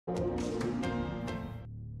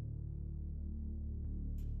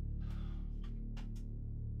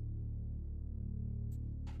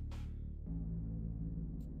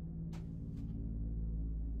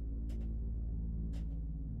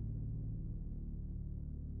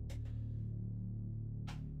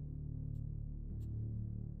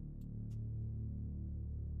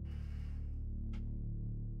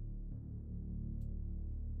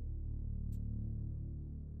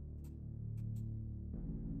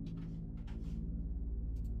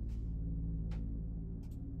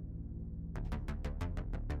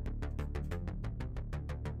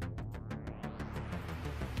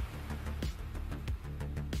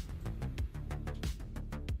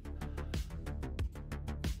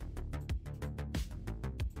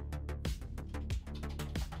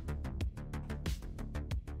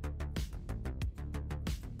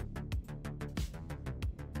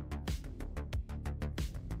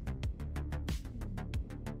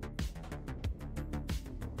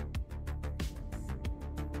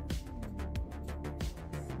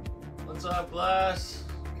What's up, Glass?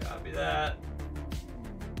 Copy that.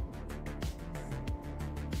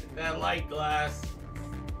 Hit that like, Glass.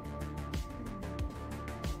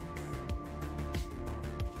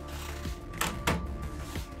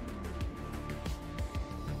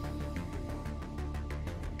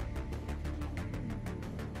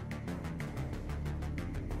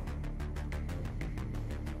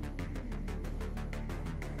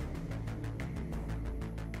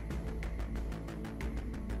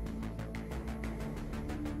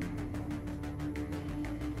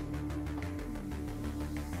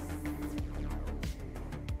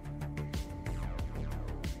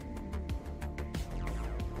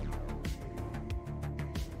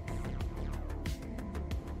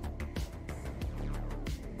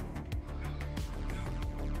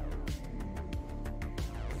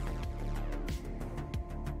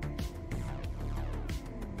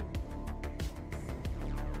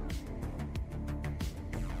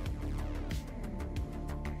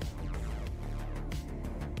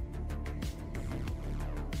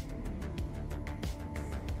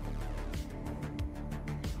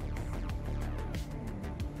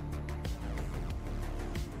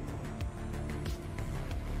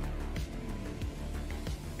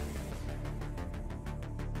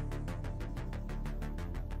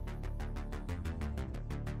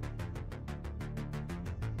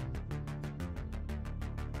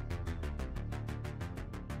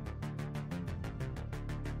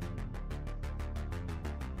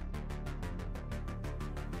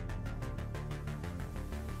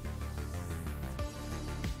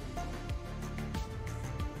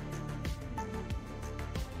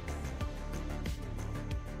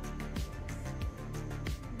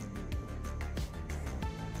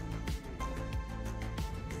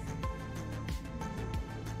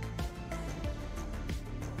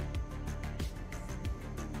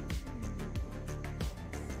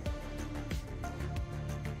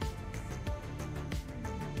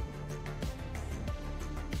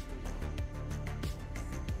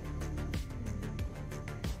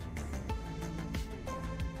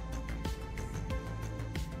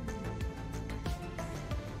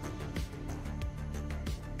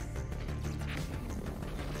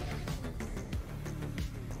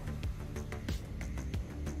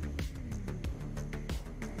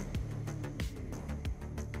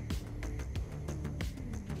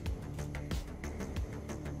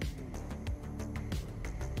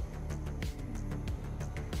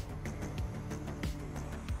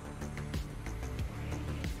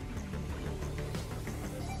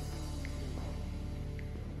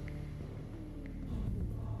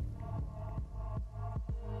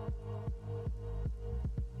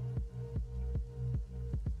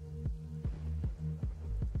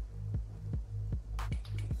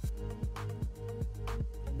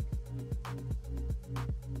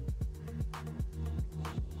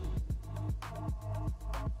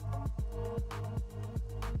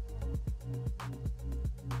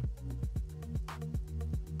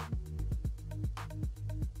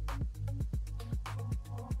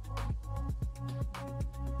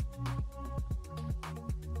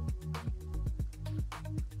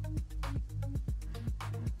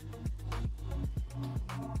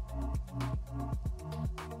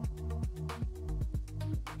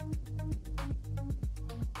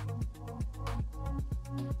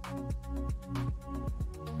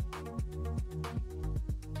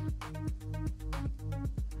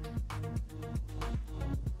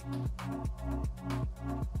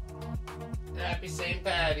 Happy St.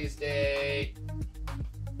 Patty's Day.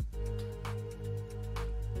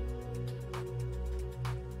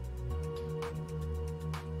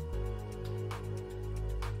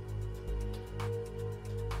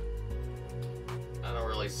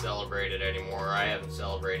 really celebrate it anymore. I haven't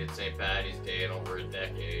celebrated St. Patty's Day in over a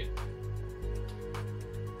decade.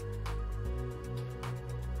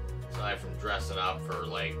 Aside from dressing up for,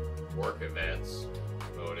 like, work events.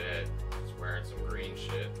 That's about it. Just wearing some green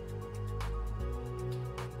shit.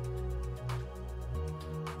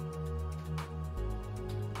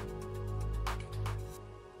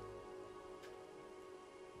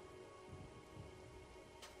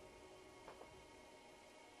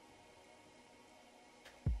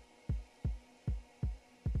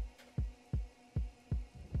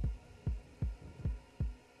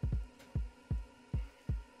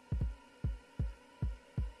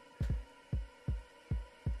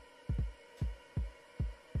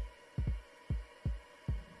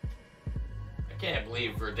 I can't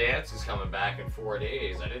believe Verdansk is coming back in 4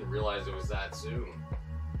 days. I didn't realize it was that soon.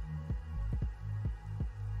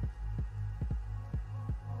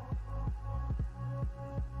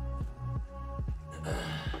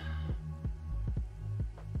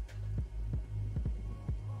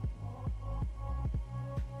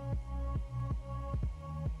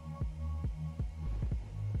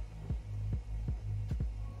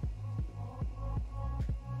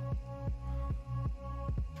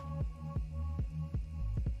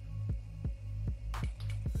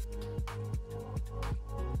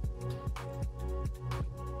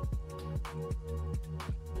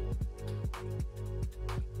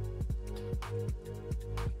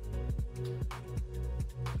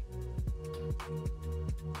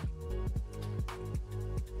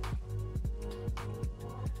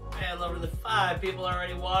 Man, over the 5 people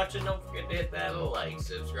already watching. Don't forget to hit that like,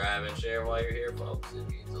 subscribe, and share while you're here, folks. It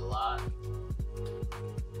means a lot.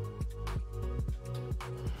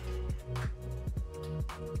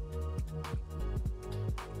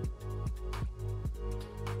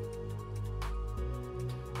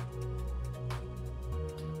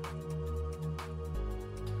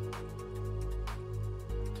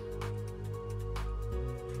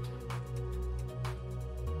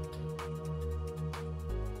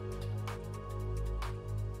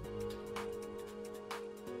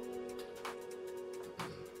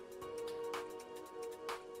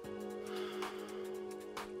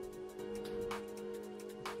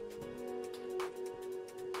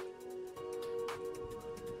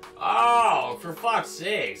 Oh, for fuck's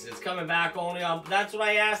sakes, it's coming back only on... That's what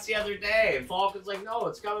I asked the other day, and Falcon's like, no,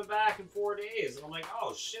 it's coming back in 4 days. And I'm like,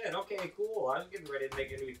 oh, shit, okay, cool. I was getting ready to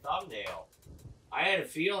make a new thumbnail. I had a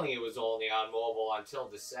feeling it was only on mobile until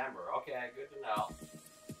December. Okay, good to know.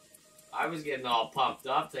 I was getting all pumped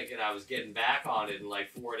up, thinking I was getting back on it in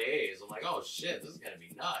like 4 days. I'm like, oh, shit, this is gonna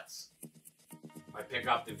be nuts. I pick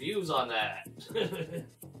up the views on that.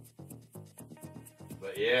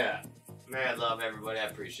 But yeah. Man, love everybody. I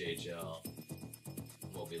appreciate y'all.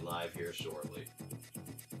 We'll be live here shortly.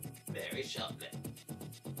 Very shortly.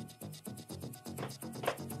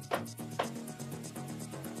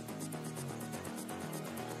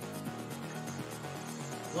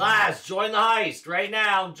 Glass, join the heist right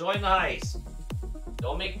now. Join the heist.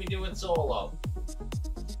 Don't make me do it solo.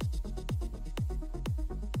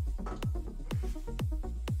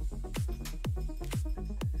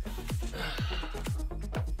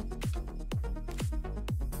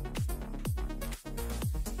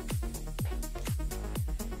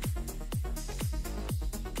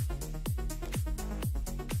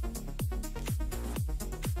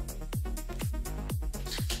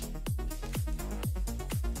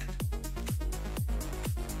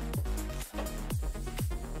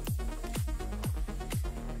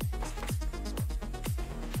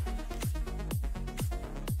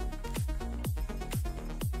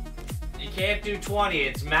 Can't do 20,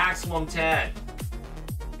 it's maximum 10.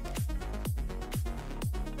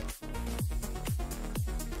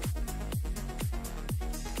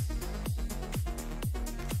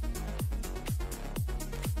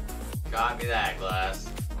 Copy that, Glass.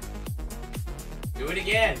 Do it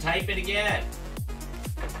again, type it again.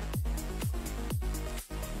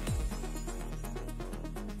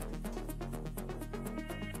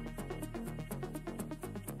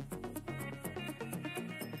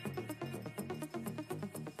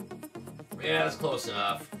 Yeah, that's close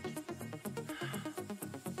enough.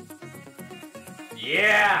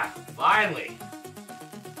 Yeah! Finally!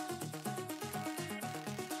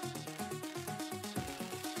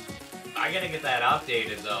 I gotta get that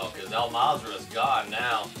updated though, because El Mazra's gone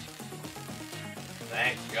now.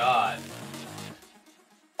 Thank God.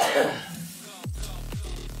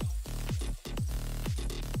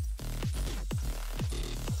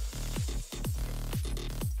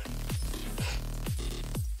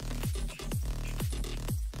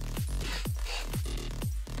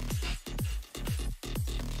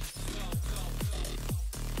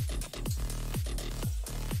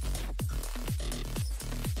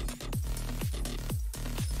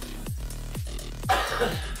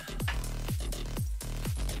 Alright.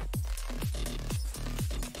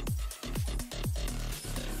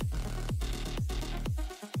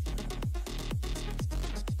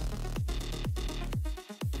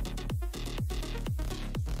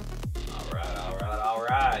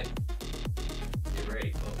 Get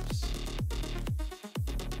ready, folks.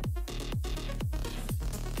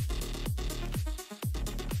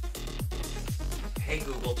 Hey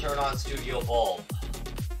Google, turn on Studio Bulb.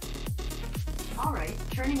 Alright,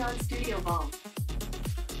 turning on Studio Bulb.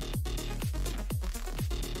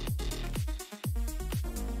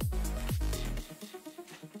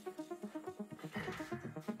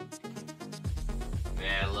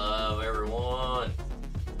 MadLove, everyone.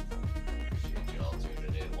 Appreciate y'all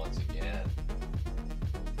tuning in once again.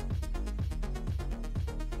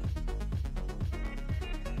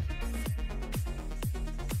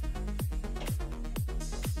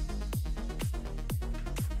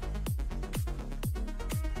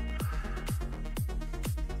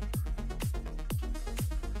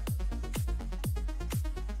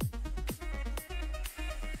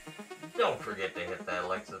 Don't forget to hit that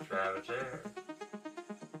like, subscribe, and share.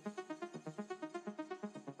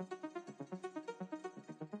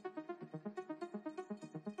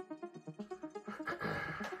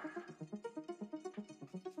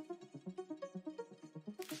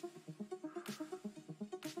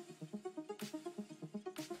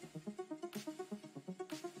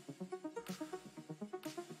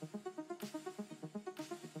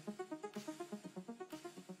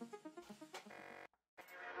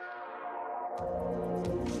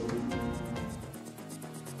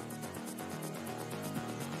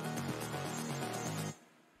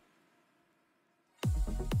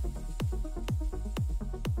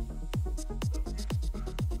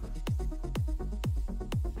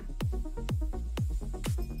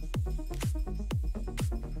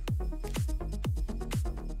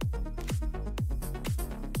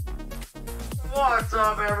 What's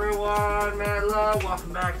up, everyone? MadLove.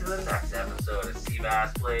 Welcome back to the next episode of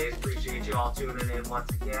CbassPlays. Appreciate you all tuning in once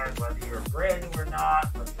again, whether you're brand new or not,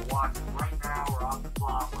 whether you're watching right now or off the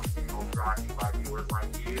clock. My channel is brought to you by viewers like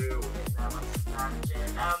you. Hit that like subscribe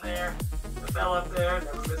channel down there, the bell up there,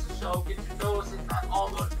 never miss a show. Get your notices, all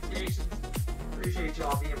notifications. Appreciate you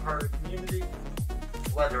all being part of the community.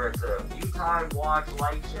 Whether it's a view time, watch,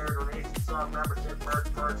 like, share, donation, sub, membership, merch,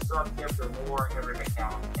 sub, gift, or more, every bit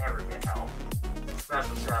counts, every bit helps.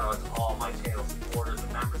 Special shout out to all my channel supporters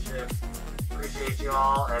and memberships. Appreciate you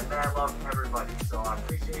all, and MadLove to everybody. So I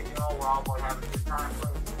appreciate you all. We're all going to have a good time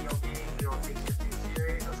playing video games. We don't take shit too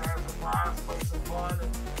serious. Let's have some laughs, play some fun,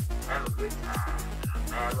 and have a good time.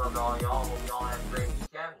 MadLove to all y'all. Hope y'all have a great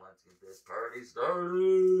weekend. Let's get this party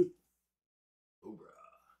started. Hoorah.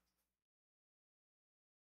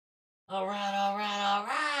 Alright.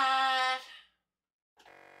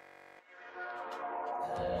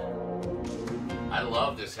 I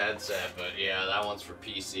love this headset, but yeah, that one's for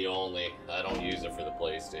PC only. I don't use it for the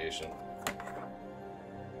PlayStation.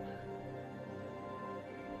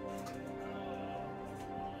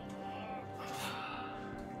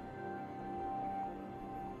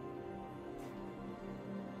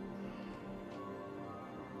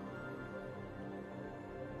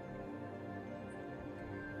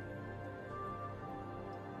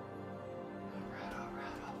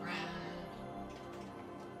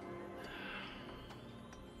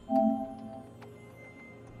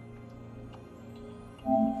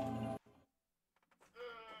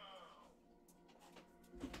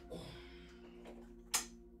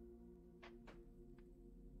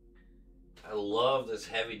 I love this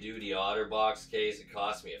heavy duty OtterBox case. It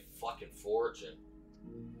cost me a fucking fortune.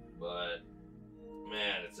 But,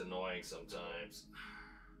 man, it's annoying sometimes.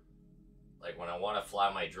 Like when I want to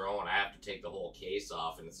fly my drone, I have to take the whole case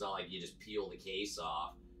off, and it's not like you just peel the case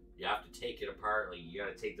off. You have to take it apart. Like you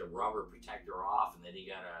gotta take the rubber protector off, and then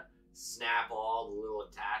you gotta snap all the little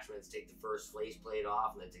attachments, take the first faceplate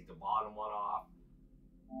off, and then take the bottom one off.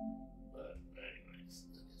 But anyways,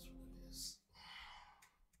 that is what it is.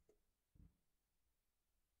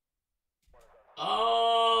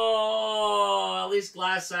 Oh, at least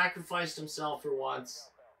Glass sacrificed himself for once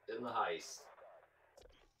in the heist.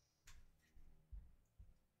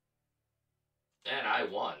 And I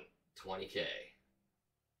won 20K.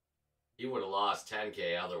 He would have lost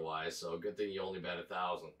 10K otherwise, so good thing you only bet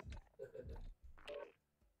 1,000.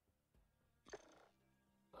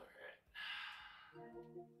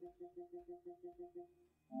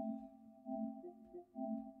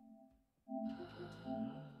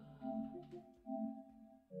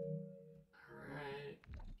 Alright.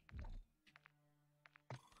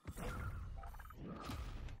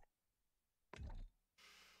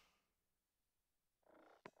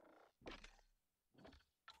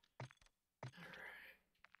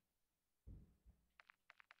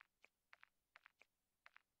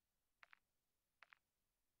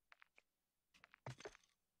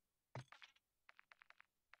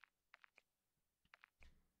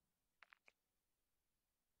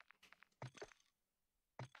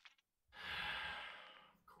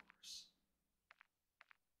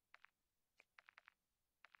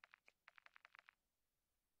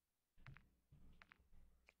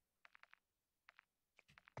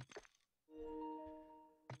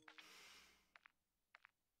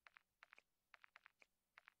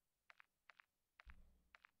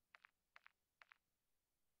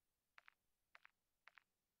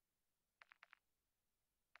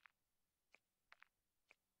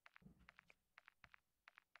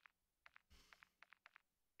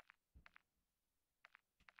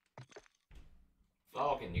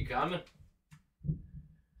 Falcon, you coming?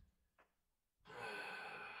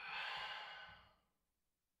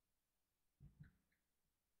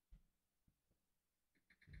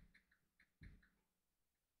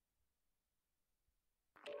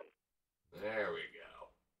 There we go.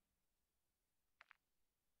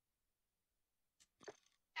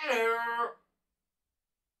 Hello.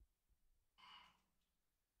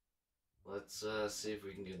 Let's see if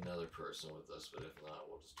we can get another person with us, but if not,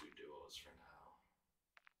 we'll just do duos for now.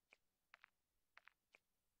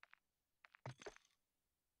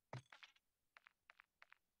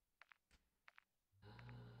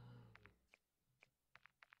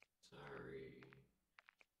 Sorry.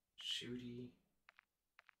 Shooty.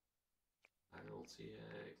 Viral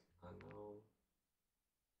TAQ. Unknown.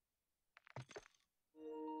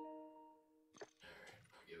 Alright,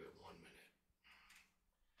 I'll give it 1 minute.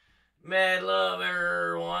 Mad love,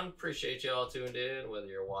 everyone. Appreciate y'all tuned in, whether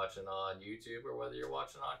you're watching on YouTube or whether you're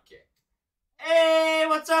watching on Kick. Hey,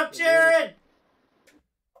 what's up, Jared?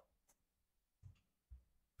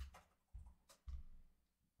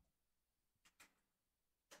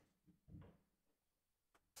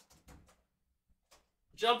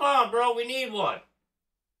 Jump on, bro. We need one.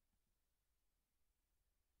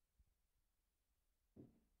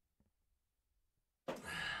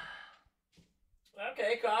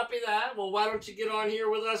 Okay, copy that. Well, why don't you get on here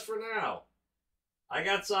with us for now? I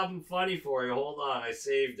got something funny for you. Hold on. I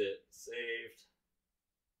saved it. Saved.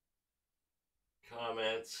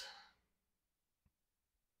 Comments.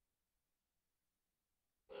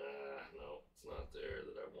 No, it's not there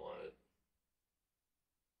that I wanted.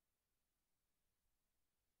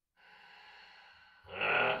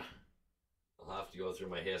 I'll have to go through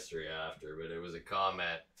my history after, but it was a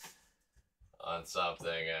comment on something,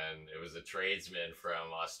 and it was a tradesman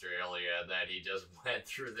from Australia that he just went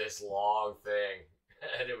through this long thing,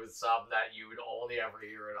 and it was something that you would only ever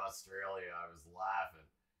hear in Australia. I was laughing.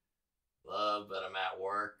 Love, but I'm at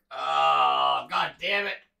work. Oh, god damn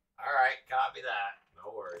it. Alright, copy that.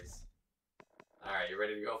 No worries. Alright, you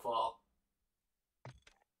ready to go, Fall?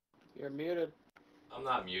 You're muted. I'm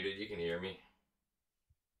not muted, you can hear me.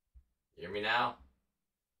 You hear me now?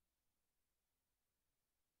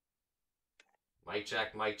 Mic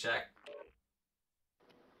check, mic check.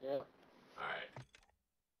 Yeah. Alright.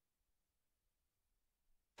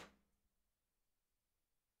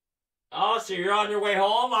 Oh, so you're on your way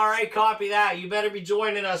home? Alright, copy that. You better be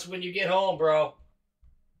joining us when you get home, bro.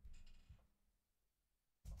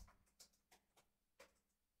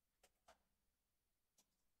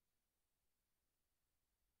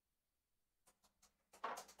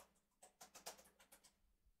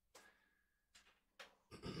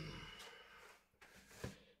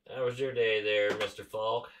 How was your day there, Mr.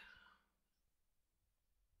 Falk?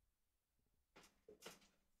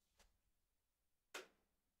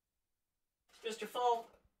 Mr. Falk?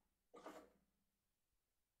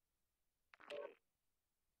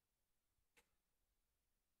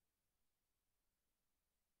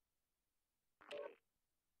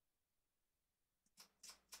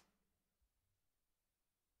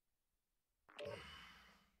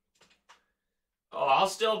 Oh, I'll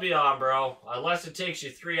still be on, bro. Unless it takes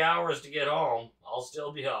you 3 hours to get home, I'll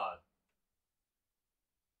still be on.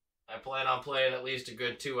 I plan on playing at least a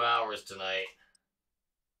good 2 hours tonight.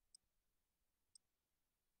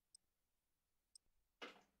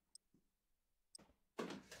 I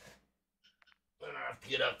don't have to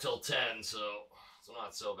get up till 10, so it's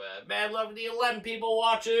not so bad. Man, love the 11 people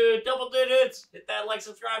watching. Double digits. Hit that like,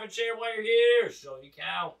 subscribe, and share while you're here. Show you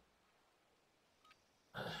count.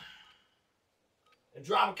 And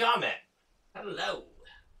drop a comment. Hello.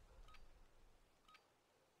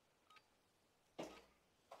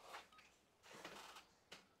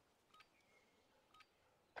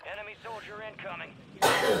 Enemy soldier incoming.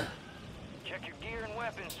 Check your gear and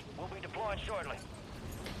weapons. We'll be deploying shortly.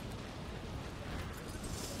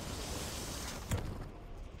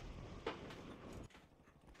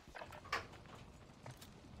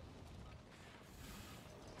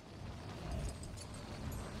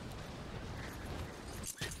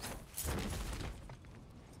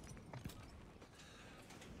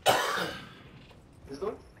 This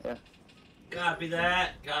one? Yeah. Copy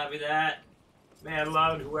that. Copy that. Man,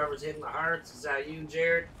 love whoever's hitting the hearts. Is that you,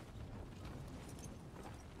 Jared?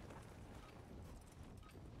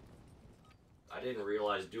 I didn't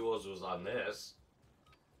realize duos was on this.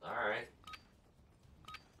 Alright.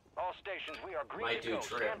 All stations, we are green Might to do go.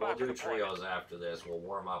 Stand by we'll for do deployment. trios after this. We'll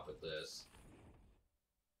warm up with this.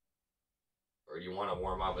 Or do you want to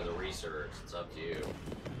warm up with a research? It's up to you.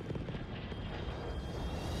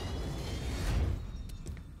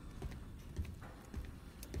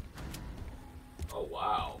 Oh,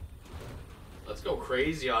 wow. Let's go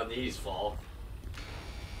crazy on these, Falk.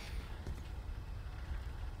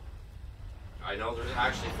 I know there's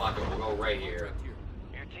actually fucking, we'll go right here.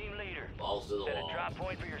 Your team leader. Balls to the Set wall. a drop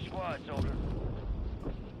point for your squad, soldier.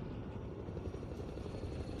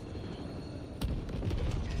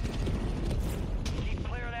 Keep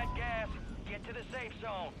clear of that gas. Get to the safe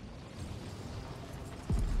zone.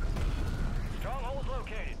 Strongholds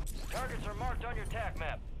located. Targets are marked on your TAQ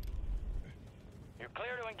map. You're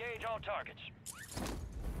clear to engage all targets.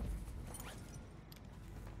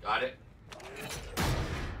 Got it.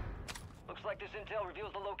 Looks like this intel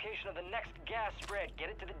reveals the location of the next gas spread. Get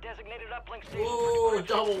it to the designated uplink station. Ooh,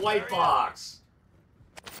 double white box.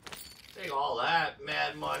 Take all that.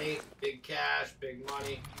 Mad money, big cash, big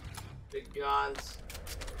money, big guns,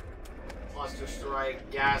 cluster strike,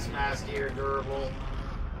 gas mask here, durable.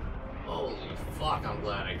 Holy fuck, I'm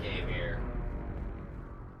glad I came here.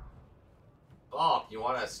 Oh, you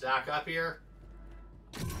want to stack up here?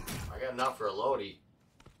 I got enough for a loadie.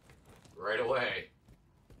 Right away.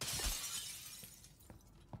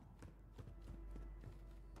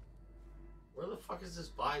 Where the fuck is this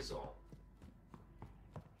buy zone?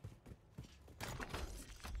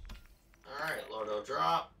 Alright, Lodo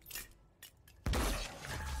drop. We got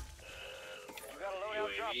a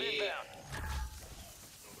loadout drop UAV. inbound.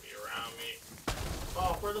 Nobody around me.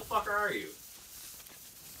 Oh, where the fuck are you?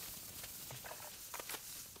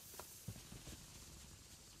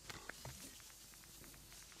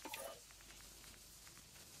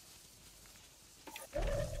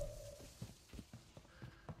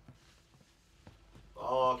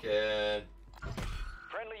 Falcon.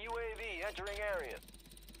 Friendly UAV entering area.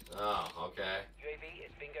 Oh, okay. UAV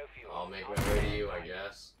is bingo fuel. I'll make my way to you, I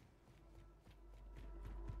guess.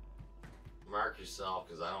 Mark yourself,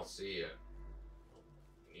 because I don't see you.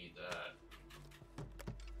 Need that.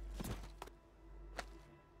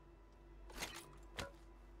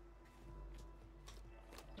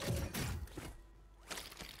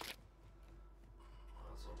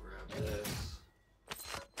 Also grab this.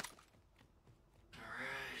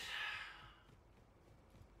 Alright.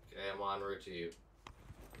 Okay, I'm en route to you.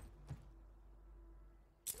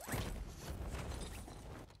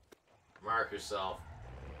 Mark yourself.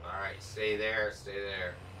 Alright, stay there, stay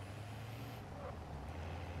there.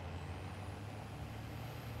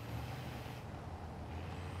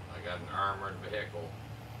 I got an armored vehicle.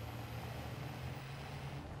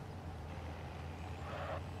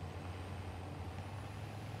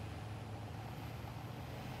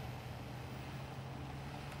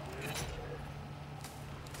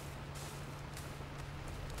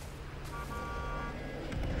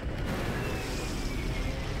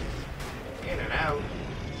 In and out.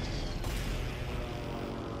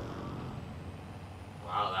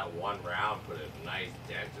 Wow, that one round put a nice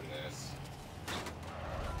dent in this.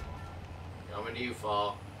 Coming to you,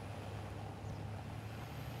 Fall.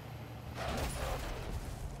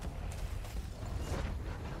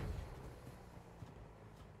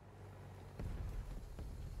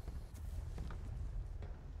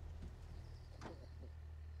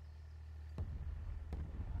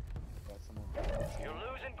 You're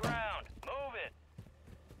losing ground. Move it.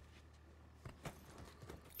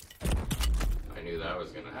 I knew that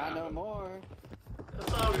was gonna Not happen. no more.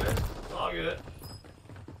 It's all good. It's all good.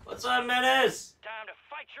 What's up, Menace? Time to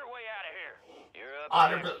fight your way out of here. You're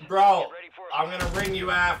up next. Bro, Get ready for a I'm gonna ring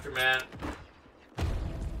you after, man.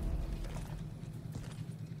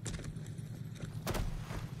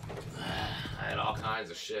 I had all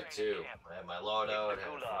kinds of shit too. I had my loadout and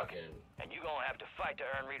fucking. And you're gonna have to fight to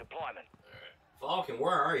earn redeployment. Falcon,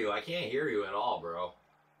 where are you? I can't hear you at all, bro.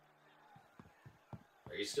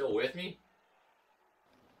 Are you still with me?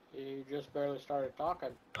 You just barely started talking.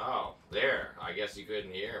 Oh, there. I guess you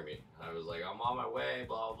couldn't hear me. I was like, I'm on my way,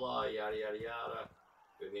 blah, blah, yada, yada, yada.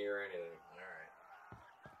 Couldn't hear anything.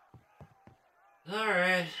 Alright.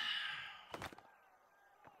 Alright.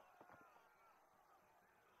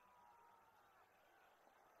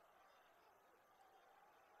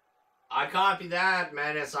 I copy that,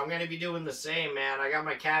 Menace. I'm gonna be doing the same, man. I got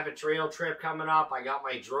my Cabot Trail trip coming up. I got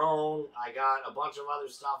my drone. I got a bunch of other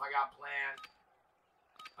stuff I got planned.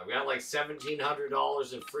 I've got like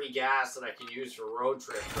 $1,700 in free gas that I can use for road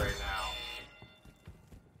trips right now.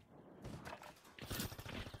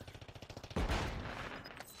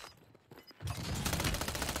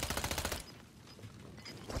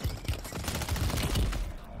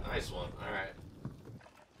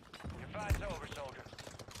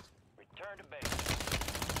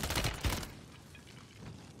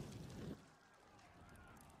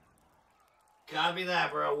 Copy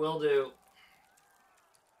that, bro. Will do.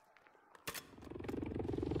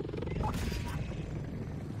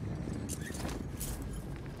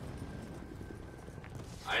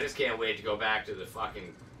 I just can't wait to go back to the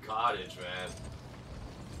fucking cottage, man.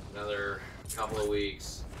 Another couple of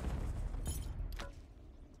weeks.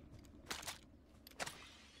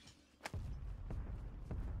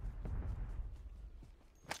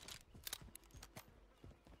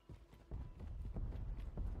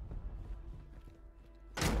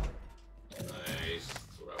 Nice.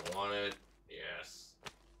 That's what I wanted. Yes.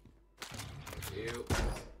 Thank you.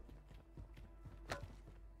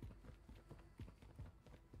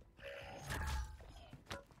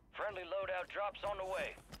 Friendly loadout drops on the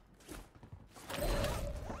way.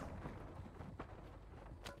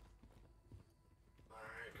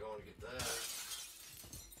 Alright, going to get that.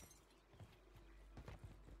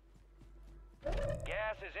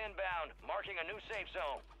 Gas is inbound, marking a new safe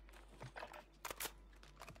zone.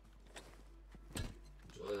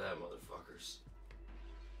 Enjoy that, motherfuckers.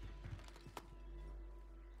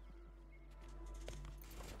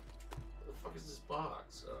 What the fuck is this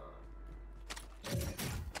box? I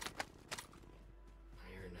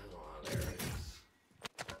hear another one. There it is.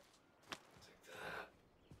 Take that.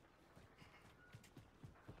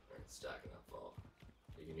 Alright, stacking up, Paul.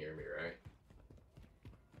 You can hear me, right?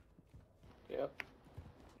 Yep.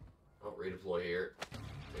 Oh, redeploy here.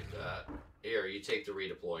 Take that. Here, you take the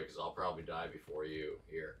redeploy, because I'll probably die before you.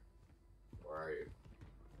 Here. Where are you?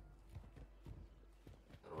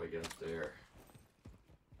 How do I get up there?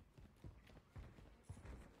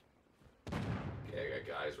 Okay, I got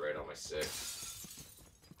guys right on my 6.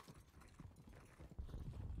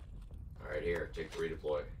 Alright, here, take the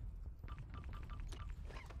redeploy.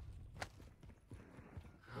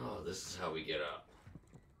 Oh, this is how we get up.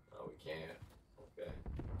 Oh, we can't. Okay.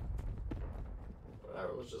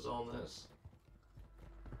 Whatever, let's just own this.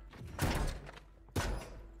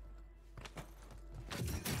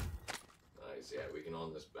 Nice, yeah, we can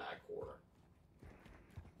own this back corner.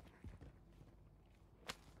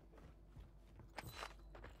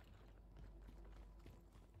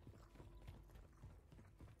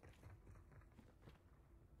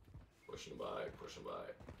 Pushing by, pushing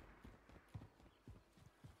by.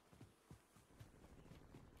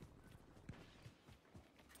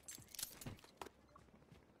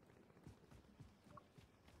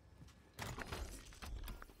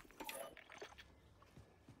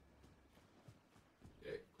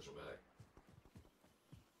 Okay, pushing back.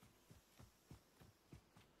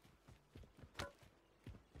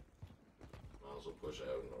 Might as well push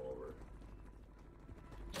out and over.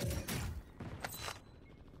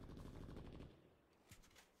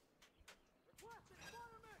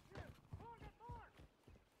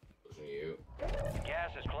 Pushing you.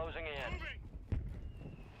 Gas is closing in.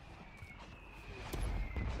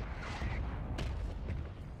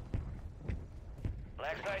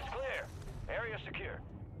 Black site's clear. Area secure.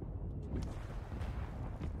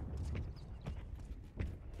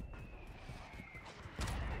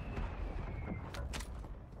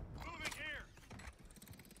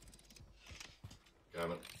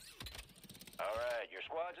 Coming. All right, your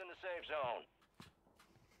squad's in the safe zone.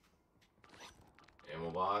 Ammo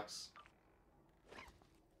box.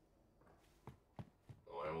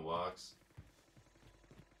 No ammo box.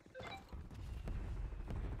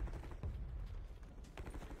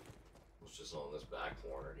 Let's just on this back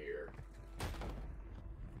corner here.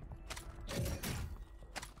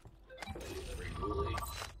 Every ghoulie.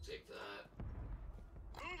 Take that.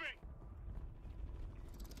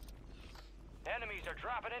 Enemies are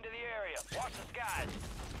dropping into the area. Watch the skies.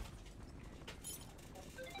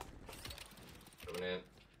 Coming in.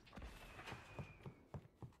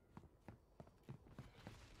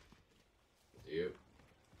 With you.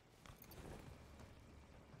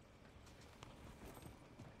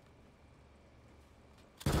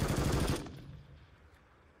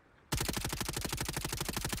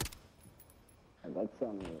 I got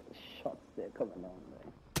some shots there coming down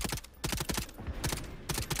there.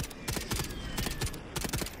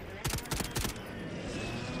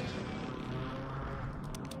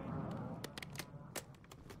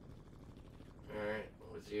 Alright,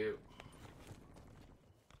 with you.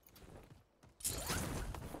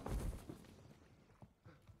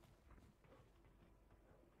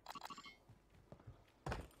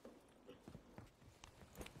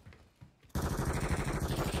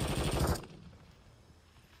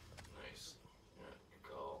 Nice. Yeah, good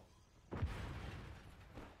call.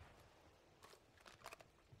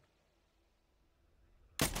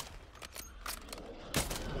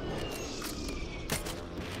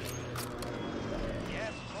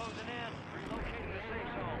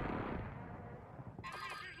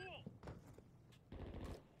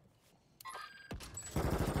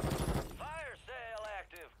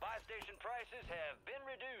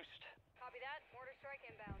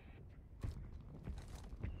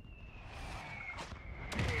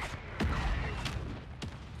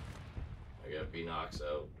 knocks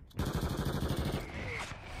out.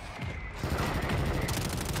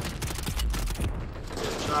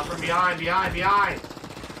 Shot from behind!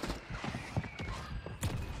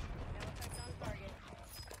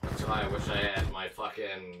 That's why I wish I had my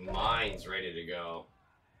fucking mines ready to go.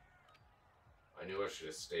 I knew I should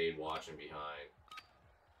have stayed watching behind.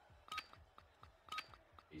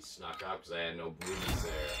 He snuck up because I had no booties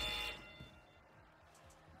there.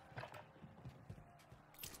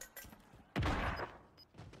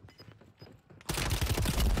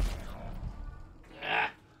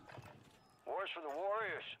 Wars for the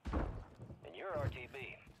Warriors. And you're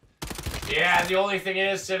RTB. Yeah, the only thing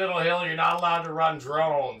is, Citadel Hill, you're not allowed to run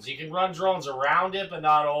drones. You can run drones around it, but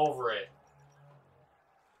not over it.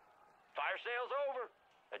 Fire sale's over.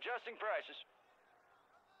 Adjusting prices.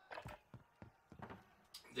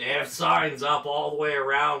 They have signs up all the way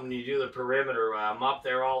around when you do the perimeter. I'm up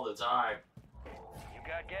there all the time. You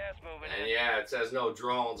got gas moving And in. yeah, it says no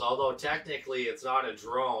drones. Although technically it's not a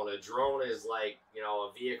drone. A drone is like, you know,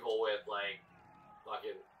 a vehicle with like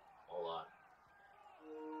fucking... Hold on.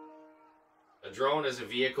 A drone is a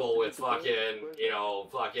vehicle with fucking, you know,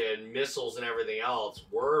 fucking missiles and everything else.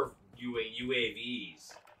 We're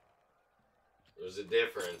UAVs. There's a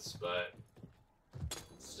difference, but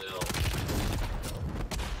still.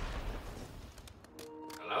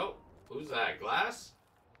 Hello? Who's that? Glass?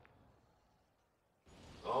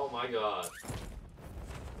 Oh my god.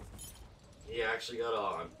 He actually got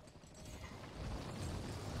on.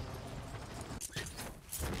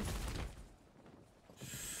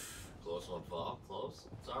 Close one, fall. Close.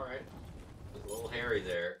 It's alright. It's a little hairy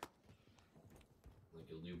there. I think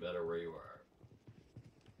you'll do better where you are.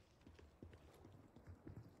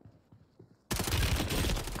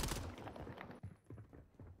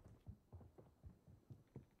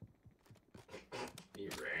 He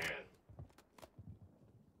ran.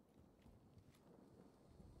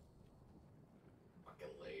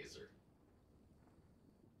 Fucking laser.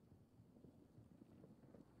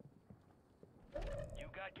 You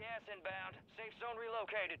got gas inbound. Safe zone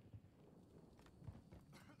relocated.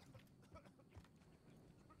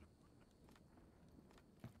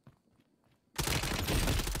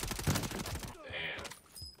 Damn.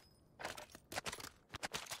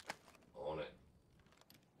 Own it.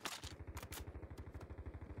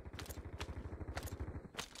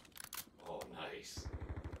 Oh, nice.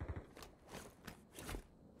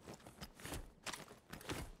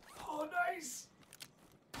 Oh, nice.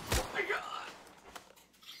 Oh my god.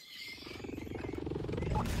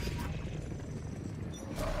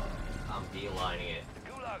 I'm beelining it. The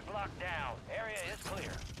gulag's locked down. Area is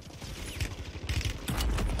clear.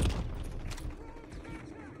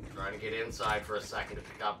 Trying to get inside for a second to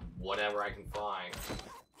pick up whatever I can find.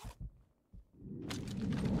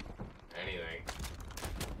 Anything.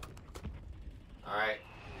 Alright.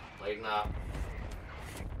 Lighten up.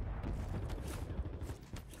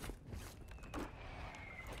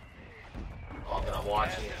 Oh, but I'm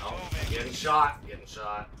watching it. Oh, getting shot. Getting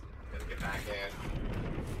shot. Gotta get back in.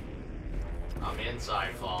 I'm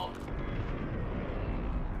inside, Fall.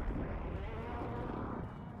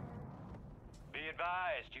 Be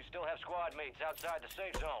advised, you still have squad mates outside the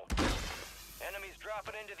safe zone. Enemies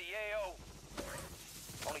dropping into the AO.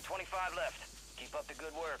 Only 25 left. Keep up the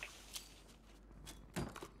good work.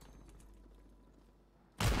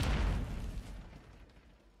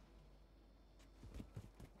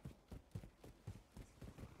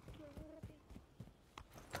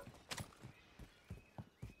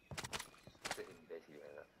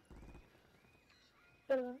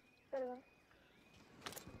 Perdón, perdón.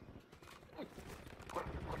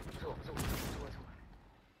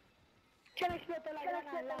 Se me explotó la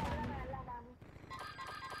granada.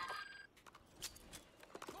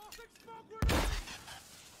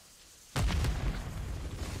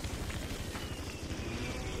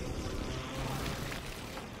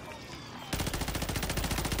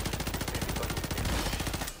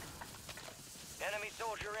 Enemy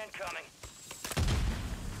soldier incoming.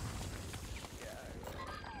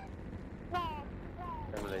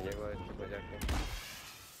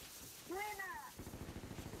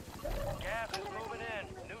 Gas is moving in.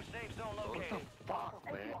 New safe zone located. Fuck,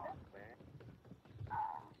 man.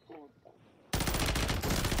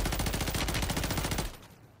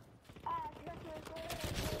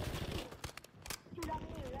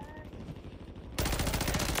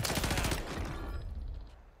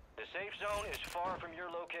 The safe zone is far from your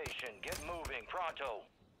location. Get moving, pronto.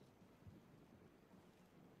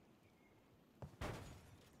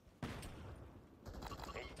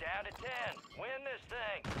 It's down to 10. Win this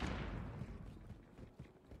thing.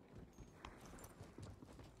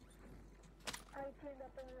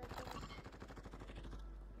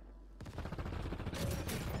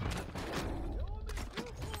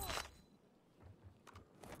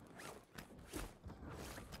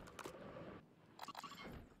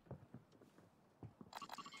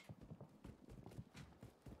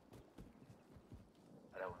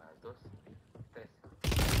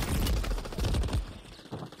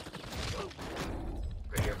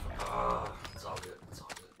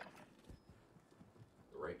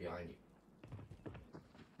 Behind you.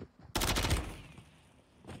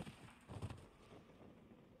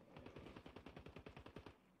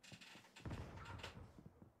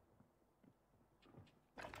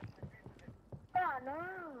 Ah, no.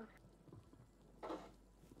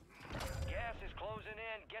 Gas is closing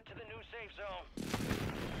in. Get to the new safe zone.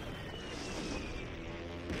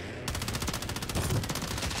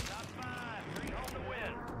 Top 5. Bring home the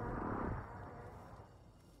win.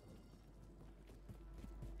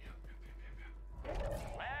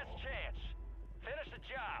 Last chance. Finish the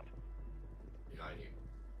job. Behind you.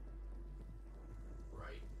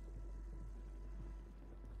 Right.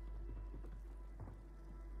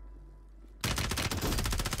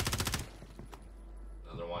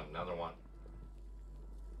 Another one, another one.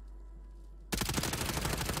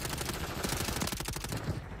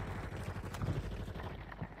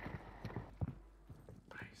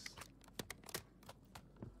 Nice.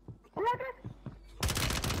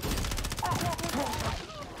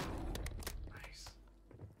 Nice.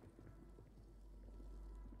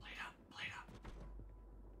 Blade up, blade up.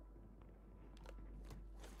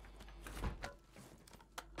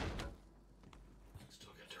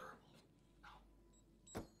 Still get durable. No.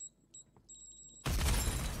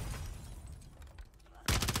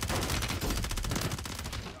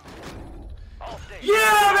 All stations.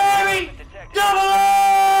 Yeah, baby! Detected. Double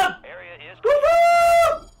up! Area is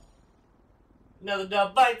Woo-hoo! Another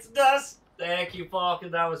dub bites the dust. Thank you,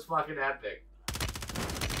 Falcon. That was fucking epic.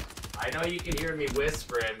 I know you can hear me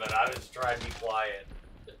whispering, but I was just trying to be quiet.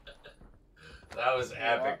 That was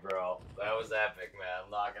epic, bro. That was epic, man.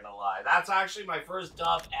 I'm not gonna lie. That's actually my first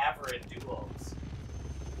dub ever in duos.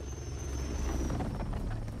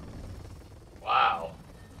 Wow.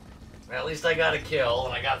 At least I got a kill,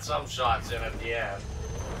 and I got some shots in at the end.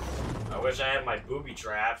 I wish I had my booby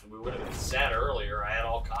traps. We would have been set earlier. I had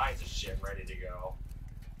all kinds of shit ready to go.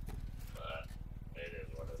 But it is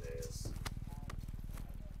what it is.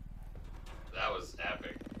 That was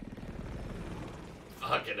epic.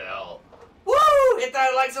 Fucking hell. Woo! Hit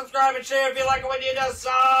that like, subscribe, and share if you like it when you do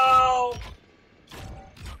so!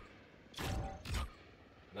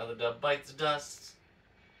 Another dub bites the dust.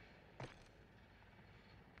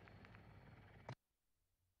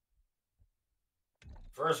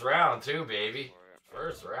 First round, too, baby.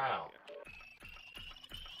 First round.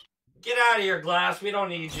 Get out of here, Glass. We don't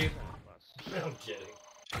need you. I'm kidding.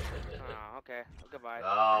 Oh, okay. Goodbye.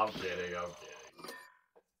 Oh, I'm kidding. I'm kidding.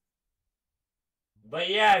 But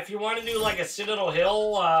yeah, if you want to do like a Citadel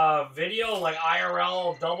Hill video, like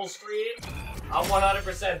IRL double screen, I'm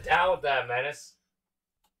 100% down with that, Menace.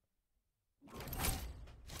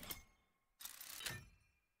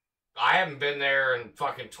 I haven't been there in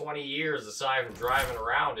fucking 20 years aside from driving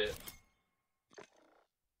around it.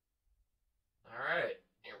 Alright,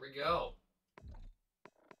 here we go.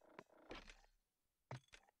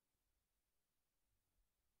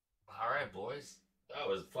 Alright, boys. That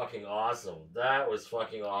was fucking awesome. That was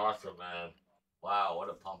fucking awesome, man. Wow, what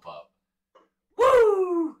a pump up.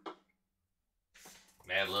 Woo!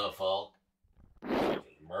 MadLove, Hulk.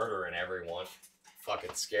 Murdering everyone.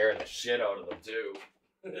 Fucking scaring the shit out of them, too.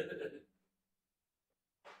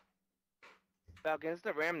 Falcon, is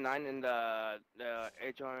the Ram 9 and the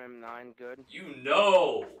HRM9 good? You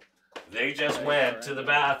know they just went to the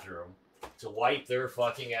bathroom to wipe their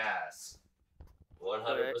fucking ass.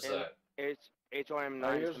 100%. HRM9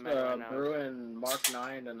 I is used the meta the right now. Bruin Mark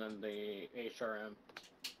 9 and then the HRM.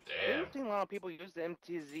 Damn. I've seen a lot of people use the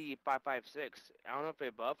MTZ 556. I don't know if they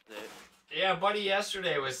buffed it. Yeah, buddy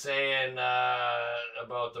yesterday was saying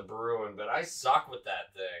about the Bruin, but I suck with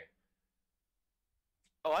that thing.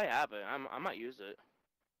 Oh, I have it. I might use it.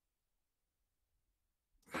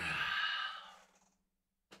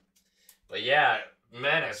 But yeah,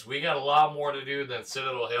 Menace, we got a lot more to do than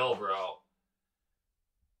Citadel Hill, bro.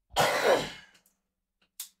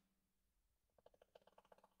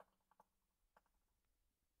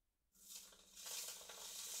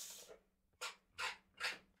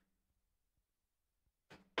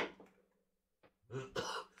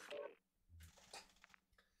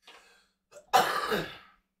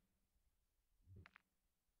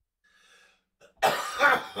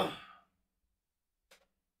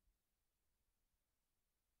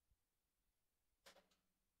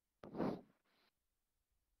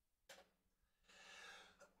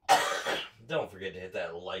 Don't forget to hit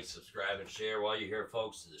that like, subscribe, and share while you're here,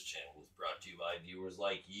 folks. This channel is brought to you by viewers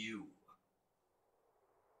like you.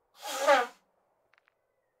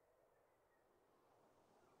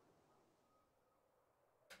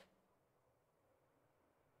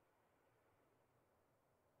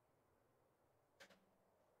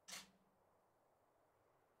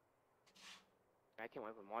 I can't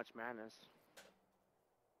wait for March Madness.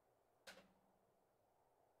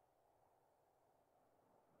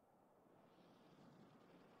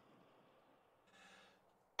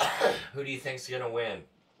 Who do you think's gonna win?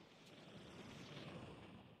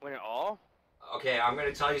 Win it all? Okay, I'm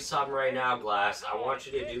gonna tell you something right now, Glass. I want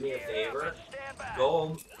you to do me a favor.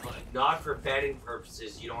 Go, not for betting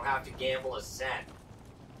purposes. You don't have to gamble a cent.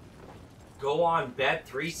 Go on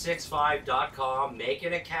bet365.com, make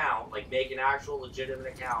an account, like make an actual legitimate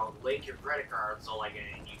account, link your credit card so like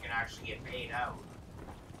you can actually get paid out.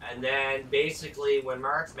 And then basically when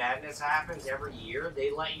March Madness happens every year, they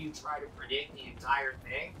let you try to predict the entire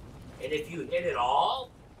thing. And if you hit it all,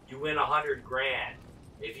 you win 100 grand.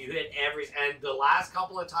 If you hit and the last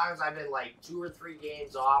couple of times I've been like 2 or 3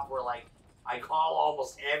 games off where like I call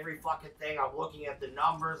almost every fucking thing. I'm looking at the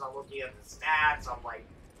numbers, I'm looking at the stats, I'm like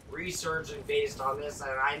researching based on this, and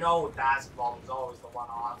I know with basketball there's always the one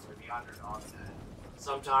odds or the underdogs that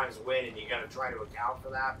sometimes win, and you gotta try to account for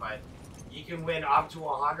that, but you can win up to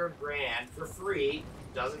 100 grand for free,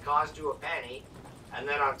 doesn't cost you a penny. And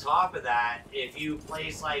then on top of that, if you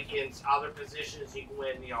place like in other positions, you can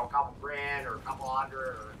win, you know, a couple grand or a couple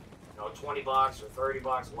hundred or, you know, 20 bucks or 30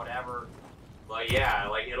 bucks, whatever. But yeah,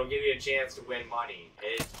 like it'll give you a chance to win money.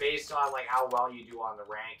 It's based on like how well you do on the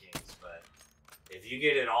rankings, but if you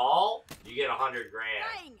get it all, you get 100 grand.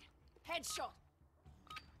 Bang! Headshot.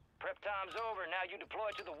 Prep time's over. Now you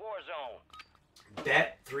deploy to the war zone.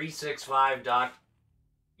 Bet365.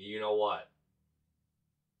 You know what?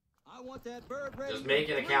 I want that bird ready. Just make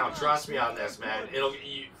an account. Trust me on this, man. It'll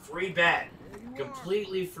you, free bet,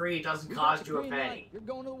 completely free. It doesn't cost you a penny. You're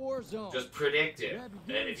going to the war zone. Just predict it, and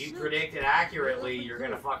if you predict it accurately, you're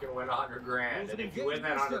gonna fucking win 100 grand. And if you win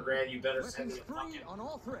that 100 grand, you better send me a fucking.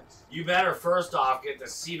 You better first off get the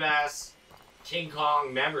CbassPlays King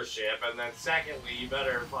Kong membership, and then secondly, you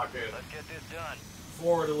better fucking Let's get this done.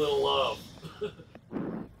 forward a little love.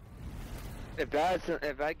 If I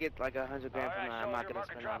get like 100 grand from that, I'm not gonna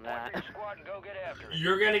spend on that.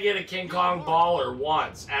 You're gonna get a King Kong baller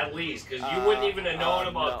once, at least, because you wouldn't even have known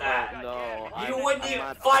about that. No, You wouldn't even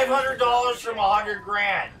 $500 from 100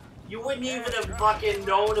 grand. You wouldn't even have fucking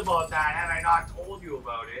known about that had I not told you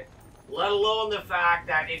about it. Let alone the fact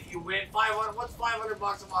that if you win 500, what's 500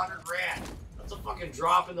 bucks of 100 grand? That's a fucking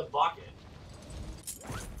drop in the bucket.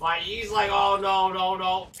 Fine, he's like, oh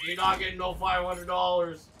no, you're not getting no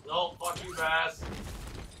 $500. No, fuck you, Bass.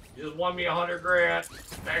 You just won me 100 grand.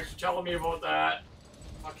 Thanks for telling me about that.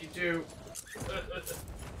 Fuck you too.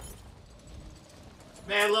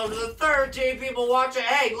 Man, love to the 13 people watching.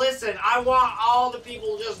 Hey, listen, I want all the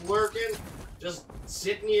people just lurking, just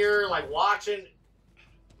sitting here, like, watching.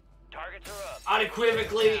 Targets are up.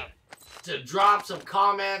 Unequivocally, to drop some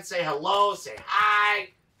comments, say hello, say hi.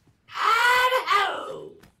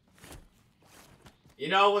 Hi-ho! You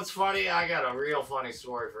know what's funny? I got a real funny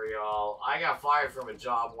story for y'all. I got fired from a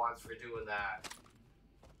job once for doing that.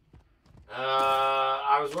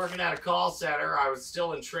 I was working at a call center. I was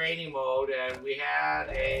still in training mode, and we had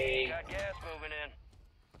a Got gas moving in.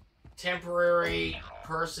 temporary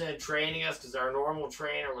person training us because our normal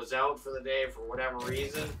trainer was out for the day for whatever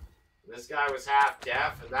reason. This guy was half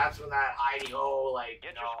deaf, and that's when that hidey-ho, like,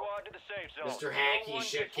 Get you your know, squad to the safe zone. Mr. No Hanky one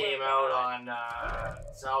shit gets left came out behind. on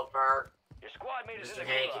South Park. Your squad mate is Mr. in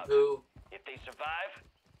the Hanky gulag. Poo. If they survive,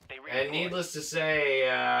 they redeploy. And needless to say,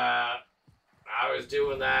 I was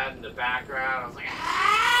doing that in the background. I was like,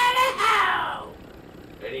 "Hello!"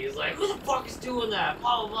 And he's like, who the fuck is doing that?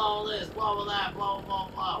 Blah, blah, blah, this, blah, blah, that, blah, blah,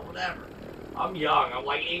 blah, whatever. I'm young. I'm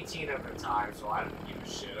like 18 at the time, so I didn't give a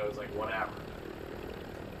shit. I was like, whatever.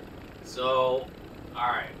 So,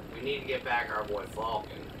 alright. We need to get back our boy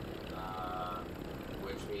Falcon.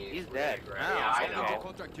 Which means... He's we're dead. gonna grab- Yeah, I know.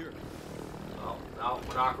 Contract here. Oh, no,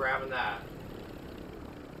 we're not grabbing that.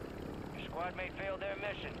 Your squad mate failed their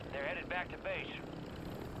mission. They're headed back to base.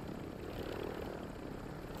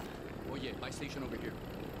 Oh yeah, buy station over here.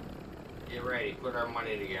 Get ready, put our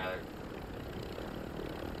money together.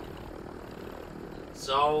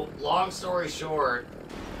 So, long story short,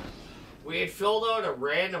 we had filled out a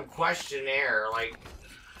random questionnaire, like,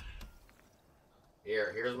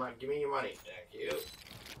 here's my, give me your money, thank you.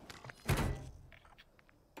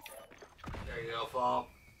 There you go, Fall.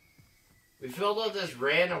 We filled out this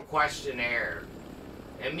random questionnaire,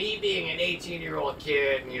 and me being an 18-year-old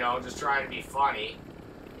kid, you know, just trying to be funny,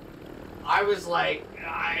 I was like,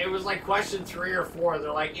 it was like question 3 or 4.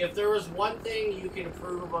 They're like, if there was one thing you can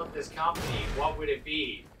improve about this company, what would it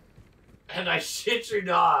be? And I shit you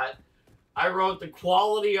not, I wrote the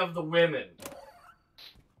quality of the women.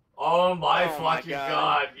 Oh my fucking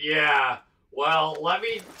God. Yeah. Well, let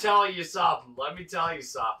me tell you something.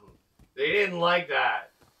 They didn't like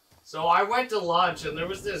that. So I went to lunch, and there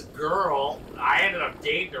was this girl, I ended up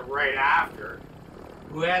dating her right after,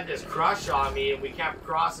 who had this crush on me, and we kept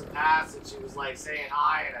crossing paths, and she was like saying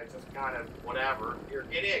hi, and I just kind of, whatever. Here,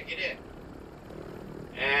 get in.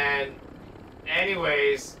 And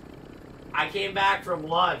anyways, I came back from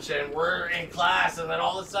lunch, and we're in class, and then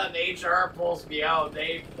all of a sudden HR pulls me out.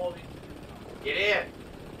 They pull me, get in.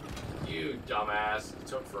 You dumbass. It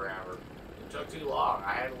took forever. It took too long.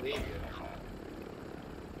 I had to leave you.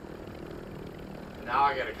 Now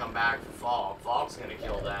I gotta come back for Falk. Falk's gonna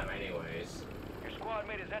kill them anyways. Your squad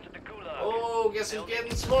mate has entered the gulag. Oh, guess who's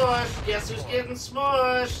getting smushed? Guess who's getting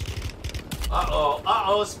smushed? Uh-oh.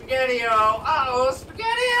 Uh-oh, Spaghetti-O. Uh-oh,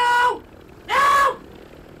 Spaghetti-O! No!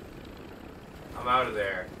 I'm out of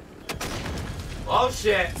there. Oh,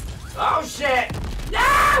 shit. Oh, shit.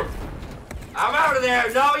 No! I'm out of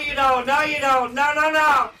there. No, you don't. No, you don't. No, no,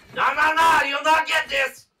 no. No, no, no. You'll not get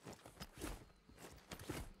this.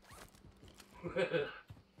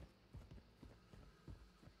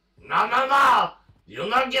 No, no, no. You'll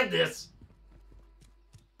not get this.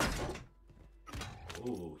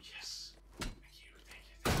 Ooh, yes. Thank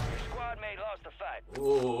you. Your squad mate lost the fight.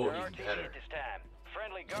 Ooh, Your even RTB better. at this time.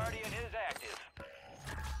 Friendly Guardian is active.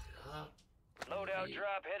 Loadout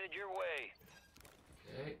drop headed your way.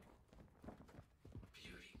 Okay.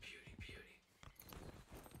 Beauty, beauty, beauty.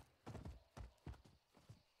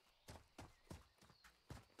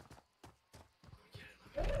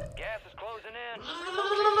 Gas is closing in.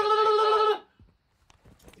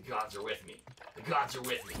 The gods are with me. The gods are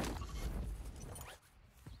with me.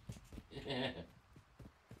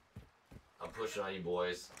 I'm pushing on you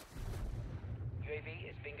boys. UAV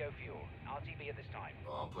is bingo fuel. RTV at this time.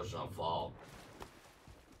 Oh, I'm pushing on Fall.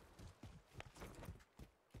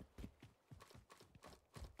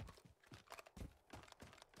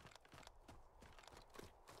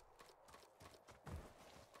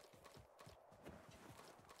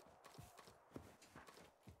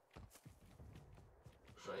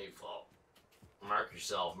 Pushing on you, Fall. Mark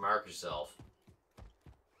yourself. Mark yourself.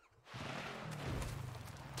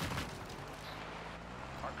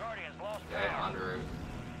 Our Guardian's lost Okay, power. on route.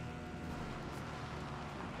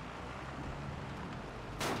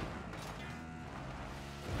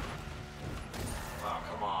 Oh,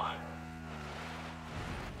 come on.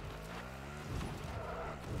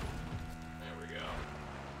 There we go.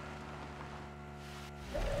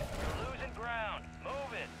 You're losing ground.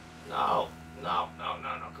 Move it. No, no, no,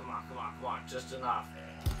 no, no. Come on, come on, come on. Just enough.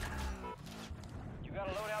 You got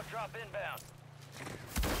a loadout drop inbound.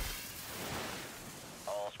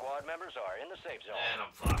 All squad members are in the safe zone. And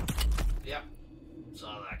I'm fucked. Yep.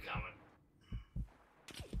 Saw that coming.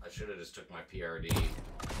 I should have just took my PRD.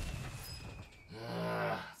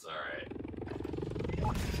 It's alright.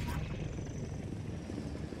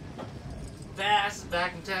 Bass is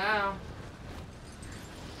back in town.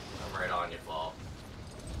 I'm right on you, Fall.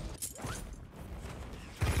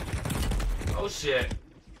 Oh shit.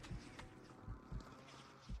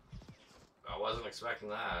 I wasn't expecting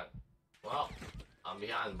that. Well, I'm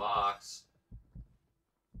behind box.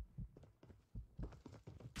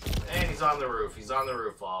 And he's on the roof. He's on the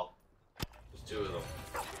roof, Fall. There's two of them.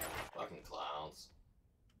 Fucking clowns.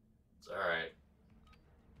 It's alright.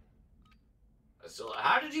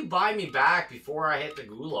 How did you buy me back before I hit the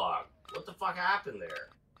gulag? What the fuck happened there?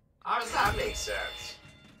 How does that make sense?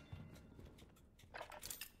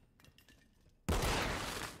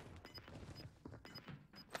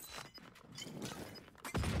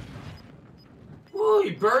 Woo,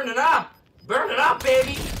 you burning up! Burn it up,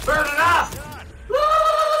 baby! Burn it up! Woo!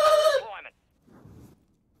 Deployment.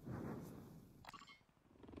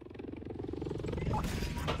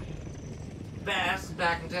 Bass is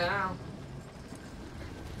back in town.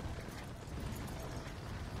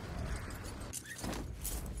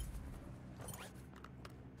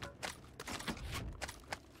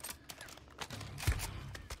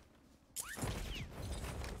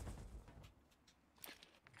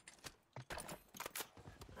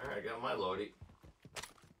 Alright, got my loadie.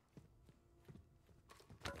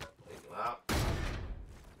 Take him out.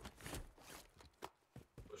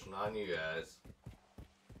 Pushing on you guys.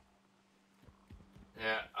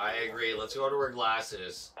 Yeah, I agree. Let's go to where Glass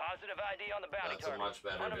is. Positive ID on the bounty That's a target. much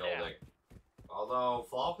better Hunt 'em down. building. Although,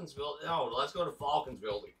 Falcon's building... No, let's go to Falcon's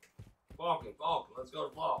building. Falcon, let's go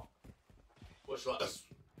to Falcon. Push us.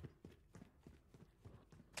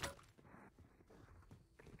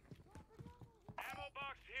 Ammo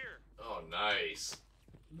box here. Oh, nice.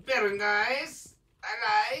 Very nice.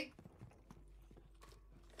 I like.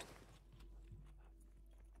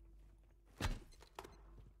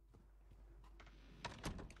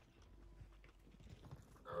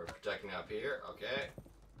 Are We're protecting up here. Okay.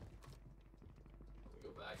 Let me go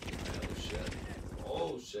back to the other shit.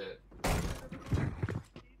 Oh shit.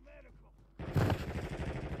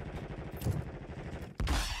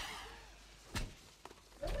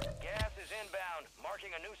 Gas is inbound, marking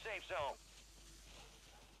a new safe zone.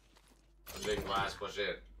 A big glass push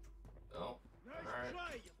in. Oh.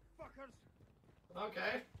 Alright.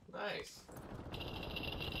 Okay. Nice.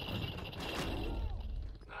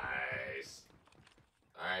 Nice.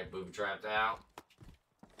 Alright, booby trapped out.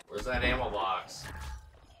 Where's that ammo box?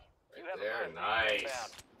 You Right have a there. friendly Nice.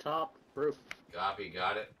 inbound. Top roof. Copy.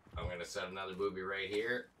 Got it. I'm gonna set another booby right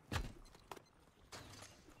here.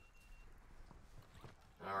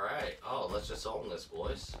 Alright. Oh, let's just own this,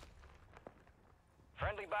 boys.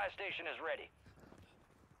 Friendly buy station is ready.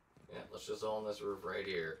 Yeah, let's just own this roof right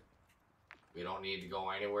here. We don't need to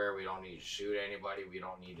go anywhere. We don't need to shoot anybody. We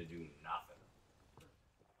don't need to do nothing.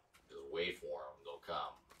 Just wait for them. They'll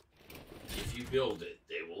come. If you build it,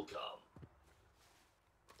 they will come.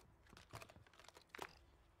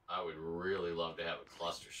 I would really love to have a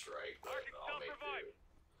cluster strike, but I'll make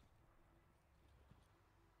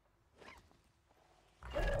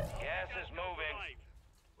do. Gas is moving.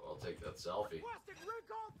 I'll take that selfie. Requesting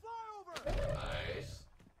recon flyover! Nice.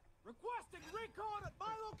 Requesting recon at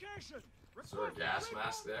my location! Is there a gas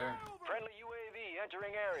mask there? Friendly UAV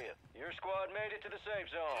entering area. Your squad made it to the safe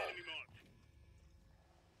zone.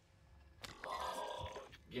 Oh,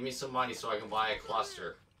 give me some money so I can buy a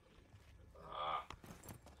cluster.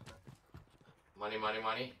 Money, money,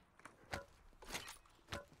 money.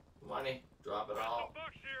 Money. Drop it all.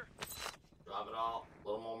 Drop it all. A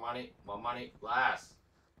little more money. More money. Glass.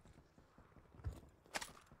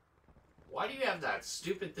 Why do you have that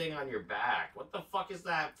stupid thing on your back? What the fuck is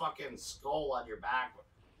that fucking skull on your back?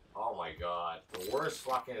 Oh my god. The worst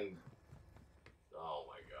fucking... Oh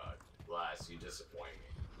my god. Glass, you disappoint me.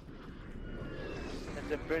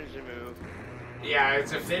 That's a finisher move. Yeah,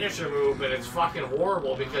 it's a finisher move, but it's fucking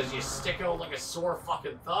horrible because you stick out like a sore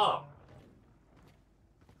fucking thumb.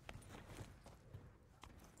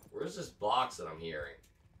 Where's this box that I'm hearing?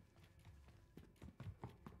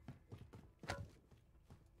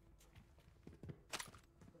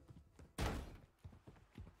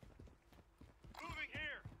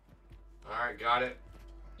 Alright, got it.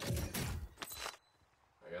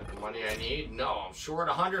 I got the money I need. No, I'm short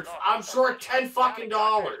 100. I'm short 10 fucking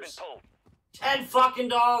dollars. 10 fucking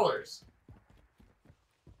dollars.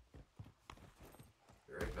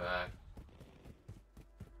 Be right back.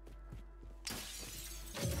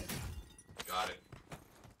 Got it.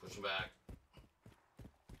 Push him back.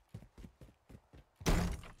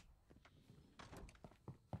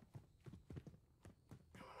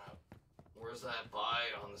 Coming up. Where's that buy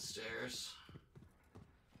on the stairs?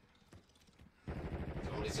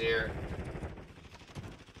 Somebody's here.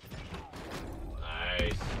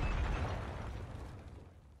 Nice.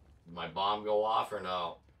 Did my bomb go off or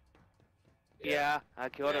no? Yeah, I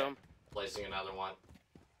killed him. Placing another one.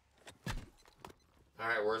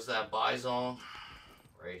 Alright, where's that buy zone?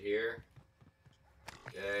 Right here.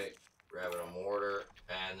 Okay, grabbing a mortar.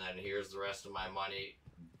 And then here's the rest of my money.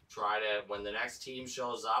 Try to, when the next team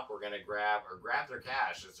shows up, we're gonna grab their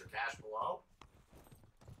cash. Is there cash below?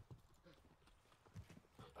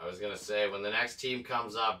 I was gonna say, when the next team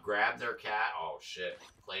comes up, grab their cat. Oh shit.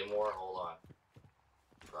 Claymore, hold on.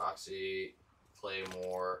 Proxy,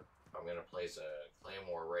 Claymore. I'm gonna place a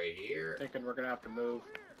Claymore right here. Thinking we're gonna have to move.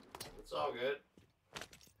 It's all good.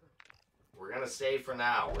 We're gonna stay for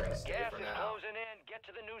now. We're gonna stay Gas for is now. closing in. Get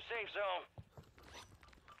to the new safe zone.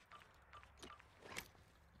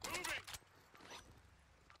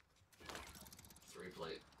 Three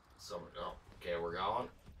plate. Summer. Oh, okay, we're going.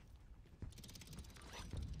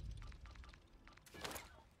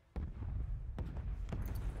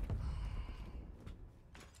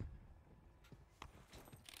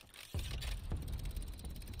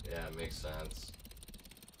 Yeah, it makes sense.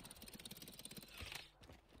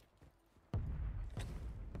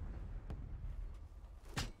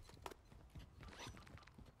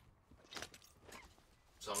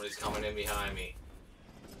 Somebody's coming in behind me.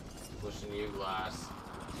 Pushing you, Glass.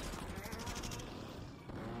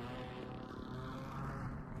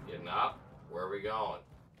 Getting up? Where are we going?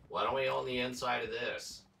 Why don't we own the inside of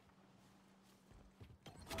this?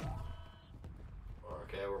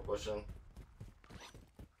 Okay, we're pushing.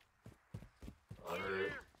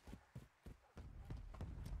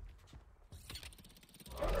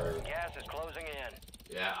 Gas is closing in.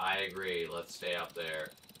 Yeah, I agree. Let's stay up there.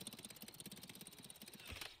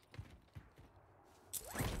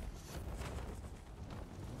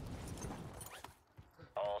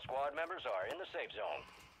 All squad members are in the safe zone.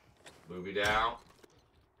 Movie down.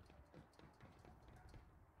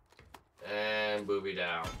 and booby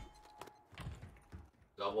down.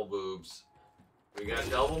 Double boobs. We got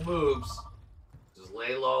double boobs. Just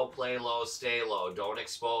lay low, play low, stay low. Don't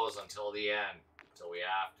expose until the end. Until we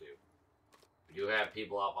have to. We do have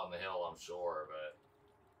people up on the hill, I'm sure, but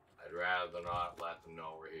I'd rather not let them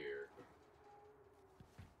know we're here.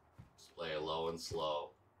 Just play it low and slow.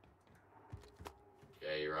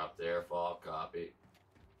 Okay, you're up there, Falk. Copy.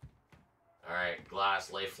 Alright,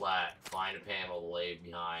 Glass, lay flat. Find a panel to lay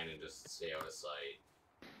behind and just stay out of sight.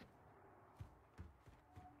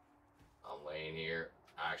 I'm laying here.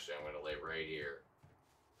 Actually, I'm going to lay right here.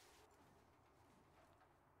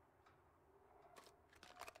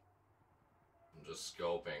 I'm just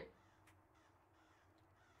scoping.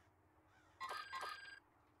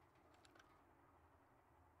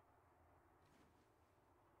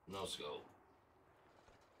 No scope.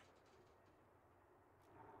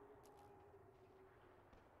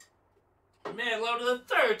 Man, load to the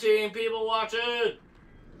 13 people watching!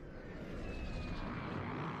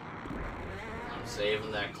 I'm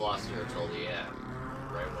saving that cluster till the end.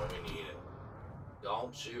 Right when we need it.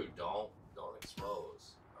 Don't shoot. Don't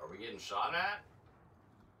expose. Are we getting shot at?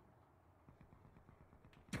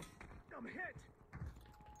 I'm hit.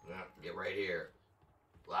 Yeah, get right here.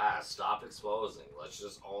 Glass, stop exposing. Let's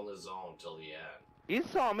just own the zone till the end. He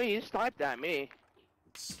saw me. He sniped at me.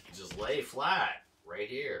 Just lay flat. Right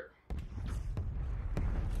here.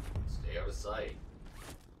 Stay out of sight.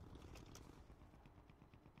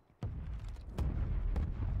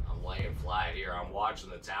 I'm laying flat here. I'm watching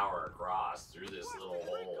the tower across through this little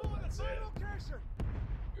hole. That's it.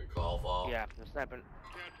 Good call, Fall. Yeah, they're sniping.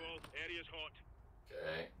 Careful, area's hot.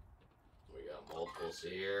 Okay. We got multiples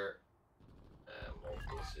here. And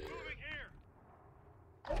multiples here. Moving here.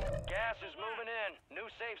 Gas is moving in. New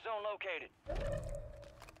safe zone located.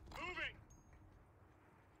 Moving.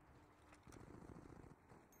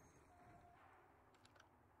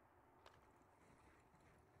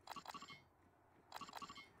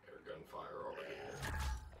 Air gunfire over here.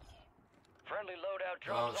 Friendly loadout Oh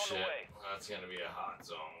drones on shit. the way. That's gonna be a hot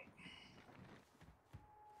zone.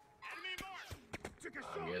 Enemy mark. Took a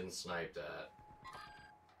I'm shot. getting sniped at.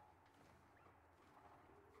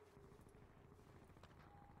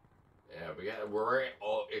 Yeah, we're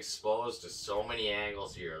all exposed to so many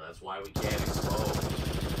angles here. That's why we can't expose.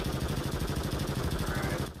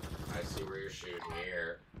 Alright. I see where you're shooting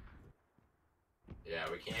here. Yeah,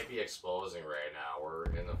 we can't be exposing right now. We're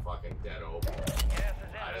in the fucking dead open. Gas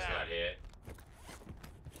is I just got inbound. hit.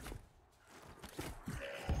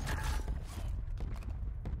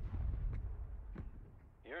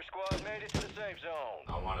 Your squad made it to the safe zone.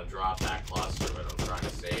 I want to drop that cluster, but I'm trying to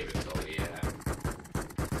save it till the end.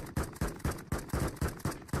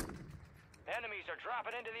 Enemies are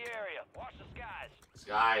dropping into the area. Watch the skies.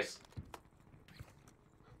 Guys.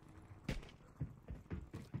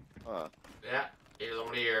 Yeah, here's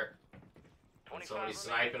somebody here. 25 Somebody remaining.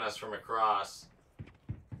 sniping us from across.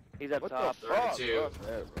 He's up What top. the fuck? 32. Fuck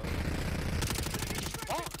that, bro.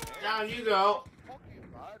 Fuck, man. Down you go. Fucking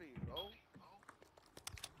body, bro.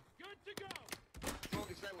 Good to go. You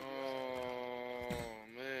only say what you Oh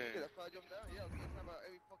Yeah, man. that's why I jumped down. Yeah, I was getting about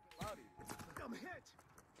every fucking body. I'm hit.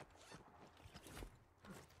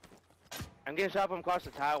 I'm getting shot from across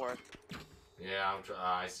the tower. Yeah,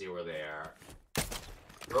 I see where they are.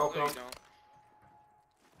 Broke No, you them. don't.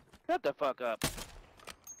 Shut the fuck up.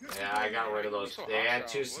 Yeah, I got rid of those. So They had hostile,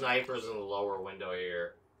 two what? snipers in the lower window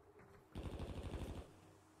here.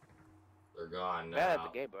 They're gone Bad at now.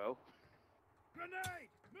 the gate, bro. Grenade.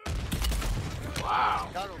 Wow.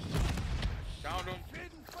 Got him. Found him.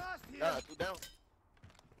 Hidden fast here. Yeah, 2 down.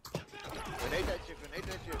 Grenade that shit, grenade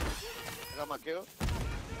that shit. I got my kill.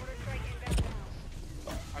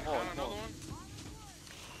 I found another one.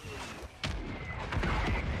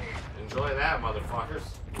 Enjoy that, motherfuckers.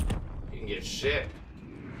 You can get shit.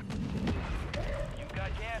 You've got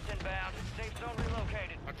gas inbound. Safe zone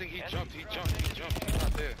relocated. I think he jumped. He's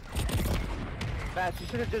not there. Bass, you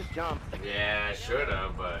should have just jumped. Yeah, I should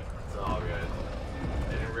have, but it's all good.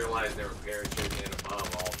 I didn't realize they were parachuting in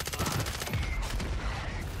above all the time.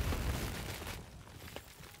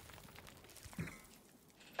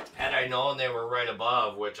 Had I known they were right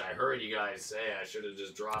above, which I heard you guys say, I should have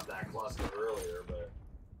just dropped that cluster earlier, but...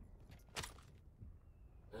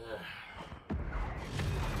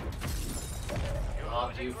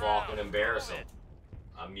 Off you, Falcon. Embarrass him.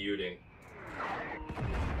 I'm muting.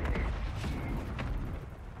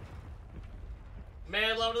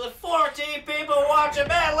 Man, love to the 14 people watching.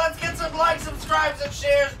 Man, let's get some likes, subscribes, and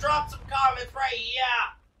shares. Drop some comments right here.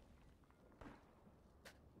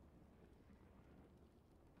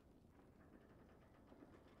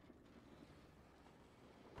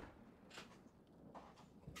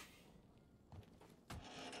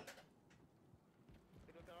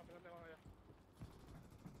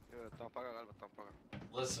 apaga, Galva, está apaga.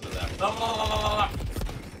 Listen to that.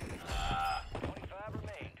 25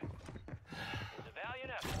 remained. It's a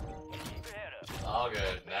valiant effort. Keep your head up. All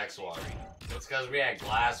good. Next one. It's because we had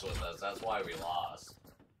glass with us. That's why we lost.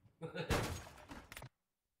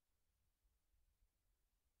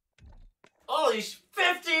 Holy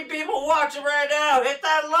 15 people watching right now. Hit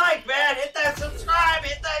that like, man. Hit that subscribe.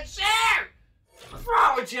 Hit that share. What's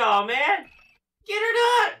wrong with y'all, man? Get her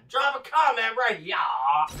done. Drop a comment right,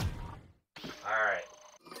 y'all. Alright.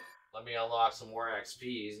 Let me unlock some more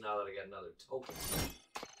XPs now that I got another token.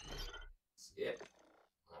 Skip.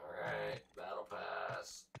 Alright. Battle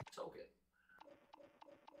Pass. Token.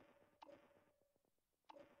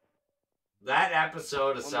 That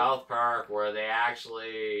episode of South Park where they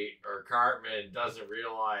actually, or Cartman doesn't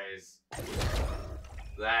realize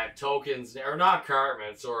that tokens, or not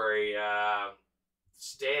Cartman, sorry,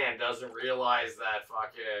 Stan doesn't realize that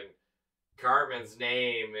fucking Cartman's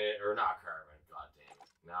name, or not Cartman, god damn it,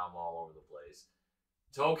 now I'm all over the place.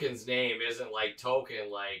 Token's name isn't like Token,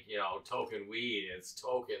 like, you know, Token Weed, it's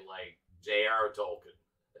Token like JR Token.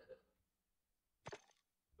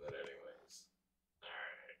 But anyways,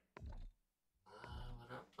 alright.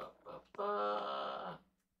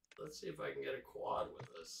 Let's see if I can get a quad with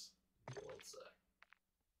this. One sec.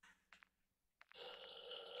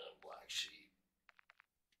 Black Sheep.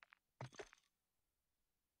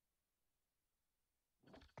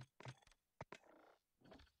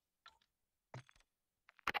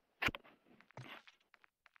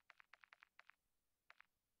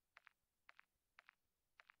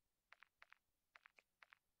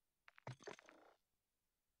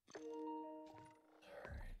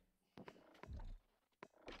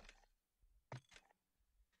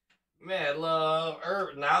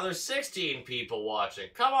 MadLove, now there's 16 people watching.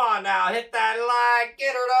 Come on now, hit that like,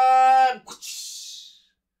 get her done.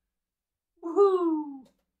 Woohoo!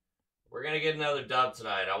 We're gonna get another dub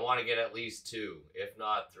tonight. I want to get at least 2, if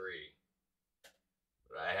not 3.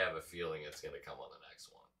 But I have a feeling it's gonna come on the next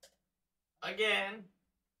one. Again.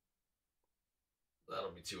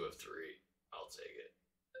 That'll be 2 of 3. I'll take it.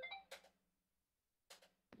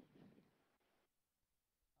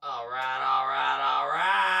 Alright, alright,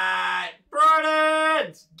 alright.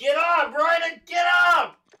 Brighton! Get on, Brighton! Get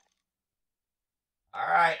on!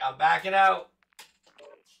 Alright, I'm backing out.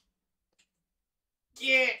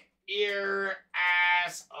 Get your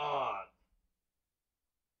ass on.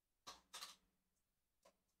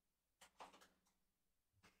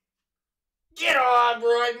 Get on,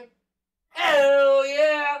 Brighton! Hell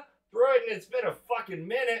yeah! Brighton, it's been a fucking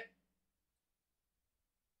minute.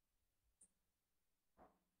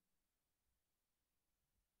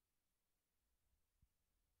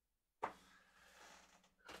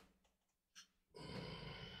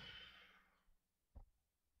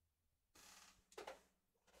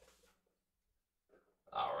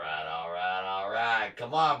 Alright, alright, alright.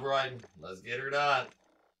 Come on, Brighton. Let's get her done.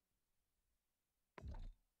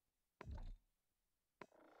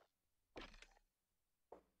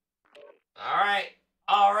 Alright.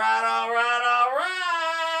 Alright, alright,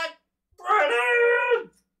 alright.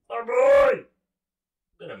 Brighton! Our boy!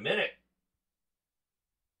 Been a minute.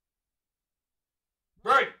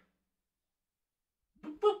 Brighton!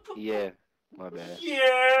 Yeah, my bad.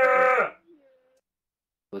 Yeah!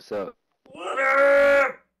 What's up? What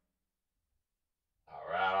up?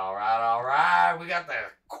 Alright, alright, alright. We got the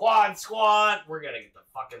quad squad. We're gonna get the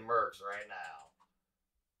fucking mercs right now.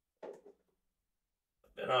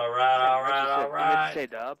 Alright, alright, alright. Say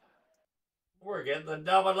dub. We're getting the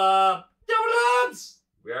double up. Double ups!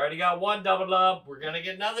 We already got one double up. We're gonna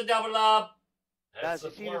get another double up. Guys, That's you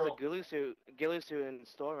the see there's a plural. ghillie suit in the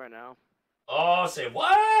store right now. Oh, say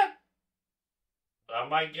what? I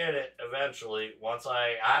might get it eventually. Once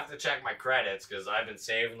I have to check my credits because I've been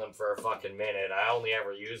saving them for a fucking minute. I only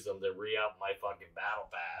ever use them to re-up my fucking battle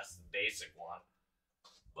pass, the basic one.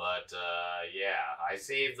 But yeah, I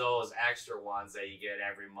save those extra ones that you get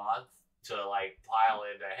every month to like pile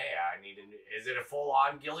into. Hey, I need a. Is it a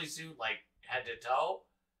full-on ghillie suit, like head to toe?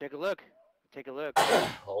 Take a look. Take a look.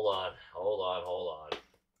 Hold on, hold on, hold on.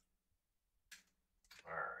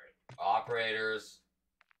 All right, operators.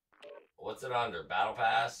 What's it under? Battle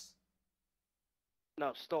Pass?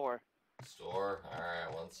 No, store. Store?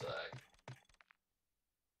 Alright, one sec.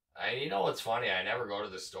 You know what's funny? I never go to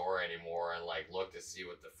the store anymore and like look to see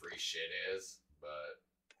what the free shit is. But,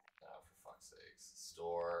 oh, for fuck's sakes.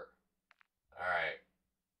 Store. Alright.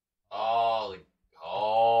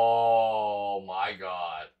 Oh my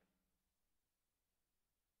god.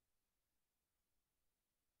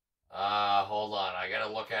 Hold on. I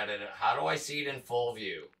gotta look at it. How do I see it in full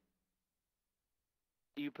view?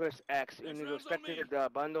 You press X and you go spectator the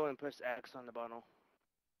bundle and press X on the bundle.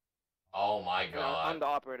 Oh my And god. on the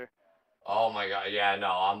operator. Oh my god, yeah,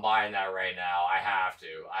 no, I'm buying that right now. I have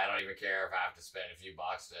to. I don't even care if I have to spend a few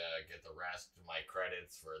bucks to get the rest of my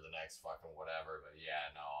credits for the next fucking whatever, but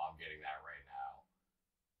yeah, no, I'm getting that right now.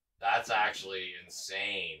 That's actually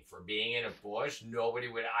insane. For being in a bush, nobody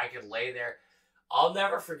would, I could lay there. I'll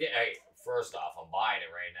never forget, hey, first off, I'm buying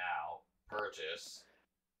it right now. Purchase.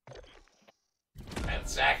 And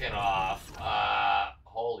second off,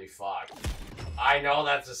 holy fuck. I know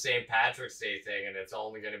that's a St. Patrick's Day thing, and it's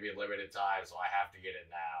only going to be limited time, so I have to get it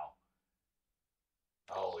now.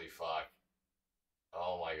 Holy fuck.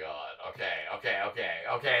 Oh my god.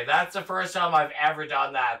 Okay. That's the first time I've ever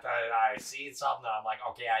done that I've seen something that I'm like,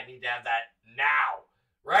 okay, I need to have that now.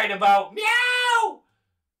 Right about meow!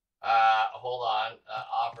 Hold on.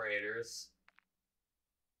 Operators.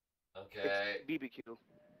 Okay. It's BBQ.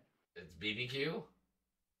 It's BBQ?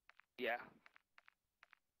 Yeah.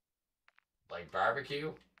 Like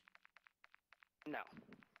barbecue? No.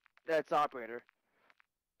 That's operator.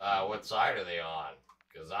 What side are they on?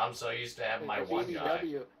 Because I'm so used to having my one guy.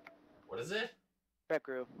 What is it? Spec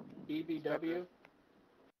crew. BBW.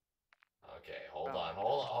 Okay, hold on.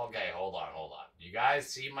 Okay, hold on. You guys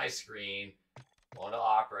see my screen? Go to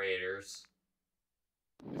operators.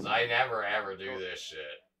 Because I never ever do this shit.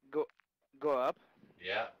 Go up.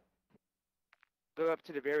 Yeah. Go up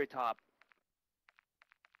to the very top.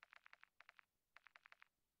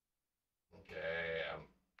 Okay,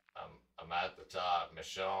 I'm at the top.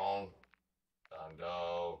 Michonne,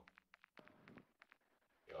 Dondo,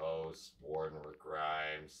 Ghost, Warden with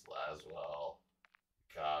Grimes, Laswell,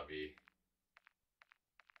 Cobby,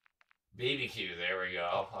 BBQ. There we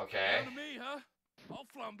go. Okay. Down to me, huh? I'll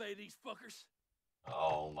flambe these fuckers.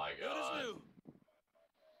 Oh my Good as god. new.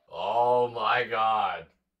 Oh my god.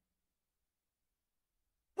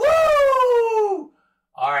 Woo!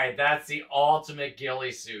 Alright, that's the ultimate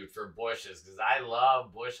ghillie suit for bushes, because I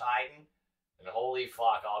love bush hiding. And holy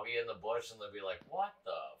fuck, I'll be in the bush and they'll be like, what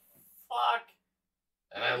the fuck?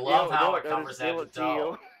 And I love how it covers head to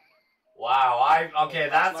toe. Wow, okay,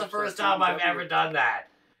 that's the first time I've ever done that.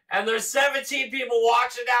 And there's 17 people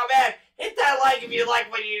watching now, man. Hit that like if you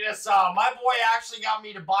like what you just saw. My boy actually got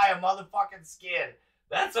me to buy a motherfucking skin.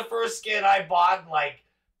 That's the first skin I bought in like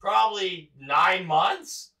probably 9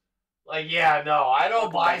 months. Like, yeah, no, I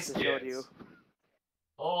don't buy skins.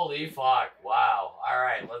 Holy fuck. Wow.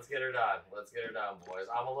 Alright, let's get her done. Let's get her done, boys.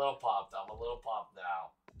 I'm a little pumped.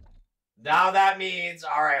 now. Now that means,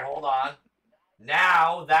 alright, hold on.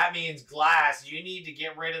 Now, that means Glass, you need to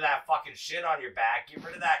get rid of that fucking shit on your back. Get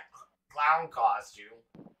rid of that clown costume.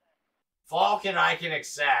 Falcon I can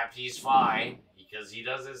accept. He's fine. Because he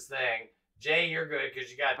does his thing. Jay, you're good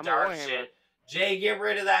because you got dark shit. Jay, get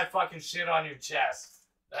rid of that fucking shit on your chest.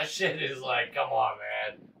 That shit is like, come on,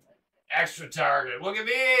 man. Extra target. Look at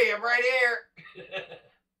me. I'm right here.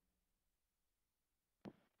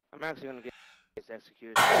 I'm actually going to get this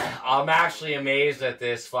executed. I'm actually amazed at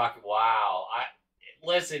this fucking... Wow.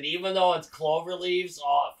 Listen, even though it's clover leaves,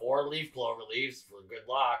 4-leaf clover leaves for good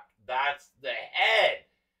luck, that's the head.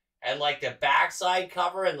 And like the backside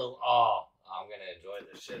cover and the... Oh, I'm going to enjoy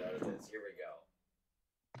the shit out of this. Here we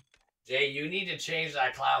go. Jay, you need to change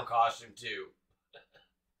that clown costume too.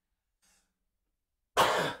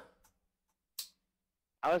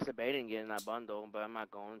 I was debating getting that bundle, but I'm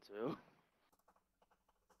not going to.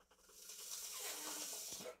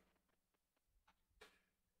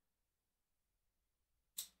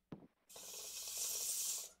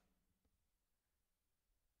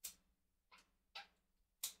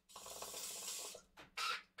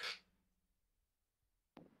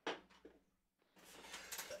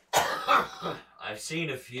 I've seen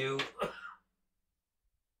a few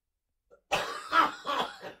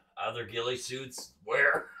other ghillie suits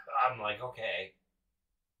where I'm like, okay,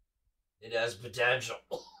 it has potential.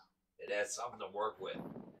 It has something to work with.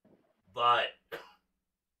 But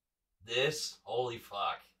this, holy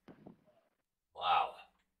fuck. Wow.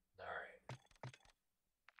 Alright.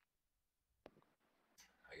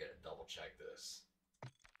 I gotta double check this.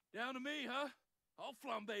 Down to me, huh? I'll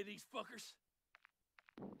flambe these fuckers.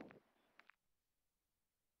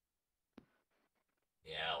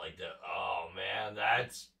 Yeah, like the, oh man,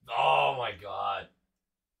 that's, oh my god.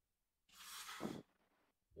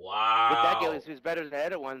 Wow. But that ghillie suit's better than the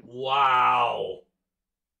other one. Wow.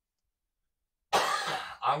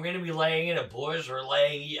 I'm gonna be laying in a bush or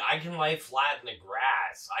I can lay flat in the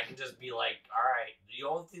grass. I can just be like, alright, the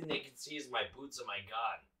only thing they can see is my boots and my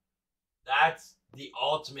gun. That's the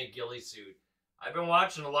ultimate ghillie suit. I've been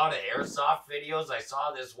watching a lot of airsoft videos. I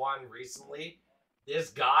saw this one recently this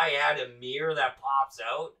guy had a mirror that pops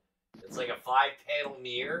out. It's like a 5-panel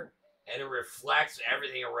mirror, and it reflects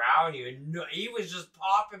everything around you. And he was just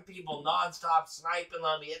popping people nonstop, sniping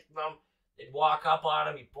them, hitting them. They'd walk up on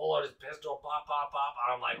him, he'd pull out his pistol, pop, pop, pop.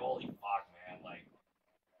 And I'm like, holy fuck, man. Like,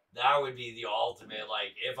 that would be the ultimate.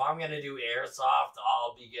 Like, if I'm going to do airsoft,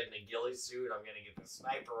 I'll be getting a ghillie suit. I'm going to get the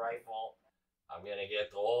sniper rifle. I'm going to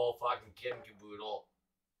get the whole fucking kit and caboodle.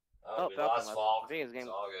 Oh, we lost Falk. It's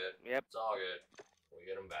all good. Yep. It's all good. We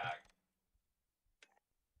get him back.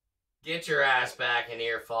 Get your ass back in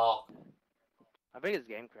here, Falk. I think his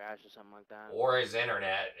game crashed or something like that. Or his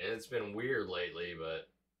internet. It's been weird lately, but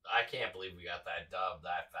I can't believe we got that dub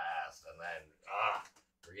that fast. And then,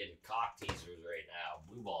 we're getting cock teasers right now.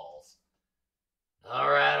 Blue balls.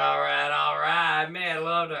 Alright. Man,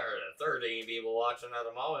 love to 13 people watching at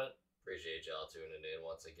the moment. Appreciate y'all tuning in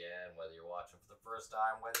once again. Whether you're watching for the first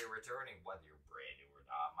time, whether you're returning, whether you're brand new or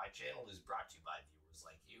not. My channel is brought to you by viewers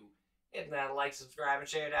like you. Hit that like, subscribe, and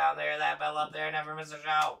share down there. That bell up there. Never miss a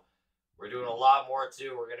show. We're doing a lot more,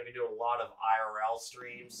 too. We're going to be doing a lot of IRL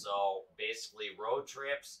streams. So, basically, road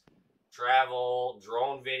trips, travel,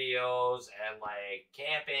 drone videos, and, like,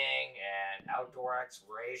 camping and outdoor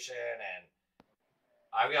exploration. And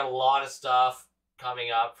I've got a lot of stuff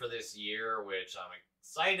coming up for this year, which I'm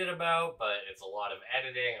excited about, but it's a lot of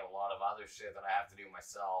editing and a lot of other shit that I have to do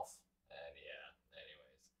myself. And, yeah,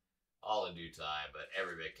 anyways. All in due time, but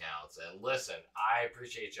every bit counts. And listen, I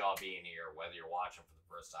appreciate y'all being here, whether you're watching for the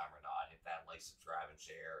first time or not. Hit that like, subscribe, and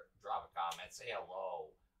share. Drop a comment. Say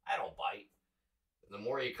hello. I don't bite. And the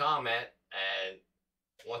more you comment, and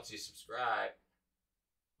once you subscribe,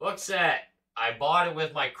 book set. I bought it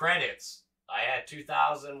with my credits. I had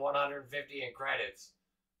 2,150 in credits.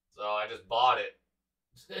 So I just bought it.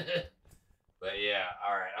 But yeah,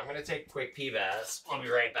 alright. I'm going to take a quick PBAS. I'll be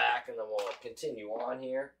right back, and then we'll continue on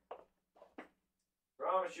here.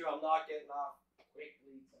 Promise you I'm not getting off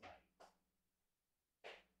quickly tonight.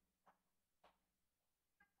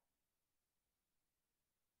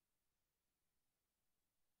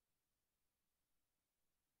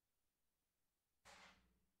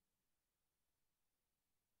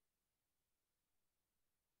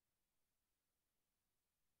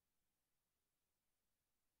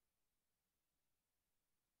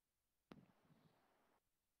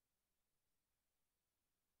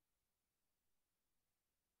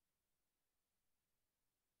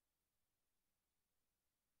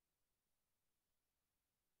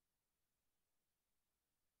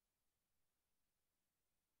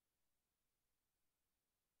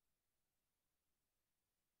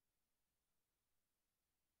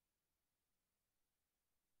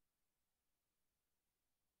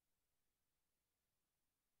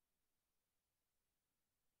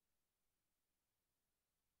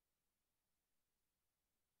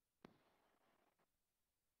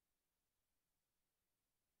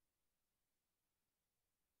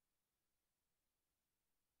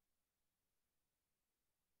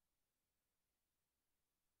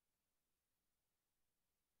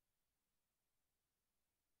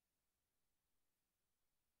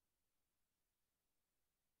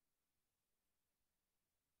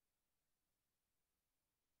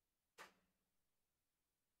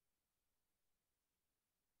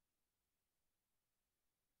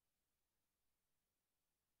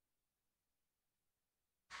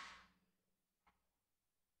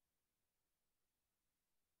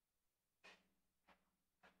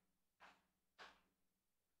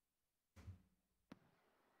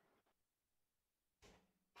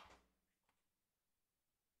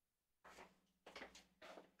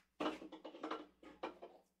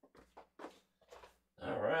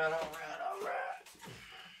 Alright.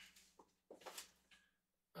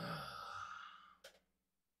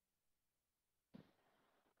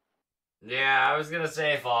 Yeah, I was gonna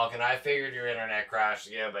say, Falcon, I figured your internet crashed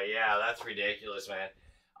again, but yeah, that's ridiculous, man.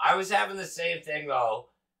 I was having the same thing, though,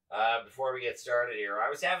 before we get started here. I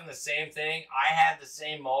was having the same thing. I had the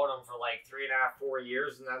same modem for like 3.5, 4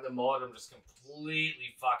 years, and then the modem just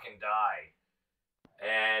completely fucking died.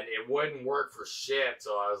 And it wouldn't work for shit,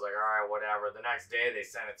 so I was like, alright, whatever. The next day, they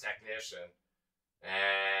sent a technician.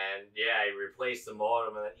 And, yeah, he replaced the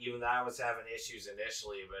modem, and even that was having issues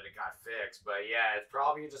initially, but it got fixed. But, yeah, it's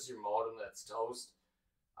probably just your modem that's toast.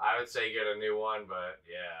 I would say get a new one, but,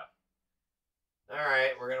 yeah.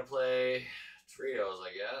 Alright, we're gonna play trios,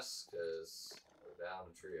 I guess, because we're down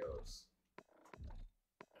to trios.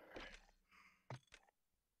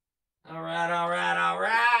 Alright.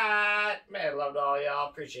 Man, love to all y'all.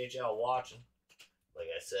 Appreciate y'all watching. Like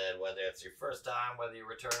I said, whether it's your first time, whether you're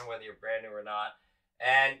returning, whether you're brand new or not.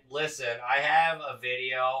 And listen, I have a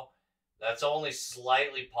video That's only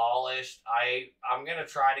slightly polished. I'm gonna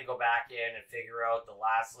try to go back in and figure out the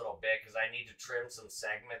last little bit because I need to trim some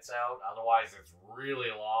segments out. Otherwise, it's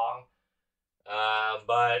really long.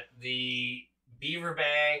 But the Beaver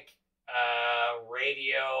Bank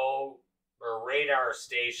radio or radar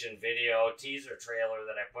station video teaser trailer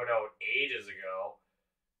that I put out ages ago.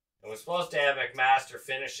 It was supposed to have McMaster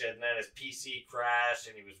finish it, and then his PC crashed,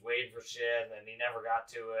 and he was waiting for shit, and then he never got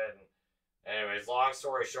to it. And anyways, long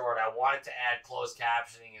story short, I wanted to add closed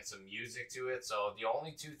captioning and some music to it, so the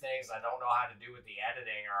only two things I don't know how to do with the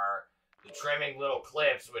editing are the trimming little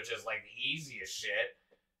clips, which is like the easiest shit,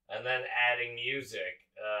 and then adding music,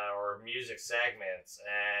 or music segments.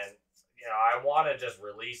 And, you know, I want to just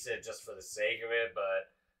release it just for the sake of it,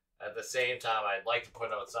 but at the same time, I'd like to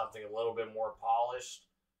put out something a little bit more polished.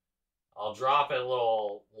 I'll drop a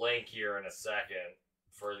little link here in a second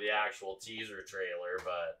for the actual teaser trailer,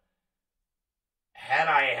 but had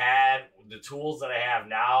I had the tools that I have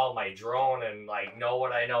now, my drone, and like know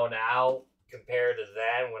what I know now compared to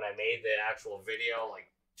then when I made the actual video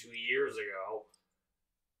like 2 years ago,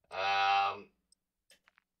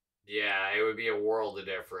 yeah, it would be a world of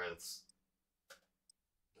difference.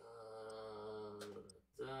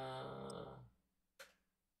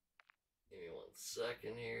 Give me 1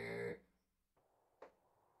 second here.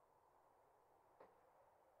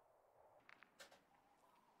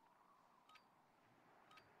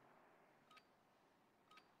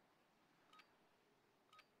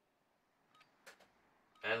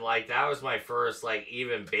 And like that was my first like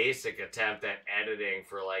even basic attempt at editing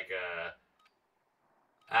for like a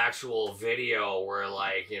actual video where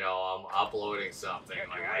like, you know, I'm uploading something.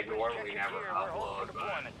 Like I normally never upload,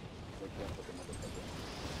 but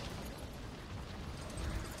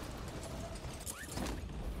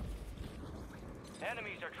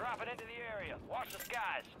Enemies are dropping into the area. Watch the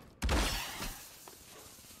skies.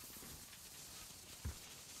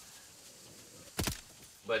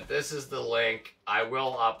 But this is the link. I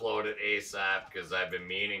will upload it ASAP because I've been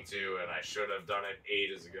meaning to, and I should have done it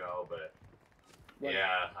ages ago. But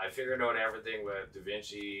yeah, I figured out everything with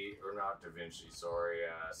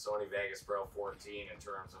Sony Vegas Pro 14 in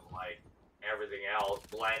terms of like everything else,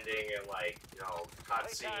 blending and like, you know,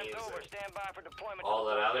 cutscenes and all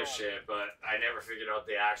that other shit. But I never figured out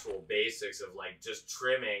the actual basics of like just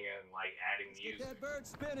trimming and like adding music. Get that bird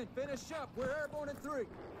spinning. Finish up. We're airborne in 3.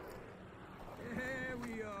 Here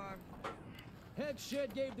we are. Head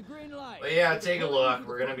shed gave the green light. But yeah, take a look.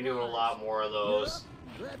 We're gonna be doing a lot more of those.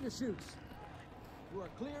 Grab your shoots. You are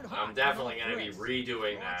cleared. I'm definitely gonna be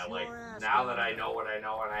redoing that. Like now that I know what I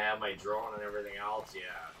know and I have my drone and everything else,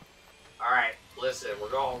 yeah. Alright, listen,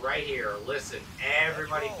 we're going right here. Listen,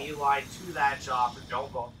 everybody beeline to that chopper.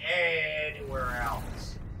 Don't go anywhere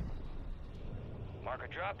else. Mark a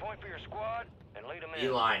drop point for your squad and lead them in.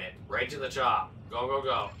 Beeline it. Right to the chop. Go, go,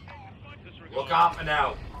 go. Look up and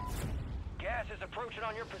out. Gas is approaching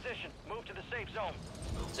on your position. Move to the safe zone.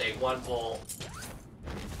 We'll take one pull.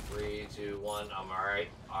 3, 2, 1. I'm alright.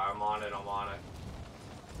 I'm on it. I'm on it.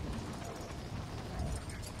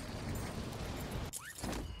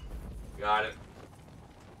 Got it.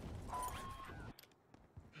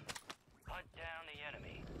 Hunt down the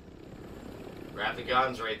enemy. Grab the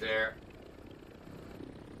guns right there.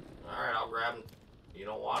 Alright, I'll grab them. You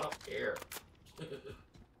don't want them? Here.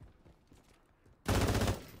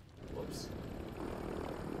 Whoops.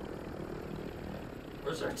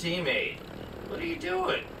 Where's our teammate? What are you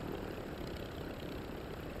doing?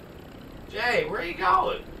 Jay, where are you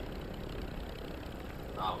going?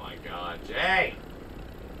 Oh my god, Jay!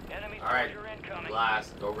 Alright,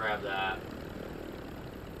 last, go grab that.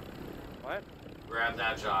 What? Grab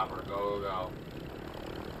that chopper, go, go, go.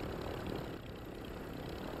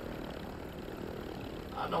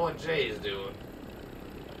 I don't know what Jay is doing.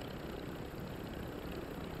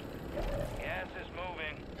 Gas is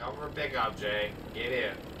moving. Go for a pickup, Jay. Get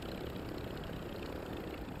in.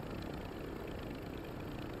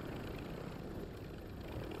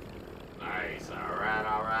 Nice. Alright,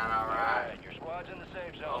 alright, alright. Your squad's in the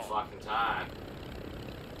safe zone. No fucking time.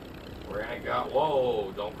 We're gonna go.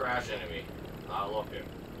 Whoa, don't crash into me. Not looking.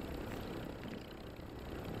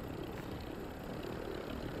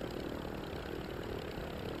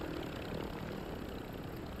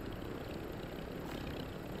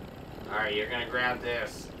 Alright, you're gonna grab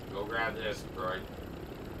this. Go grab this, Troy.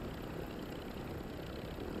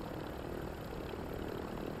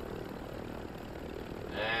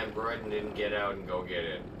 And Broyden didn't get out and go get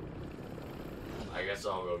it. I guess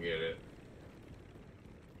I'll go get it.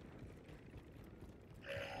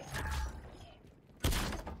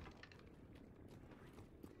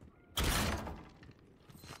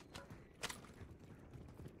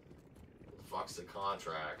 fuck's the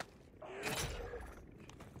contract?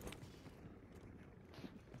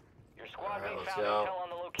 Your squad Alright, mate let's found go. intel on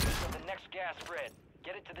the location of the next gas spread.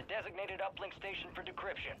 Get it to the designated uplink station for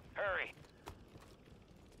decryption. Hurry.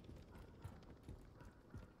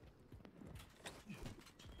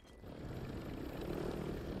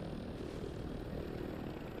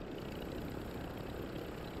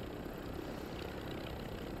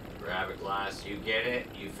 Grab a glass, you get it,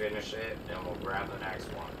 you finish it, then we'll grab the next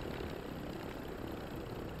one.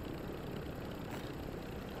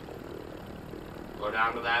 Go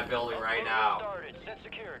down to that building right now. Started. Set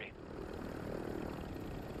security.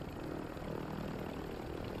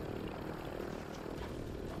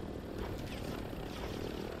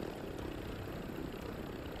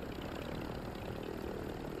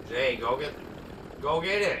 Jay, go get it. Go.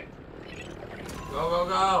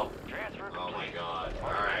 Transfer complete. Oh my god.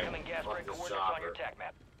 Mark Alright. incoming gas Fuck spread this coordinates on your chopper. TAQ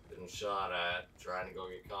map. Been shot at. Trying to go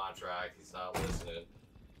get contract. He's not listening.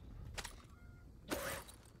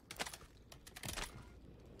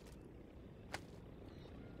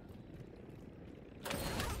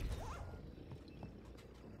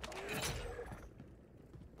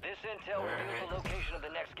 This intel reveals the location of the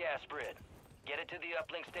next gas spread. Get it to the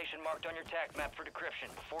uplink station marked on your TAC map for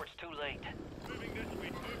decryption before it's too late.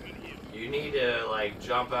 You need to, like,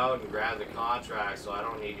 jump out and grab the contract, so I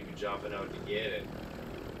don't need to be jumping out to get it.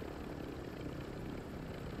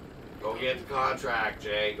 Go get the contract,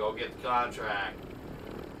 Jay. Go get the contract.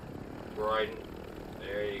 Croydon.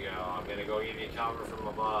 There you go. I'm gonna go give you cover from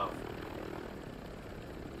above.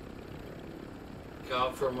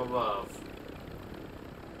 Come from above.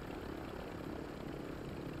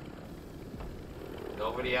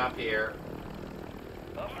 Nobody up here.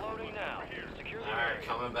 Uploading now. Secure the Alright, area.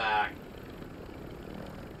 coming back.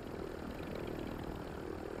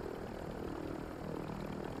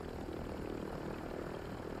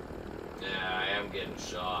 Yeah, I am getting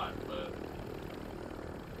shot, but...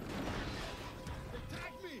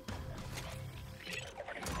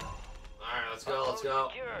 Alright, let's go, let's go.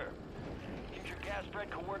 Secure. Future gas spread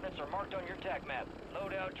coordinates are marked on your TAC map.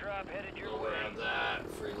 Loadout drop headed your We'll way. grab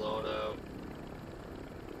that. Free loadout.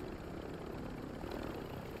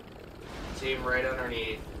 Team right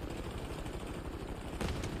underneath.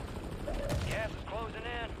 Gas is closing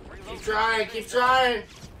in. Reload Keep trying, keep trying!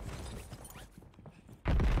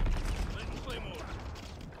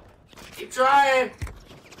 Keep trying!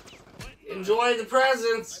 Enjoy the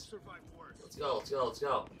presents! Let's go, let's go, let's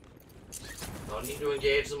go. Don't need to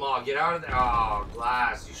engage them all. Get out of there. Oh,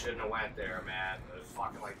 glass. You shouldn't have went there, man. There's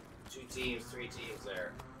fucking like 2 teams, 3 teams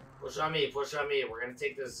there. Push on me, push on me. We're gonna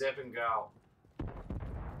take this zip and go.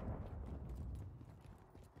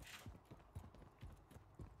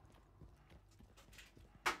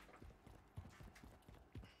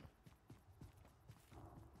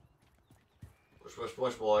 Push, push,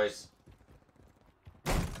 push, boys.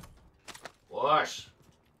 Push.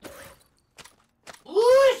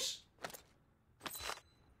 Push!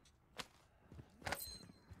 Let's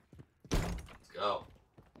go.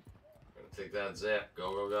 Gonna take that zip.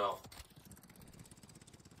 Go, go, go.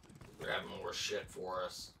 Grab more shit for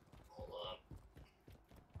us. Hold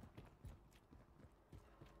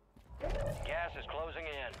on. Gas is closing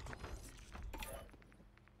in.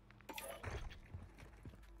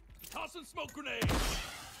 Tossing smoke grenades!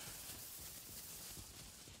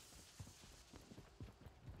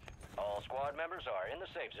 All squad members are in the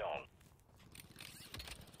safe zone.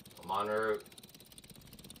 I'm en route.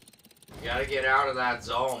 We gotta get out of that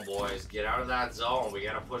zone, boys. Get out of that zone. We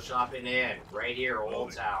gotta push up and in. Right here,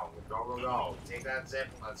 Old Town. Go, go, go. Take that zip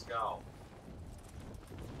and let's go.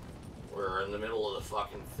 We're in the middle of the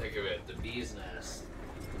fucking thick of it. The bee's nest.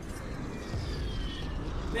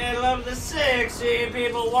 Middle of the 16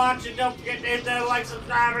 people watching. Don't forget to hit that like,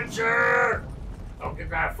 subscribe, and share. Don't get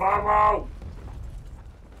that FOMO.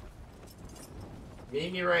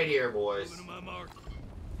 Meet me right here, boys. Moving to my mark.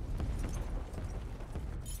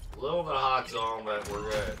 A little bit of hot zone, but we're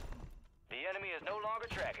good. The enemy is no longer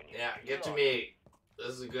tracking you. Yeah, get to me. This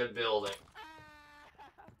is a good building.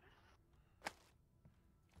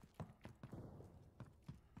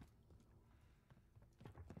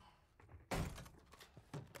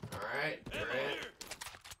 Alright, Ammo you're in. here.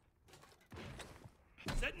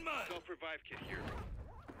 Setting mine. Self-revive kit here.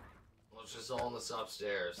 Let's just all in this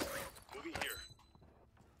upstairs. Moving here.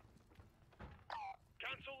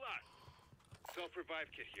 Console lock. Self-revive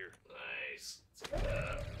kit here. Nice. Take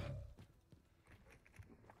that.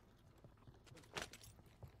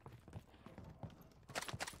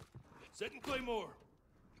 Setting Claymore.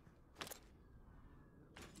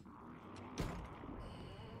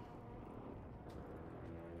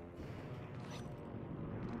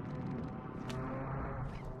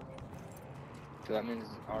 So that means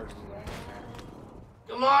ours is long.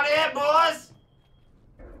 Come on in, boys!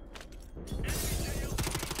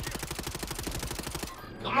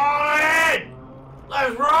 Come on in!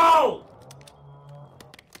 Let's roll!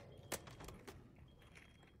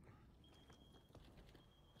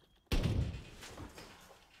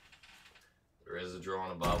 There is a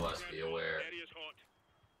drone above us, be aware. Area's hot.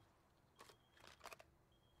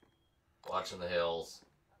 Watching the hills.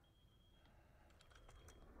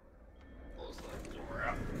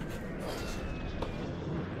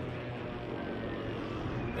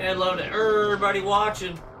 Man, love to everybody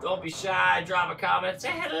watching. Don't be shy. Drop a comment.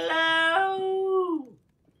 Say hello.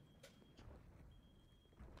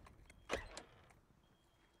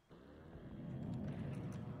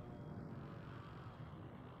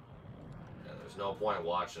 Yeah, there's no point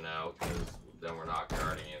watching out because then we're not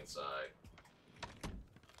guarding inside.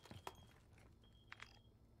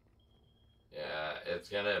 Yeah, it's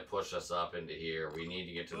gonna push us up into here. We need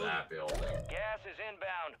to get to that building. Gas is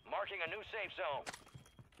inbound, marking a new safe zone.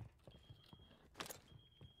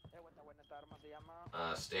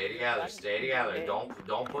 Stay together. Stay together.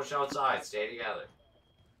 Don't push outside. Stay together.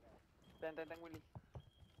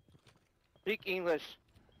 Speak English.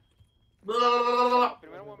 Put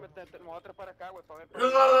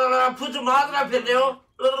your mouth up, pendejo.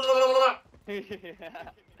 Let's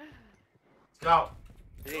go.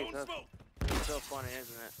 Jeez, that's so funny,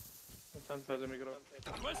 isn't it?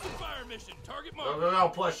 Western fire mission. Target Go, mark. go, go.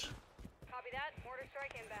 Push. Copy that. Mortar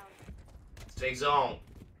strike inbound. Let's take zone.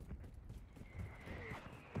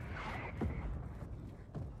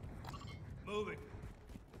 Moving.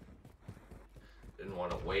 Didn't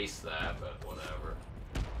want to waste that, but whatever.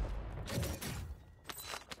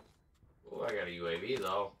 Oh, I got a UAV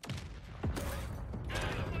though.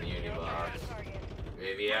 And a community box.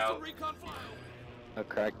 UAV out. Recon file. I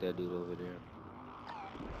cracked that dude over there.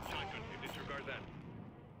 Shotgun, disregard that.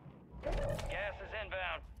 Gas is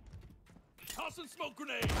inbound. Tossing smoke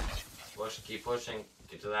grenade. Push. Keep pushing.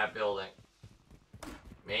 Get to that building.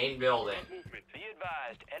 Main building. Movement. Be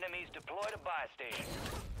advised, enemies deployed a buy station.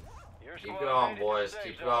 Your Keep squad going, made it to boys. the safe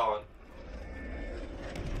Keep zone. going.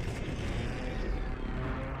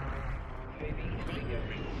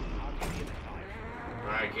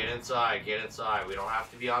 Alright, get inside. Get inside. We don't have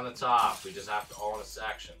to be on the top. We just have to own a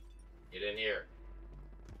section. Get in here.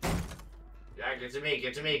 Yeah, get to me.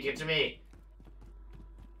 Get to me. Get to me.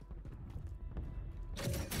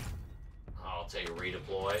 I'll take a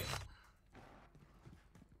redeploy.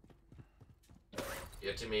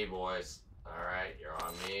 Get to me, boys. Alright, you're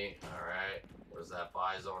on me. Alright. Where's that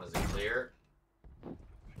buy zone? Is it clear?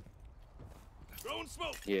 Throwing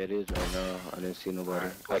smoke. Yeah, it is right now. I didn't see nobody.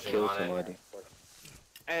 Alright, I pushing killed on it. somebody.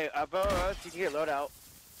 Hey, above us, you can get loadout.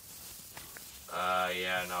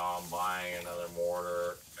 Yeah, no, I'm buying another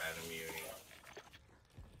mortar and a muni.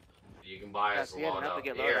 You can buy us a That's enough to loadout.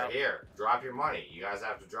 get Here, loadout. here. Drop your money. You guys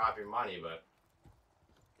have to drop your money, but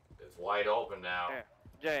it's wide open now.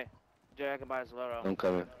 Here, Jay, I can buy us loadout. I'm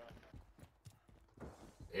coming.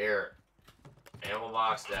 Here. Ammo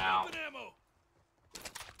box down. Open ammo.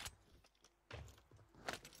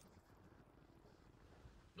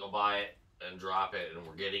 Go buy it and drop it, and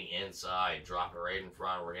we're getting inside. Drop it right in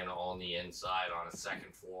front. We're gonna own the inside on a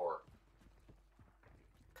second floor.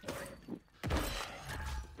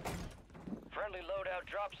 Friendly loadout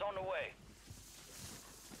drops on the way.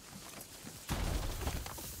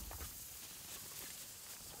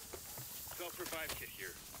 Self-revive kit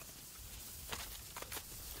here.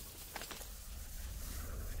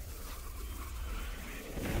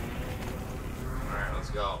 Alright, let's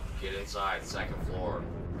go. Get inside, second floor.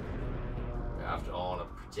 We have to own a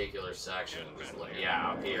particular section. Just like,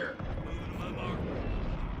 yeah, up here. Moving to my mark.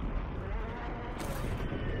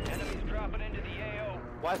 Enemies dropping into the AO.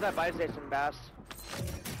 Why is that buy station, Bass?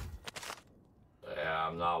 Yeah,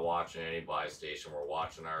 I'm not watching any buy station. We're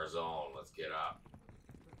watching our zone. Let's get up.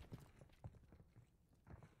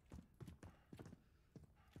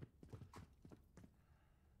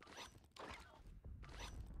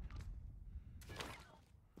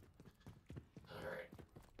 Alright.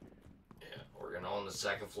 Yeah, we're gonna own the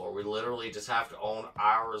second floor. We literally just have to own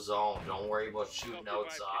our zone. Don't worry about shooting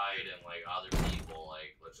outside and like other people.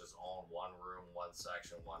 Like, let's just own one room, one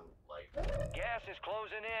section, one like. Gas is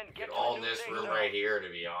closing in. Get Get to all the in new this safe room zone. right here, to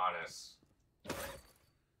be honest.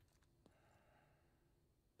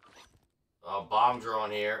 Bomb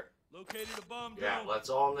drone here. Located a bomb Yeah, drone. let's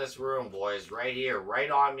own this room, boys. Right here, right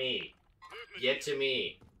on me. Get to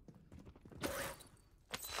me.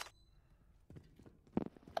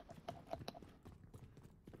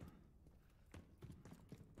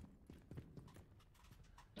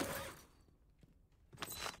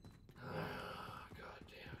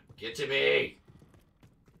 Get to me.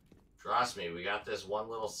 Trust me, we got this one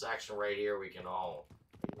little section right here we can own.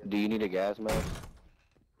 Do you need a gas mask?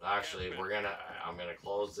 Actually, I'm gonna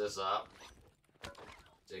close this up.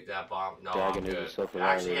 Take that bomb. No, Yeah, I I'm can do good. this stuff with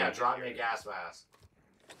Actually, that, yeah, right? drop me a gas mask.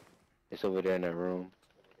 It's over there in that room.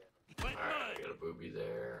 Alright, I got a booby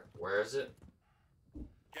there. Where is it?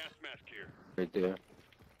 Gas mask here. Right there.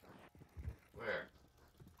 Where?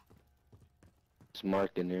 It's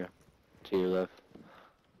marked in there. To your left.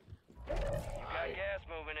 Got gas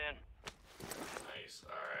moving in. Nice,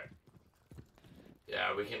 alright.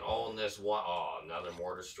 Yeah, we can own this one. Oh, another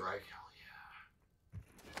mortar strike. Hell yeah.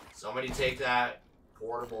 Somebody take that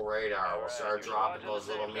portable radar. We'll start dropping those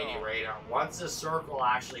little mini radar. Once the circle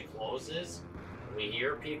actually closes, and we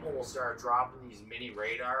hear people, we'll start dropping these mini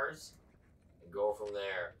radars and go from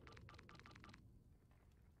there.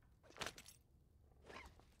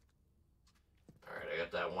 Alright, I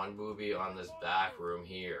got that one booby on this back room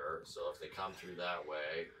here, so if they come through that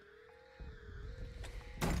way.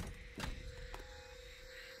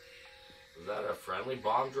 Is that a friendly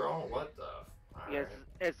bomb drone? What the? Yes,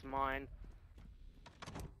 it's mine.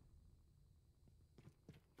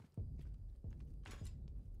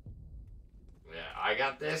 Yeah, I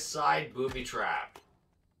got this side booby trap.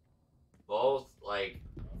 Both, like,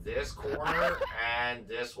 this corner and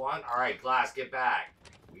this one. Alright, Glass, get back.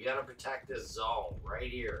 We gotta protect this zone right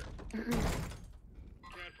here. Careful,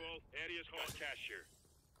 area's hot cash here.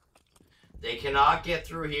 They cannot get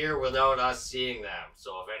through here without us seeing them.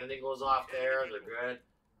 So if anything goes off there, they're good.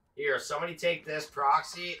 Here, somebody take this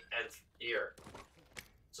proxy and here.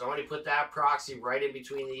 Somebody put that proxy right in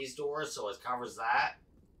between these doors so it covers that.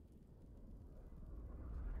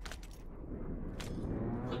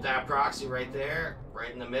 Put that proxy right there,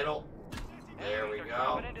 right in the middle. There we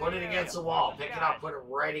go. Put it against the wall. Pick it up, put it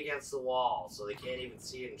right against the wall so they can't even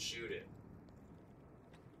see it and shoot it.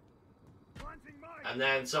 And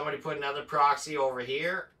then somebody put another proxy over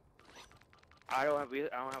here. I don't have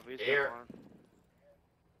Here. on.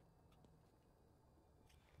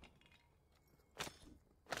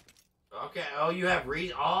 Okay. Oh, you have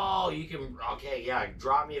oh, you can. Okay, yeah.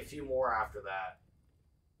 Drop me a few more after that.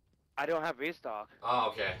 I don't have restock. Oh,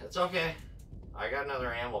 okay. It's okay. I got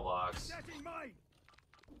another ammo box.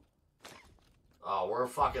 Oh, we're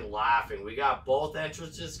fucking laughing. We got both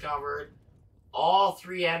entrances covered. All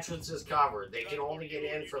three entrances covered. They can only get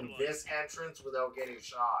in from this entrance without getting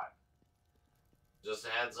shot. Just a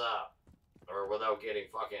heads up. Or without getting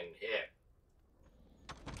fucking hit.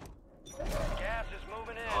 Gas is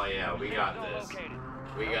moving in. Oh yeah, we got Zone this. located.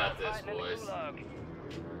 We got this, Fighting in the boys. gulag.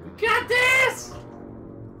 We got this!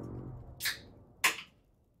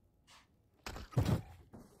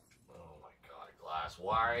 Oh my god, Glass.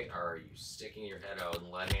 Why are you sticking your head out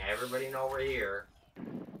and letting everybody know we're here?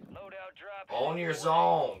 Loadout drop. Own your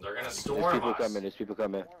zone. They're gonna storm There's people us. coming. There's people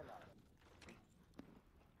coming.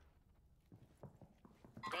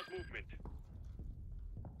 Got movement.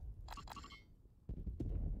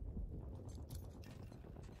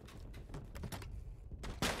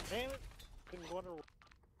 Damn it. Couldn't go under.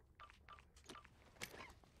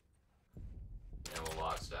 Ammo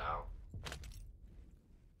box down.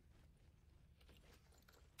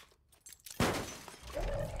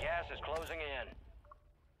 Gas is closing in.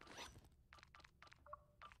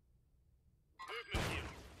 Movement here.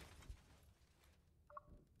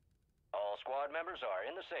 All squad members are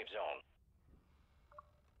in the safe zone.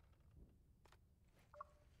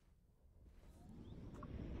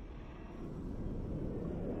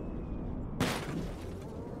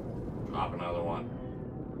 Drop another one.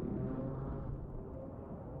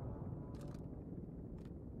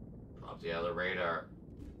 Drop the other radar.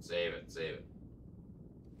 Save it, save it.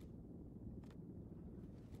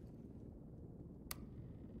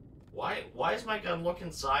 Why is my gun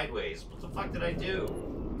looking sideways? What the fuck did I do?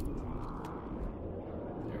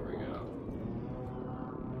 There we go.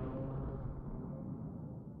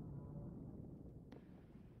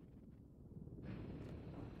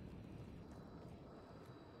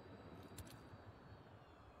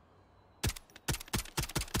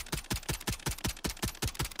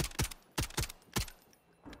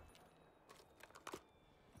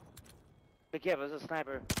 Be careful, there's a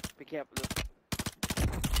sniper. Be careful.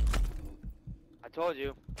 I told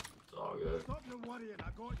you. It's all good. Stop your worrying, I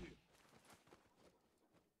got you.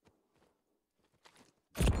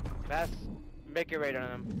 Best make it right on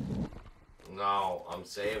them. No, I'm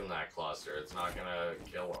saving that cluster. It's not gonna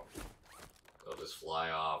kill them. They'll just fly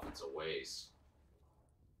off. It's a waste.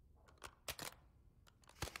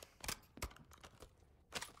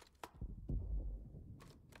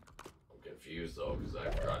 I'm confused though, because I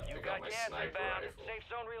forgot to You pick up got my gas sniper inbound. rifle. Safe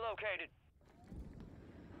zone relocated.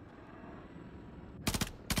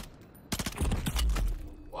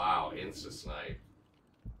 wow, insta snipe.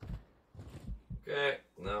 Okay,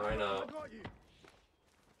 now I know.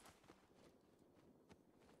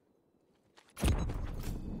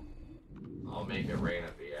 I'll make it rain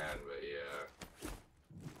at the end, but yeah.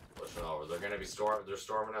 Pushing over. They're gonna be they're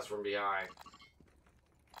storming us from behind.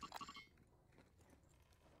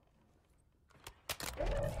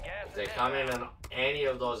 If they come in on any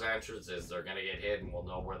of those entrances, they're gonna get hit and we'll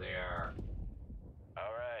know where they are.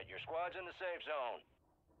 Alright, your squad's in the safe zone.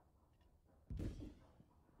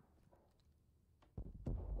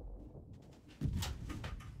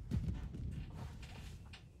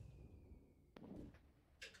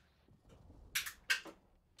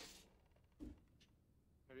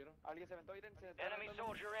 Enemy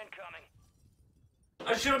soldier incoming. I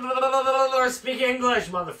should speak English,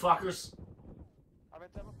 motherfuckers.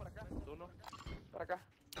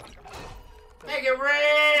 Make it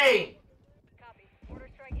rain! Copy. Mortar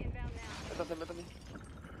strike inbound now.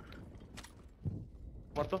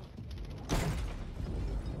 Muerto.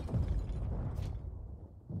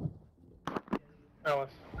 Aguas.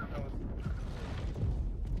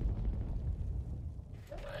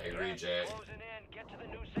 I agree, Jay. Closing in. Get to the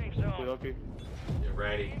new safe zone. Cuidado aquí. Get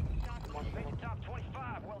ready. Made the top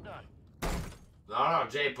 25. Well done. No,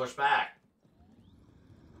 Jay, push back.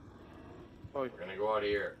 Voy. We're gonna go out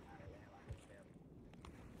here.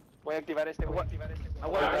 Voy a activar este, voy a activar este.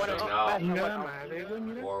 No.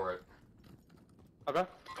 Forward. Acá.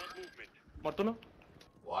 Muerto uno.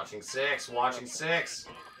 Watching 6, watching 6.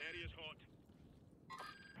 Area's hot.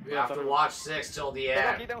 We have to watch 6 till the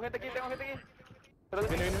end. Tengo gente aquí. Viene. Got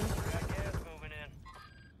gas moving in.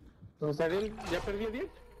 ¿Dónde está él? ¿Ya perdí el 10?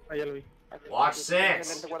 Ah, ya lo vi. Watch 6.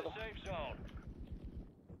 Safe zone.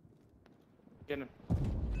 Tienen.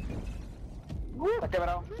 Está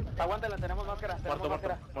quebrado. Aguántala, tenemos máscara.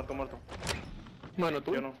 Muerto. Bueno,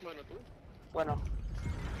 tú. Yo no. Bueno.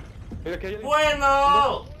 Mira que hay alguien.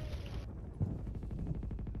 Bueno!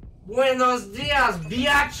 Buenos días,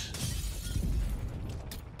 bitch!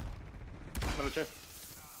 Me lo eché.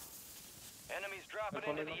 Enemies dropping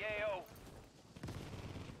into the AO.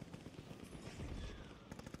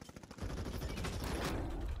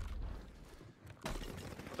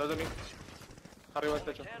 Atrás de mí. Arriba del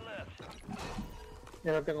techo. 10 left.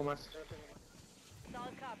 Ya no tengo más.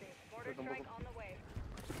 Solid copy. Mortar strike on the way.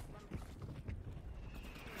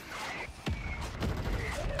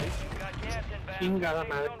 Got gas inbound. Chingada Safe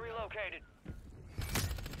madre. zone relocated.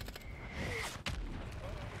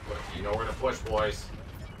 You know where to push, boys.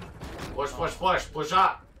 Push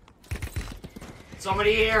up.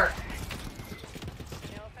 Somebody here.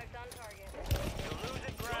 No effect on target. You're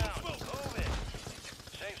losing ground. Move it.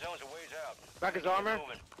 Safe zone's a ways out. Back his armor.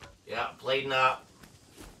 Moving. Yeah, plating up.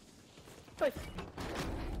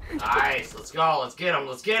 Nice, let's go. Let's get him.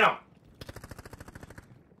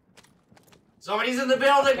 Somebody's in the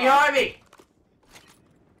building behind me.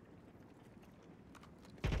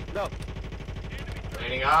 No.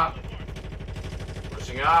 Plating up.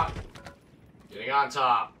 Pushing up. Getting on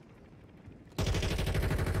top.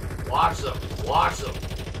 Watch them.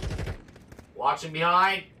 Watching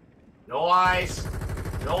behind. No eyes.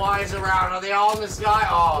 No eyes around. Are they all in the sky?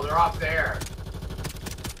 Oh, they're up there.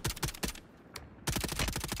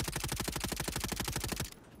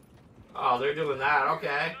 Oh, they're doing that.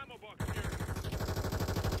 Okay.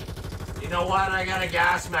 You know what? I got a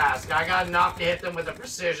gas mask. I got enough to hit them with a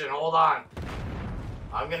precision. Hold on.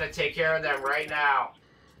 I'm gonna take care of them right now.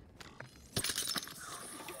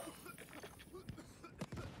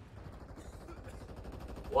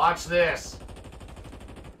 Watch this.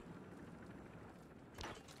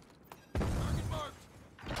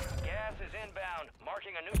 Gas is inbound.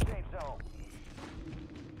 Marking a new safe zone.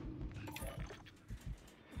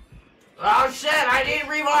 Oh shit, I need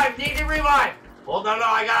revive, Hold on, no,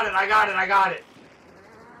 I got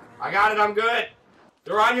it. I'm good.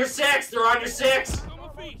 They're on your 6, On my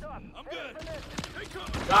feet. I'm good. They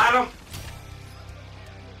coming. Got him.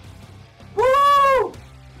 Woo!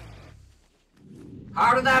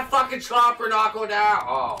 How did that fucking chopper not go down?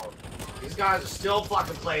 Oh, these guys are still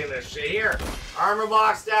fucking playing this shit. Here, armor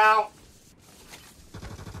box down.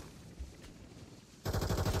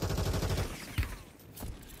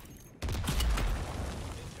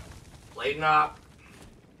 Plating up.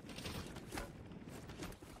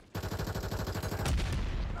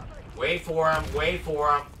 Wait for him.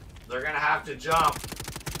 They're gonna have to jump.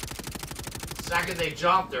 The second they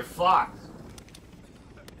jump, they're fucked.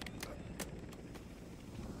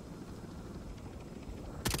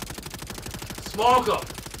 Smoke them.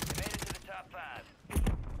 You made it to the top 5.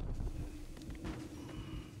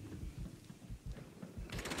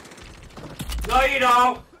 No, you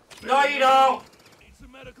don't. Need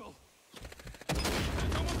some medical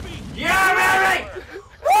Yeah, baby!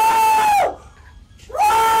 Woo!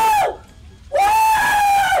 Woo!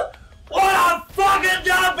 Woo! What a fucking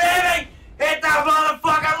job, baby! Hit that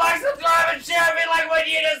motherfucker like subscribe and share me like what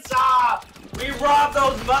you just saw! We robbed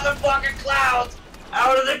those motherfucking clowns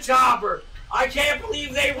out of the chopper. I can't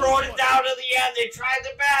believe they wrote it down to the end. They tried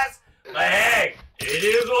their best. But hey, it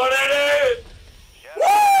is what it is.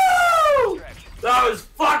 Woo! That was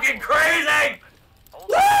fucking crazy!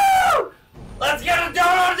 Woo! Let's get a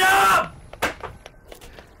dono job!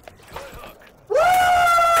 Woo!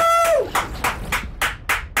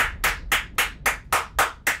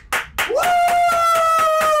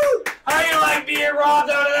 Woo! How you like being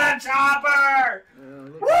robbed out of that chopper?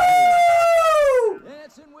 Woo!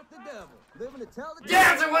 Dancing with the devil. Living to tell the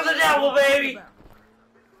Dancing with the devil, baby!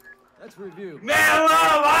 Let's review. Man, love,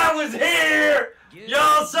 I was here!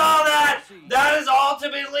 Y'all saw that? That is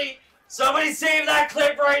ultimately... Somebody save that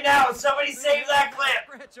clip right now. Somebody save that clip.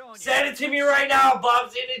 Send it to me right now,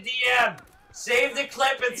 Bubs, in a DM. Save the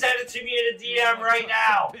clip and send it to me in a DM right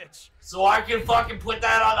now. So I can fucking put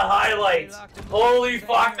that on the highlights. Holy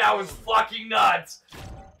fuck, that was fucking nuts.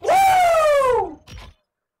 Woo!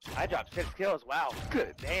 I dropped 6 kills. Wow.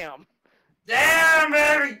 Good. Damn. Damn,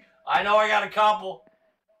 baby. I know I got a couple.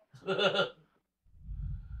 I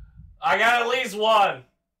got at least one.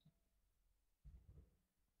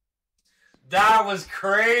 That was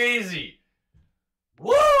crazy.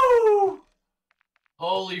 Woo!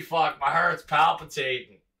 Holy fuck, my heart's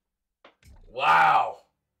palpitating. Wow.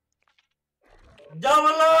 Double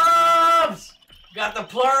loves! Got the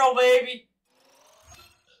plural, baby.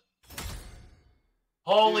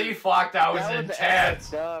 Holy fuck, that was intense.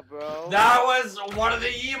 Bro. That was one of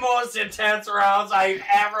the most intense rounds I've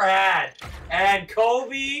ever had. And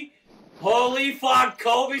Kobe, holy fuck,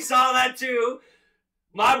 Kobe saw that too.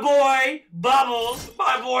 My boy Bubbles,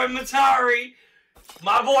 my boy Matari,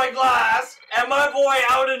 my boy Glass, and my boy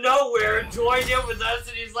out of nowhere joined in with us,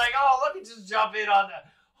 and he's like, oh, let me just jump in on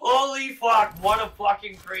that. Holy fuck, what a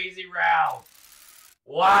fucking crazy round.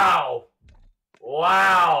 Wow.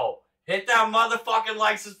 Wow. Hit that motherfucking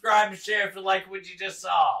like, subscribe, and share if you like what you just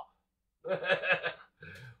saw.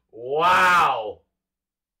 Wow.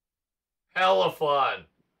 Hella fun.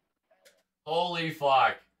 Holy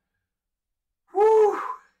fuck. Whew.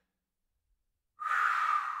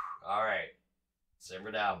 Alright.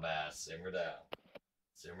 Simmer down, Bass. Simmer down.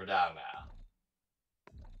 Simmer down now.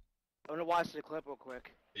 I'm gonna watch the clip real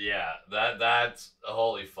quick. Yeah, that's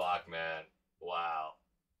holy fuck, man. Wow.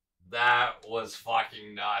 That was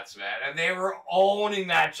fucking nuts, man. And they were owning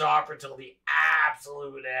that chopper till the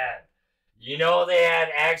absolute end. You know, they had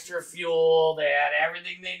extra fuel, they had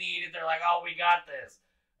everything they needed. They're like, oh, we got this.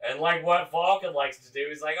 And like what Falcon likes to do,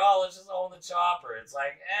 he's like, oh, let's just own the chopper. It's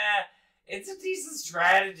like, it's a decent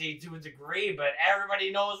strategy to a degree, but everybody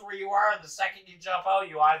knows where you are. And the second you jump out,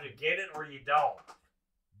 you either get it or you don't.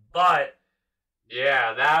 But,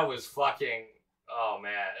 yeah, that was fucking, oh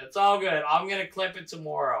man. It's all good. I'm going to clip it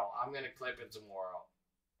tomorrow.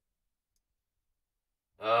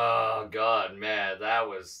 Oh, God, man. That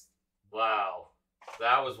was, wow.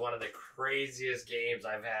 That was one of the craziest games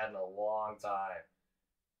I've had in a long time.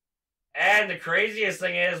 And the craziest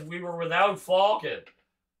thing is, we were without Falcon.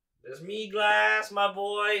 There's me, Glass, my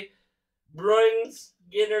boy, Bruins,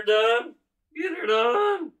 getting her done. Getting her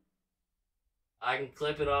done. I can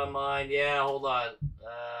clip it on mine. Yeah, hold on.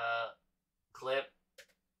 Clip.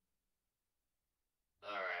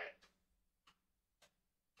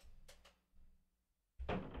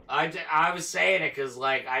 Alright. I was saying it because,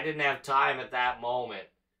 like, I didn't have time at that moment.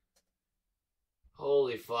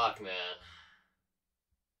 Holy fuck, man.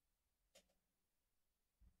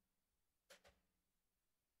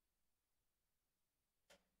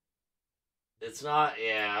 It's not,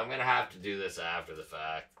 yeah, I'm gonna have to do this after the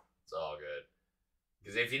fact. It's all good.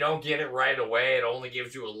 Because if you don't get it right away, it only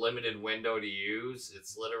gives you a limited window to use.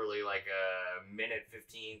 It's literally like a minute,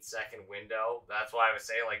 15-second window. That's why I was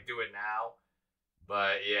saying, like, do it now.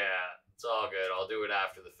 But, yeah, it's all good. I'll do it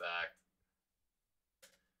after the fact.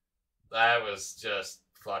 That was just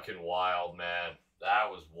fucking wild, man.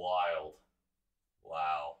 That was wild.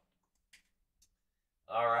 Wow.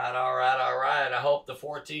 Alright. I hope the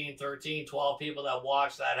 14, 13, 12 people that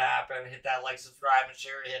watched that happen, hit that like, subscribe, and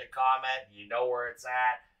share, hit a comment. You know where it's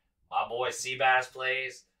at. My boy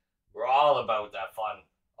CbassPlays. We're all about that fun.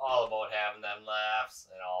 All about having them laughs,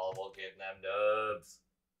 and all about getting them dubs.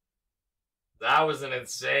 That was an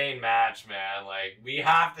insane match, man. Like, we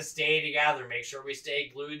have to stay together. Make sure we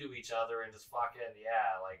stay glued to each other and just fucking,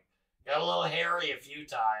 yeah, like, got a little hairy a few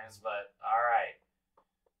times, but alright.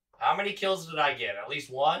 How many kills did I get? At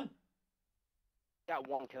least one? Got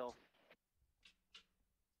 1 kill.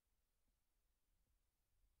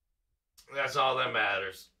 That's all that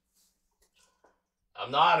matters.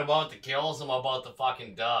 I'm not about the kills, I'm about the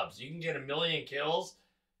fucking dubs. You can get 1,000,000 kills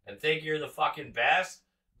and think you're the fucking best,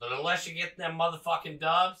 but unless you get them motherfucking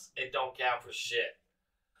dubs, it don't count for shit.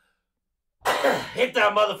 Hit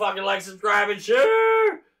that motherfucking like, subscribe, and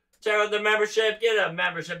share! Check out the membership. Get a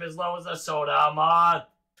membership as low as a soda a month.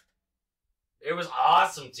 It was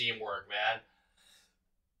awesome teamwork, man.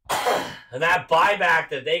 And that buyback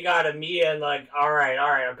that they got of me and like, all right,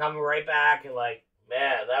 I'm coming right back. And like,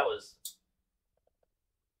 man, that was...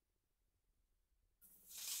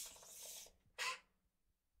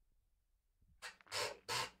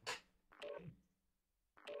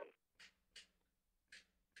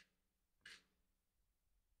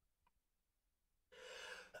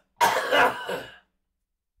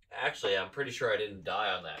 Actually, I'm pretty sure I didn't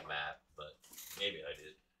die on that map, but maybe I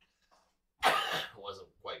did. Wasn't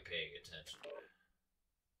quite paying attention.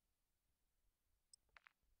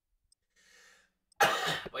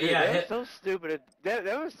 But Dude, yeah, that was so stupid.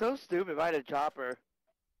 That was so stupid. If I had a chopper.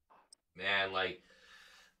 Man, like,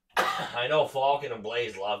 I know Falcon and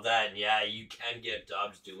Blaze love that, and yeah, you can get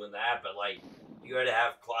dubs doing that, but like, you gotta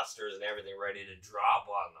have clusters and everything ready to drop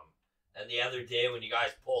on them. And the other day when you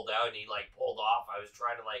guys pulled out and he like pulled off, I was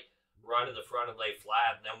trying to like run to the front and lay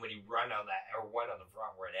flat, and then when he run on that, or went on the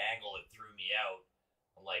front where it angled, it threw me out.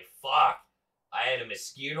 I'm like, fuck. I had a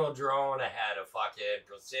mosquito drone, I had a fucking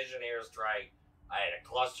precision airstrike, I had a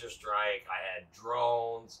cluster strike, I had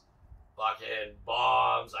drones, fucking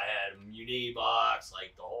bombs, I had a muni box,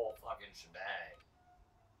 like the whole fucking shebang.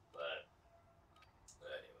 But,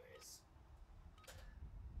 anyways.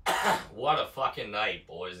 What a fucking night,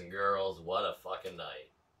 boys and girls. What a fucking night.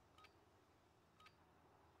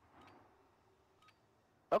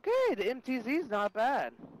 Okay, the MTZ's not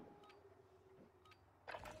bad.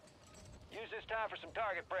 Use this time for some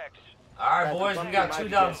target practice. Alright, boys, we got 2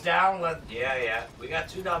 dubs down. Yeah. We got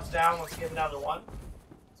 2 dubs down. Let's get another one.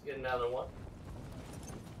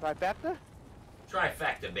 Trifecta?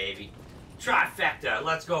 Trifecta, baby. Trifecta.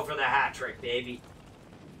 Let's go for the hat trick, baby.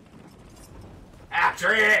 Hat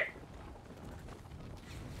trick!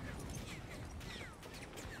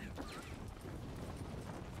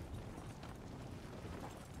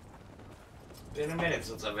 Been a minute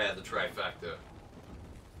since I've had the trifecta.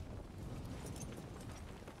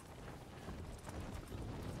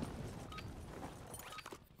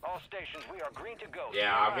 All stations, we are green to go.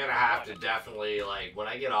 Yeah, I'm gonna have to definitely, like, when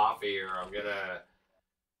I get off of here, I'm gonna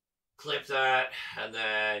clip that, and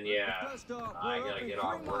then, yeah, I gotta get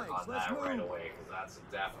on work on that right away, because that's a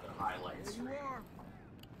definite highlight stream.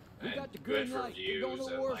 And good for views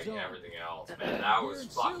and, like, everything else. Man, that was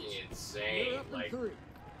fucking insane. Like,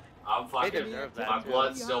 I'm fucking, my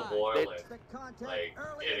blood's still boiling, like,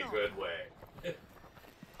 in a good way.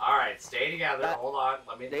 Alright, stay together. Hold on.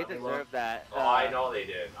 Let me deserve that. Oh, I know they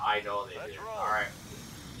did. Alright.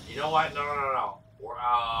 You know what? No. We're,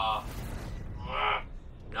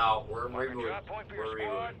 no, we're rebooting. We're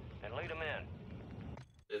rebooting. And lead them in.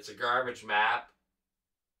 It's a garbage map.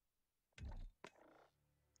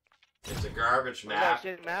 It's a garbage map.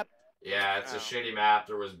 Shit map? Yeah, it's a shitty map.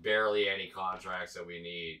 There was barely any contracts that we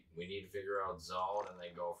need. We need to figure out zone and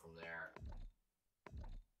then go from there.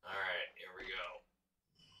 Alright, here we go.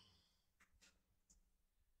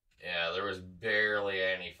 Yeah, there was barely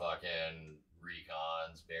any fucking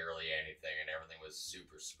recons, barely anything, and everything was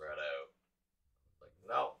super spread out. Like,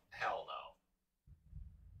 no, hell no.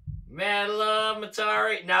 MadLove,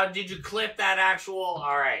 Matari. Now, did you clip that actual?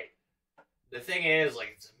 Alright. The thing is,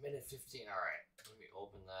 like, it's 1:15. Alright, let me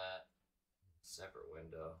open that. Separate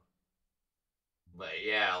window. But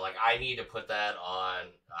yeah, like, I need to put that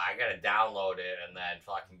on. I gotta download it and then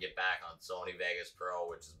fucking get back on Sony Vegas Pro,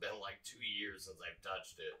 which has been like 2 years since I've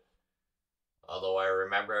touched it. Although I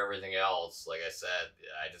remember everything else, like I said,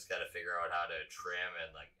 I just gotta figure out how to trim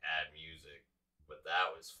and like add music. But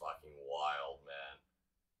that was fucking wild, man.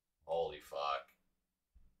 Holy fuck.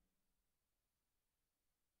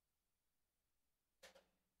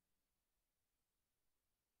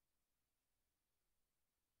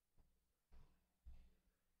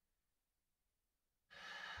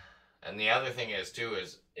 And the other thing is, too,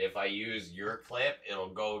 is if I use your clip, it'll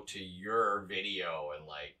go to your video and,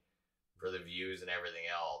 like, for the views and everything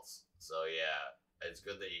else. So, yeah, it's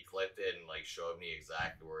good that you clipped it and, like, showed me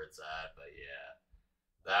exactly where it's at. But, yeah,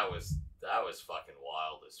 that was fucking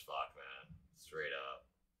wild as fuck, man. Straight up.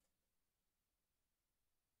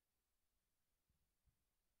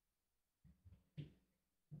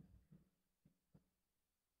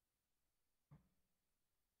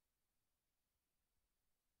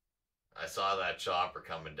 I saw that chopper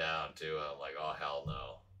coming down, too. I'm like, oh, hell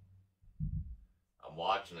no. I'm I'm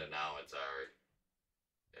watching it now, it's alright.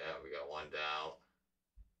 Yeah, we got one down.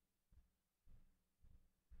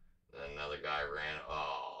 Then another guy ran,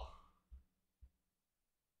 oh.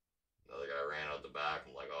 Another guy ran out the back.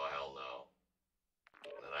 I'm like, oh, hell no.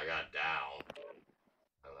 And then I got down.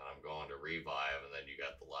 And then I'm going to revive, and then you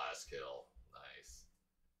got the last kill. Nice.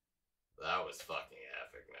 That was fucking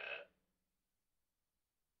epic, man.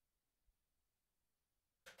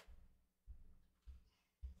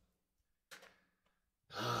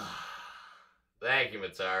 Thank you,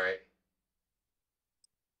 Matari.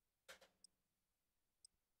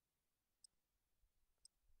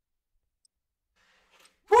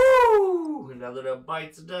 Woo! Another of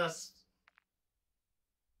bites of dust.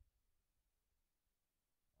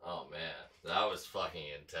 Oh man, that was fucking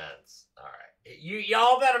intense. Alright.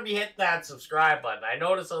 Y'all better be hitting that subscribe button. I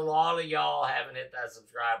notice a lot of y'all haven't hit that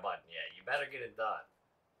subscribe button yet. You better get it done.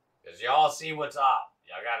 Because y'all see what's up.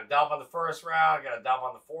 Y'all got a dump on the first round, got a dump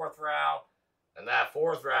on the fourth round. And that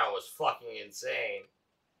fourth round was fucking insane.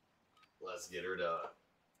 Let's get her done.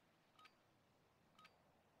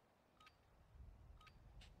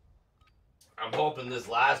 I'm hoping this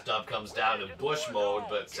last dub comes down to bush mode,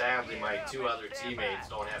 but sadly my two other teammates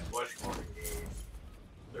don't have bush mode engaged.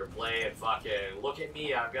 They're playing fucking, look at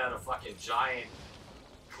me, I've got a fucking giant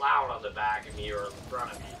cloud on the back of me or in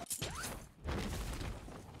front of me.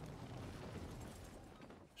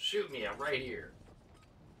 Shoot me, I'm right here.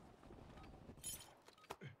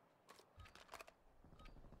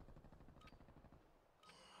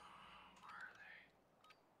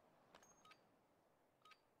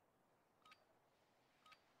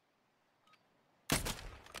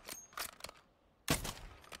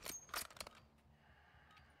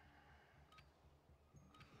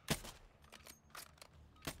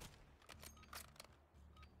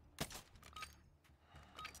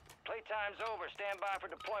 Playtime's over. Stand by for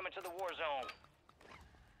deployment to the war zone.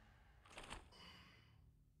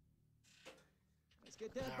 Let's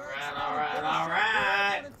get that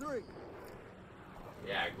Alright.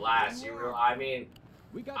 Yeah, Glass, you real, I mean,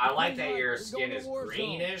 I like that your skin is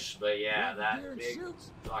greenish, but yeah, that big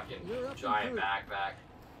fucking giant backpack.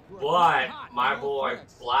 But my boy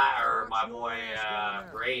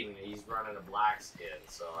Braden, he's running a black skin,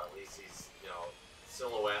 so at least he's, you know,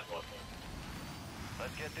 silhouette looking.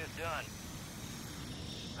 Let's get this done.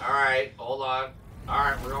 Alright, hold on.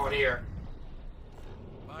 Alright, we're going here.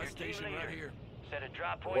 Buy station right here. Set a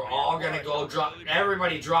drop point. We're all gonna go drop.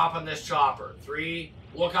 Everybody drop on this chopper. 3,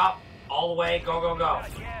 look up, all the way, go, go, go.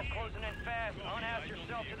 Gas closing in fast. Unhouse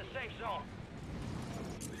yourself to the safe zone.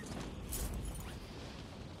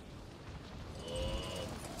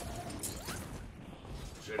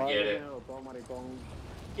 Should get it.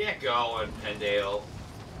 Get going, Pendale.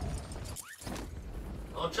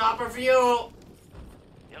 No chopper for you.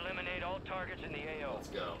 Eliminate all targets in the AO. Let's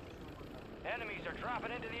go. Enemies are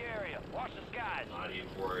dropping into the area. Watch the skies. Not even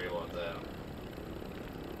worried about that.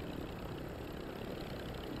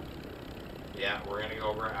 Yeah, we're gonna go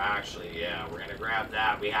over. Actually, yeah, we're gonna grab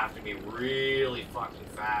that. We have to be really fucking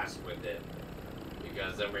fast with it,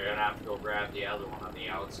 because then we're gonna have to go grab the other one on the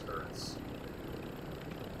outskirts.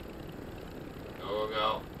 Go, go,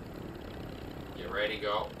 go. Get ready,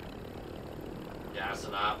 go.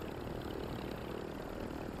 Gassing up.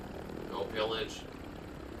 Go pillage.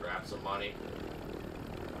 Grab some money.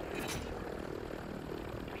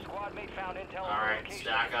 Your squad mate found intel. Alright,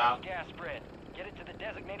 stack up. Gas spread. Get it to the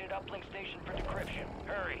designated uplink station for decryption.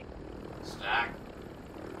 Hurry. Stack.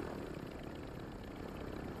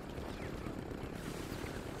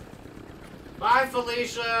 Bye,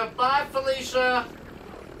 Felicia. Bye, Felicia.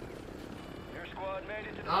 Your squad made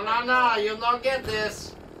it to the No, you'll not get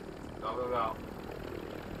this. Go, go, go.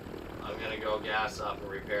 I'm gonna go gas up and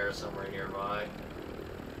repair somewhere nearby.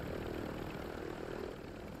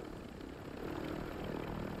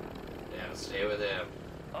 Yeah, stay with him.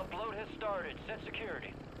 Upload has started. Set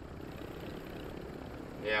security.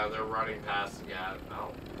 Yeah, they're running past the gap.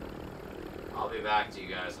 No. I'll be back to you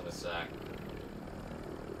guys in a sec.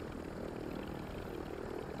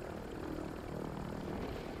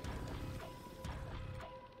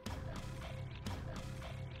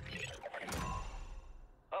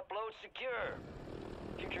 Upload secure.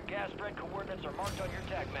 Future gas spread coordinates are marked on your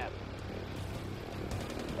TAQ map.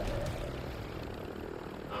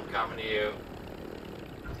 I'm coming to you.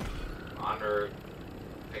 En route.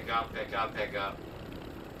 Pick up, pick up, pick up.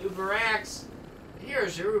 Uber X!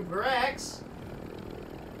 Here's your Uber X!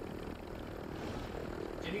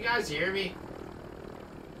 Can you guys hear me?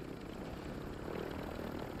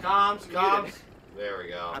 Comms, comms. There we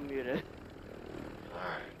go. I'm muted.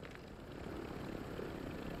 Alright.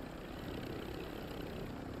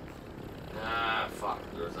 Ah, fuck.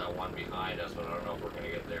 There's that one behind us, but I don't know if we're gonna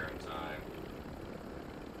get there in time.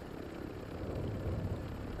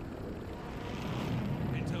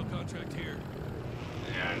 Intel contract here.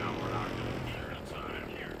 Yeah, no, we're not gonna get there in time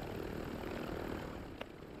here.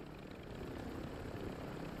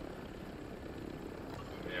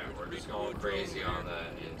 Yeah, we're just going crazy on the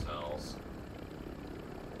intels.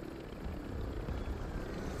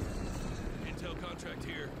 Intel contract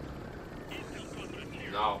here.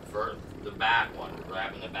 No, for the back one. We're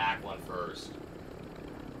grabbing the back one first.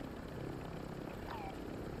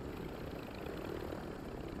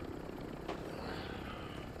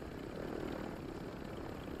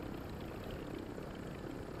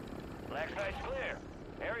 Black site's clear.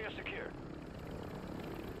 Area secure.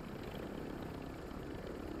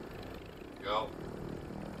 Go.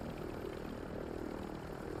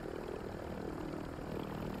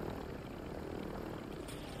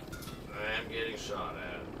 I am getting shot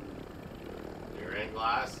at. You're in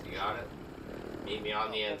glass? You got it? Meet me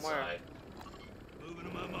on the inside. Moving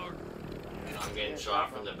to my mark. I'm getting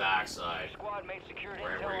shot from the backside. Squad mate secured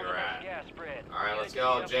Right intel where on the you're next at. gas spread. Alright, let's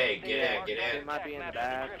go. Jay, get in, get in. They might be in the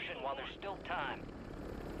back. While there's still time.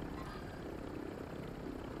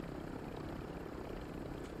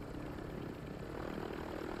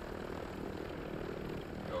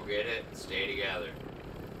 Go get it and stay together.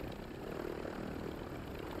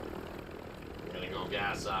 I'm gonna go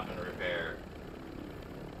gas up and repair.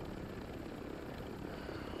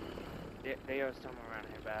 They are somewhere around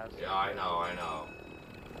here, Bass. Yeah, I know.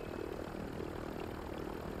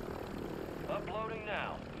 Uploading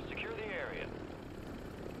now. Secure the area.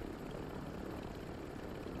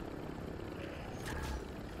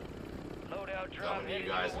 Loadout drop Coming to you heading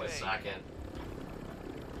guys your in a way. second.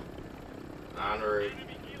 En route.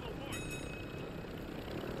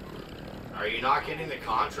 Are you not getting the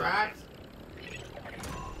contract?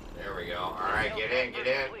 There we go. Alright, get in.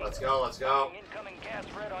 Let's go. Incoming gas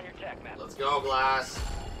spread on your TAQ map. Let's go, Glass.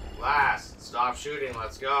 Glass, stop shooting.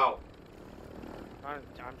 Let's go. I'm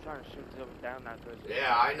trying to shoot them down now.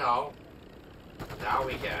 Yeah, I know. Now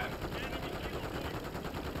we can.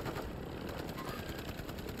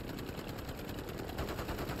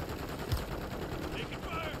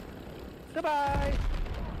 Goodbye.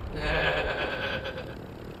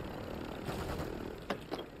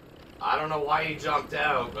 I don't know why you jumped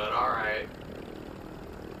out, but alright.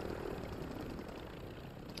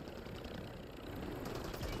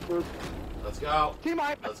 Let's go.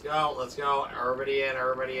 Let's go. Everybody in.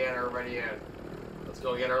 Let's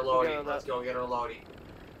go get our loadie.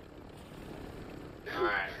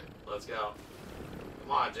 Alright, let's go.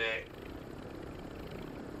 Come on, Jay.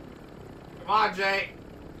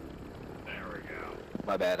 There we go.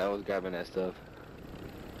 My bad. I was grabbing that stuff.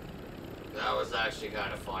 That was actually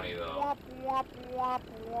kind of funny, though.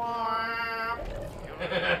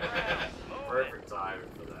 Perfect timing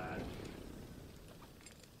for that.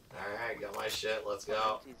 Alright, got my shit. Let's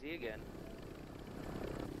go. TZ again.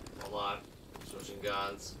 Hold on. Switching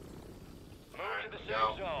guns. Move Alright, to the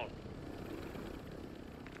go. safe zone.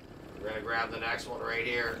 We're gonna grab the next one right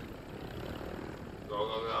here.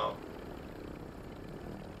 Go.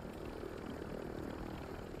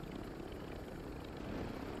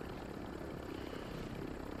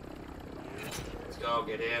 Let's go,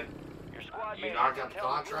 get in. Your squad You mate knocked has out the intel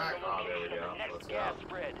contract? revealing Oh, there we location of go. the next Let's gas go.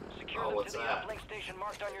 spread. Secure Oh, them what's to the that? uplink station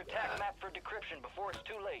marked on your TAQ map for decryption before it's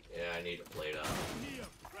too late. Yeah, I need to plate up.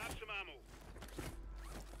 Grab some ammo.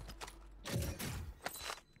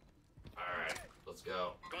 Alright, let's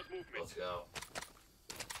go. Got movement. Let's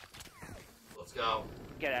go.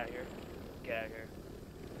 Get out of here.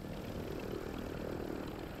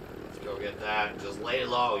 Let's go get that. Just lay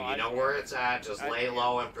low. You know where it's at. Just lay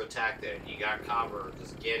low and protect it. You got cover.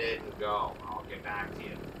 Just get it and go. I'll get back to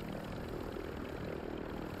you.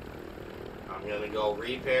 I'm gonna go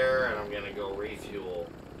repair and I'm gonna go refuel.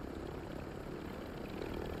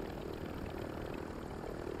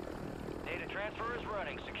 Data transfer is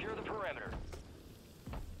running. Secure the perimeter.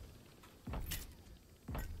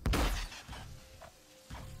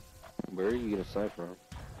 Where are you gonna sight from?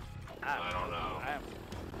 I don't know.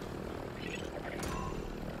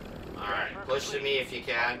 Alright, push to me if you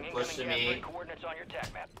can. Push to me. Coordinates on your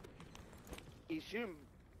TAQ map. He's shooting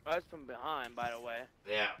us from behind, by the way.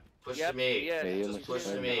 Yeah, push to me. Yeah, just push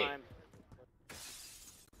to me.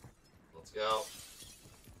 Let's go.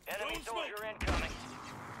 Enemy soldier incoming.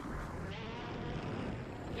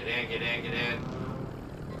 Get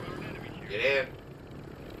in.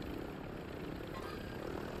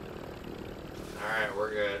 Alright, we're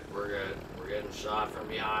good. getting shot from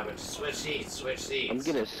behind, but just switch seats, switch seats. I'm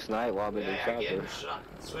getting sniped while I'm in the Yeah, chopper. getting shot.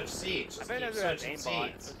 Switch seats. Just I bet keep there's switching an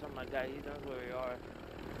aimbot seats. or something like that. He knows where we are.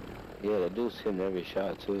 Yeah, the dude's hitting every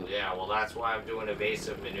shot too. Yeah, well, that's why I'm doing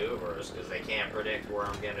evasive maneuvers, because they can't predict where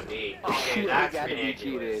I'm gonna be. Okay, You that's gotta be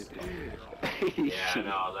ridiculous. Yeah,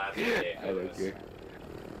 no, that's I don't ridiculous. care.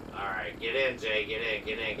 Alright, get in, Jay. Get in,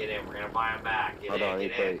 get in, get in. We're gonna buy him back. Get Hold in, on, he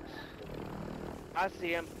get in. plays. I see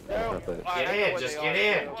him. Not bad. Get in, just get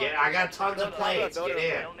in. I got tons of plates. Get in.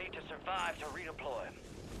 They'll need to survive to redeploy.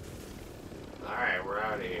 Alright, we're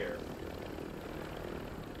out of here.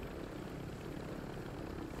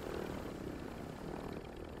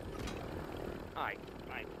 Alright.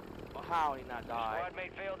 Well, how he not died? Squad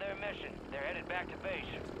mate failed their mission. They're headed back to base.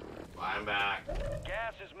 Buy him back.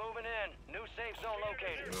 Gas is moving in. New safe zone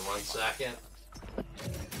located. Give me 1 second.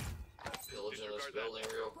 Pillaging this building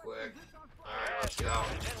real quick. Alright, let's go.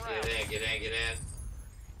 Get in, get in, get in.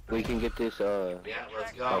 We can get this, Yeah,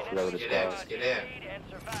 let's go. Let's Just get in, just get in. And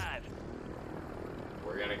survive.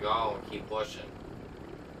 We're gonna go and keep pushing.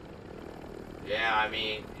 Yeah, I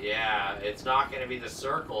mean, yeah, it's not gonna be the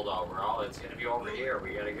circle though, bro. It's gonna be over here.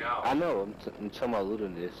 We gotta go. I know, I'm talking about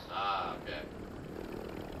looting this. Ah, okay.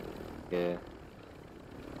 Yeah.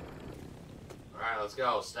 Alright, let's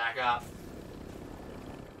go. Stack up.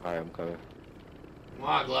 Alright, I'm coming. Come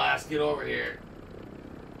on, Glass, get over here.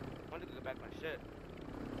 I want to go back my shit.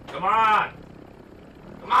 Come on!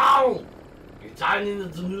 Come on! You're tying into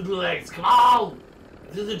the noodle legs. Come on!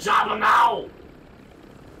 Do the job now!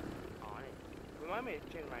 Oh, I need... Remind me to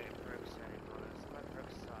change my perks setting on this. My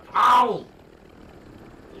perks suck. Come on!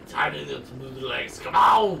 You're tying into the noodle legs. Come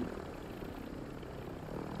on!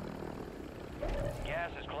 Gas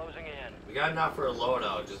is closing in. We got enough for a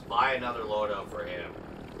loadout. Just buy another loadout for him.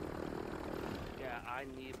 Yeah, I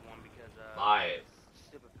need one because, Buy it.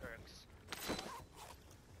 stupid perks.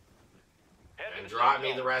 And drop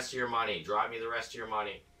me the rest of your money. Drop me the rest of your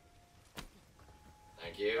money.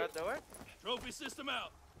 Thank you. That do it? Trophy system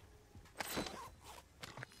out.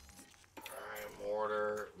 Alright,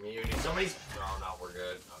 mortar, immunity. Somebody's... Oh, no, we're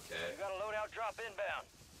good. Okay. We got a loadout drop inbound.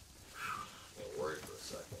 I'm worried for a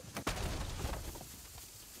second.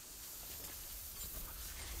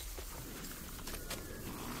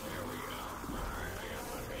 There we go. Alright, I got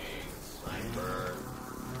my main sniper.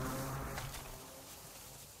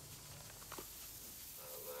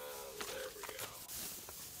 And then, there we go.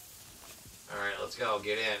 Alright, let's go.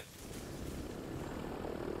 Get in.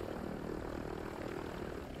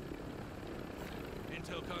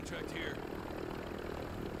 Intel contract here.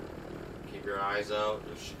 Keep your eyes out.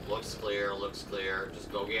 Looks clear, looks clear.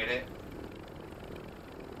 Just go get it.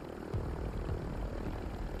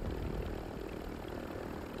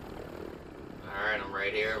 Alright, I'm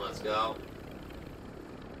right here. Let's go.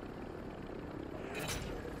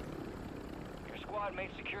 Your squad mate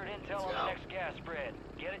secured intel Let's on go. the next gas spread.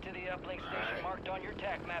 Get it to the uplink station Alright. marked on your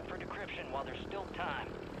TAC map for decryption while there's still time.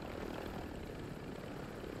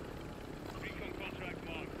 Recon contract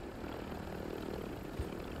marked.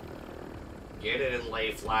 Get it and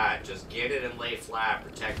lay flat. Just get it and lay flat.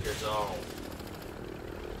 Protect your zone.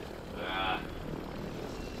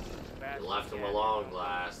 You left him alone,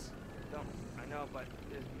 Glass. Don't, I know, but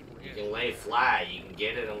there's people You here. can lay flat. You can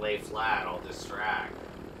get it and lay flat. I'll distract.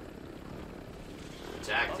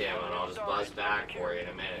 Protect him and I'll just buzz back for you in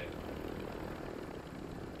a minute.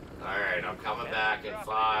 Alright, I'm coming back in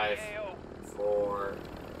 5, 4,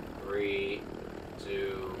 3,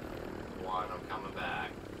 2, 1. I'm coming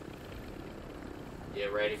back.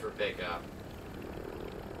 Get ready for pickup.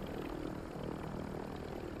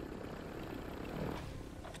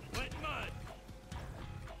 Wet mud.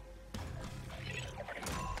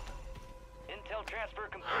 Intel transfer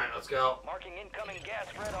complete. Alright, let's go. Marking incoming gas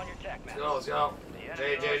spread on your TAC map. Let's go, let's go. The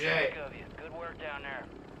enemy J. knows sick of you. Good work down there.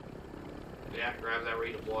 Yeah, grab that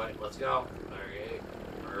redeploy. Let's go. Okay,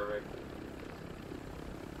 perfect.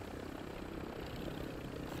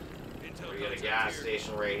 Intel We got a contract gas here.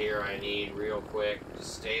 station right here I need real quick.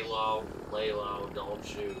 Just stay low, lay low, don't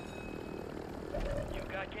shoot.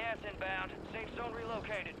 You've got gas inbound. Safe zone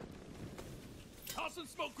relocated. Tossing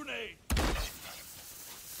smoke grenade.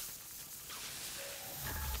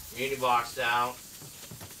 Muni box down.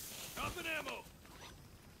 Dropping ammo.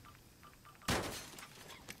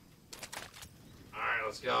 Alright,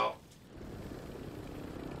 let's go.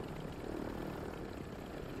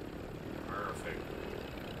 Perfect.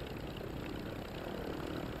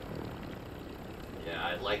 Yeah,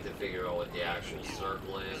 I'd like to figure out what the actual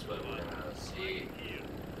circle is, but we're gonna see.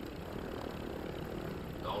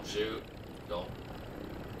 Don't shoot. Don't.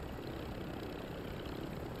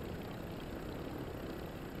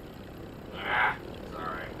 Ah, it's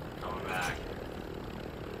alright. Coming back.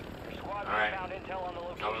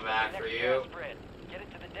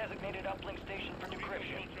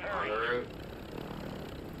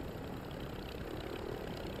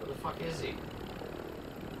 fuck is he?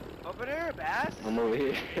 Over there, Bass. I'm over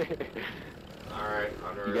here. Alright,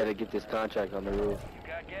 under. You gotta get this contract on the roof. You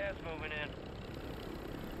got gas moving in.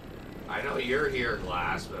 I know you're here,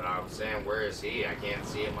 Glass, but I'm saying, where is he? I can't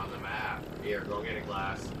see him on the map. Here, go get it,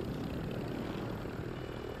 Glass.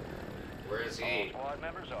 Where is All he? squad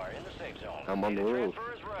members are in the safe zone. I'm on the roof.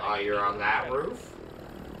 Transfer is ready. Oh, you're on that roof?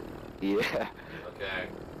 Yeah. Okay.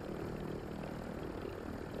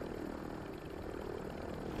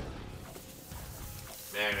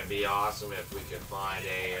 Man, it'd be awesome if we could find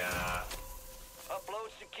a, Upload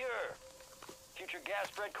secure. Future gas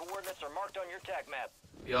spread coordinates are marked on your TAC map.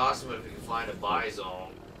 be awesome if we could find a buy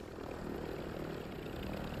zone.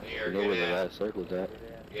 Here, You know get where the in. last circle's at.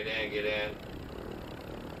 Get in, get in.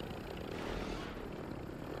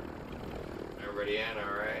 Everybody in,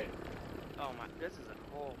 alright? Oh my, this is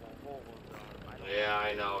a horrible zone. Yeah,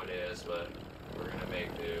 I know it is, but we're gonna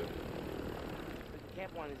make do. We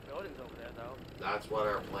can't one of these buildings over there though. That's what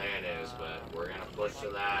our plan is, but we're gonna push to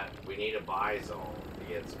that. We need a buy zone to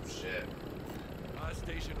get some shit. Buy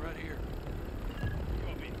station right here.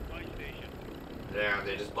 Copy. Buy station. There,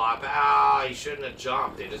 they just bought back. Ah, you shouldn't have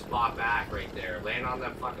jumped. They just bought back right there. Land on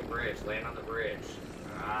that fucking bridge. Land on the bridge.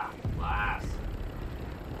 Ah, last.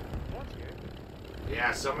 What's here?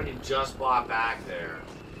 Yeah, somebody just bought back there.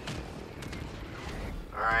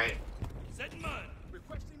 Alright. Setting mine.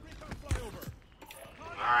 Requesting recon flyover.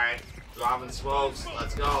 Alright. Dropping smokes.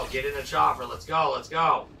 Let's go. Get in the chopper. Let's go. Let's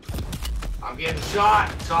go. I'm getting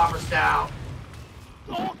shot. Chopper's down.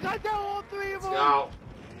 Oh, got down all three of Let's them. go.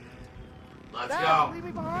 Let's Bass, go. leave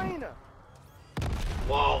me behind.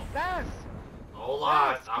 Whoa. Bass. Hold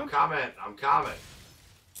on. Bass, I'm coming. I'm coming.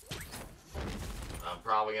 I'm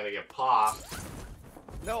probably gonna get popped.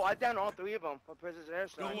 No, I downed all three of them for prisoners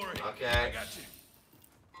airstrike. Don't worry. Okay. I got you.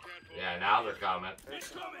 Yeah, now they're coming.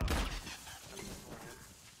 Incoming.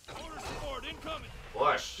 Order support incoming.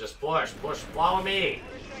 Push. Just push. Push. Follow me.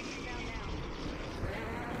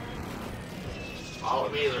 Follow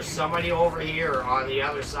me. There's somebody over here on the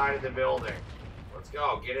other side of the building. Let's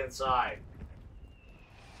go. Get inside.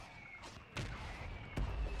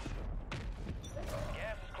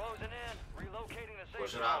 Gas is closing in. Relocating the safe Push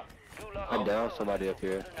it zone. up. Gulag I on downed road. somebody up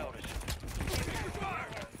here. Notice.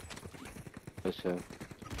 Listen.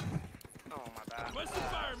 Oh my bad. Western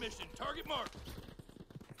fire mission. Target marked.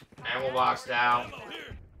 Ammo box down. Ammo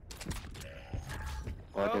here.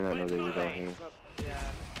 Oh, I did not know they were down here. Yeah,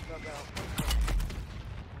 drop out.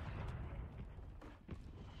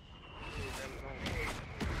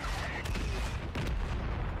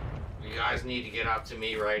 You guys need to get up to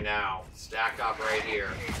me right now. Stack up right here.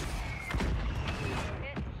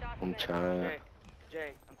 I'm trying.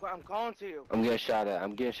 Jay, I'm calling to you. I'm getting shot at.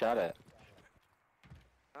 I'm getting shot at.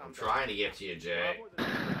 I'm trying to get to you, Jay.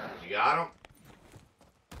 You got him?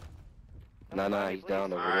 Nah, he's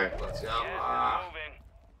down over Alright, there. let's go. Gas is Ah, moving.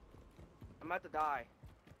 I'm about to die.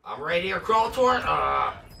 I'm right here. Crawl toward.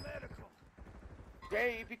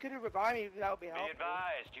 Jay, if you could have revived me, that would be Be helpful.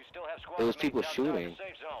 advised, you still have squad There was mates people outside shooting. the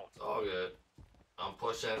safe zone. It's all good. I'm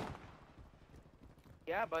pushing.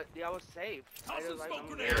 Yeah, but I was safe. I Toss was some like, smoke I'm-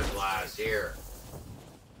 grenades. Here's Glass. Here.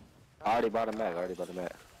 I already bought a Mac. I already bought a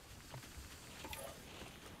Mac.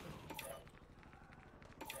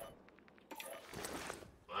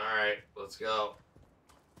 Alright, let's go.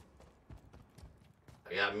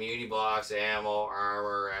 I got muni box, ammo,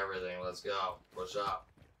 armor, everything. Let's go. Push up.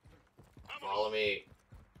 Follow me.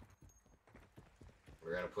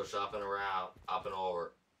 We're gonna push up and around, up and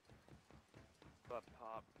over. Up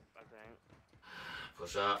top, I think.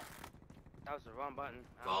 Push up. That was the wrong button.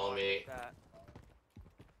 I don't Follow know why I me. did that.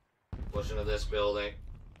 Push into this building.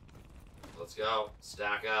 Let's go.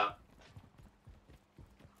 Stack up.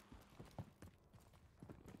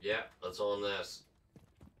 Yep, let's own this.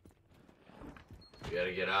 You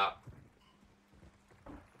gotta get up.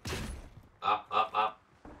 Up, up, up.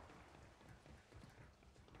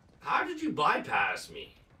 How did you bypass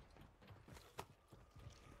me?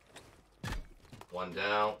 One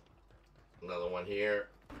down. Another one here.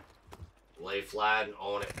 Lay flat and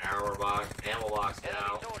own it. Ammo box down.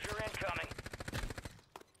 Enemy soldier incoming.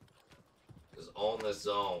 Just own this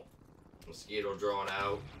zone. Mosquito drone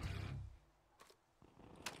out.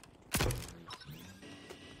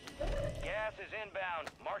 Gas is inbound,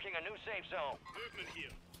 marking a new safe zone. Movement here.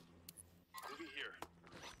 Moving here.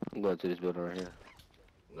 I'm going to this building right here.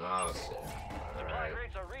 No, shit. Supply Alright.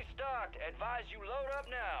 crates are restocked. Advise you load up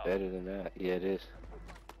now. Better than that. Yeah, it is.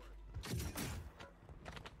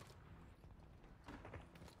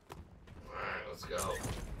 Alright, let's go.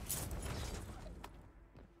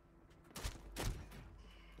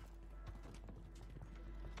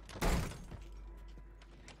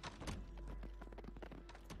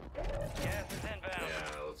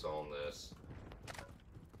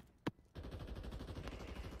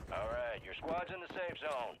 squad's in the safe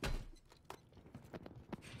zone.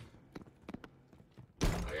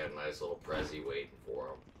 I got a nice little Prezi waiting for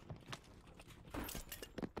him.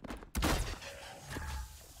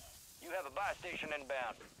 You have a buy station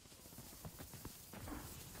inbound.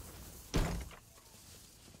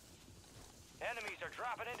 Enemies are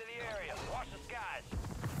dropping into the area. Watch the skies.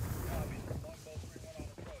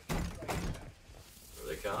 Here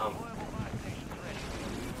they come. Deployable buy stations ready.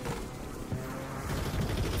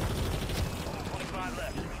 25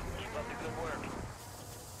 left. Keep up the good work.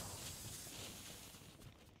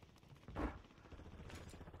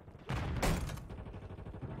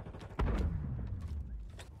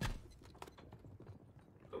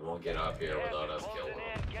 They won't get up here without us killing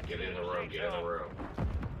them. Get in the room, get in the room.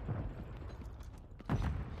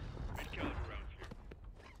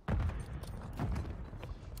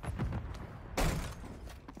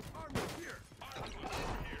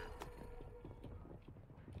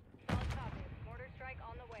 Solid copy. Mortar strike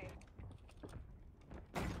on the way.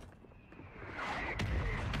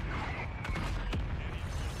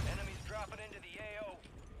 Enemies dropping into the AO.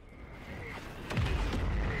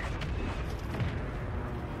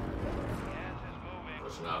 Gas is moving.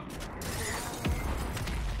 Pushing up.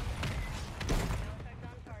 Effect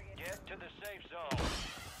on target. Get to the safe zone.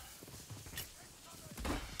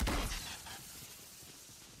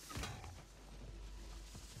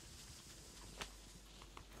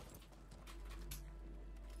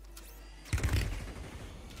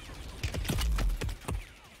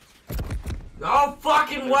 No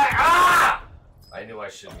fucking way! Ah! I knew I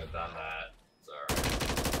shouldn't have done that. Sorry.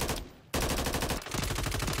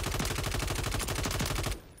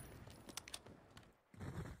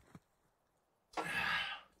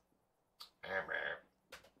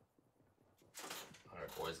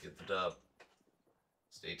 Alright, boys, get the dub.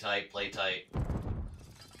 Stay tight, play tight. It's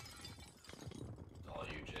all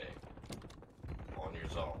you, Jay. On your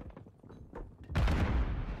zone.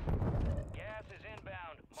 Gas is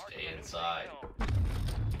inbound. Marking Stay a new inside. safe zone.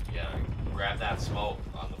 Yeah, grab that smoke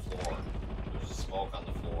on the floor. There's a smoke on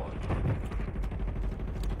the floor.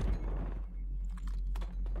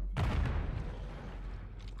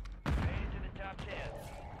 Made it to the top 10.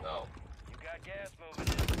 No. You got gas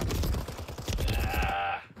moving in.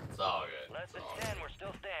 Ah, it's all good. Less than 10, we're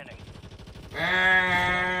still standing.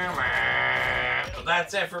 So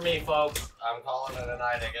that's it for me, folks. I'm calling it a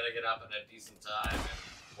night. I gotta get up at a decent time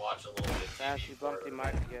and watch a little bit of Dash, TV you bumped the for-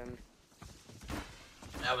 mic again.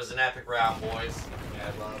 That was an epic round, boys.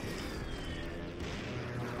 Mad love.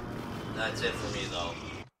 That's it for me, though.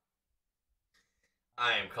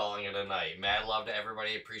 I am calling it a night. Mad love to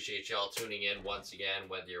everybody. Appreciate y'all tuning in once again,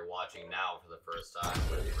 whether you're watching now for the first time,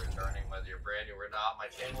 whether you're returning, whether you're brand new or not. My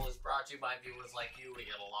channel is brought to you by viewers like you. We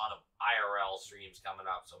got a lot of IRL streams coming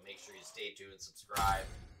up, so make sure you stay tuned, subscribe,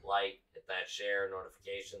 like, hit that share,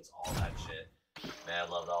 notifications, all that shit. Mad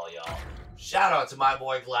love to all y'all. Shout out to my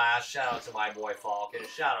boy Glass. Shout out to my boy Falcon.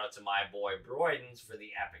 Shout out to my boy Broydens for the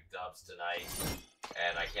epic dubs tonight.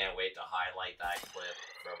 And I can't wait to highlight that clip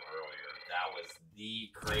from earlier. That was the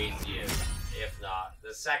craziest, if not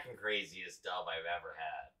the second craziest dub I've ever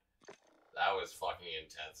had. That was fucking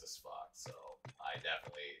intense as fuck. So I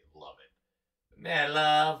definitely love it. Mad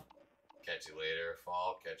love. Catch you later,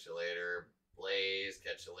 Falk. Catch you later. Blaze,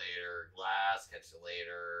 catch you later. Glass, catch you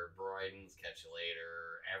later. Broydens, catch you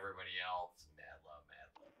later. Everybody else, mad love, mad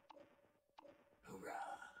love.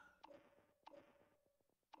 Hoorah.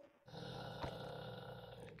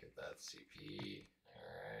 Get that CP.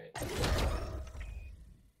 Alright.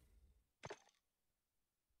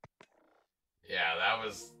 Yeah,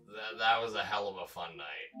 that was a hell of a fun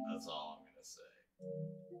night. That's all I'm gonna say.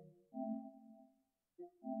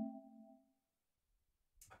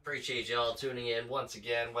 Appreciate y'all tuning in once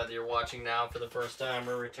again, whether you're watching now for the first time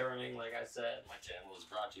or returning. Like I said, my channel is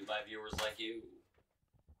brought to you by viewers like you.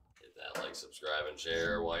 Hit that like, subscribe, and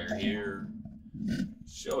share while you're here.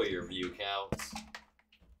 Show your view counts.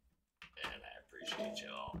 And I appreciate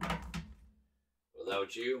y'all.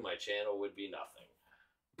 Without you, my channel would be nothing.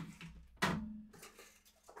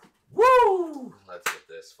 Woo! Let's get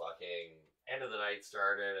this fucking end of the night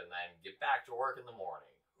started and then get back to work in the morning.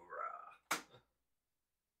 Hoorah.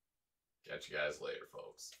 Catch you guys later,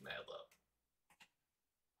 folks. Mad love.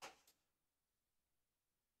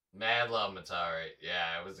 Mad love, Matari.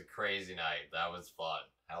 Yeah, it was a crazy night. That was fun.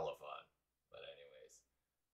 Hella fun.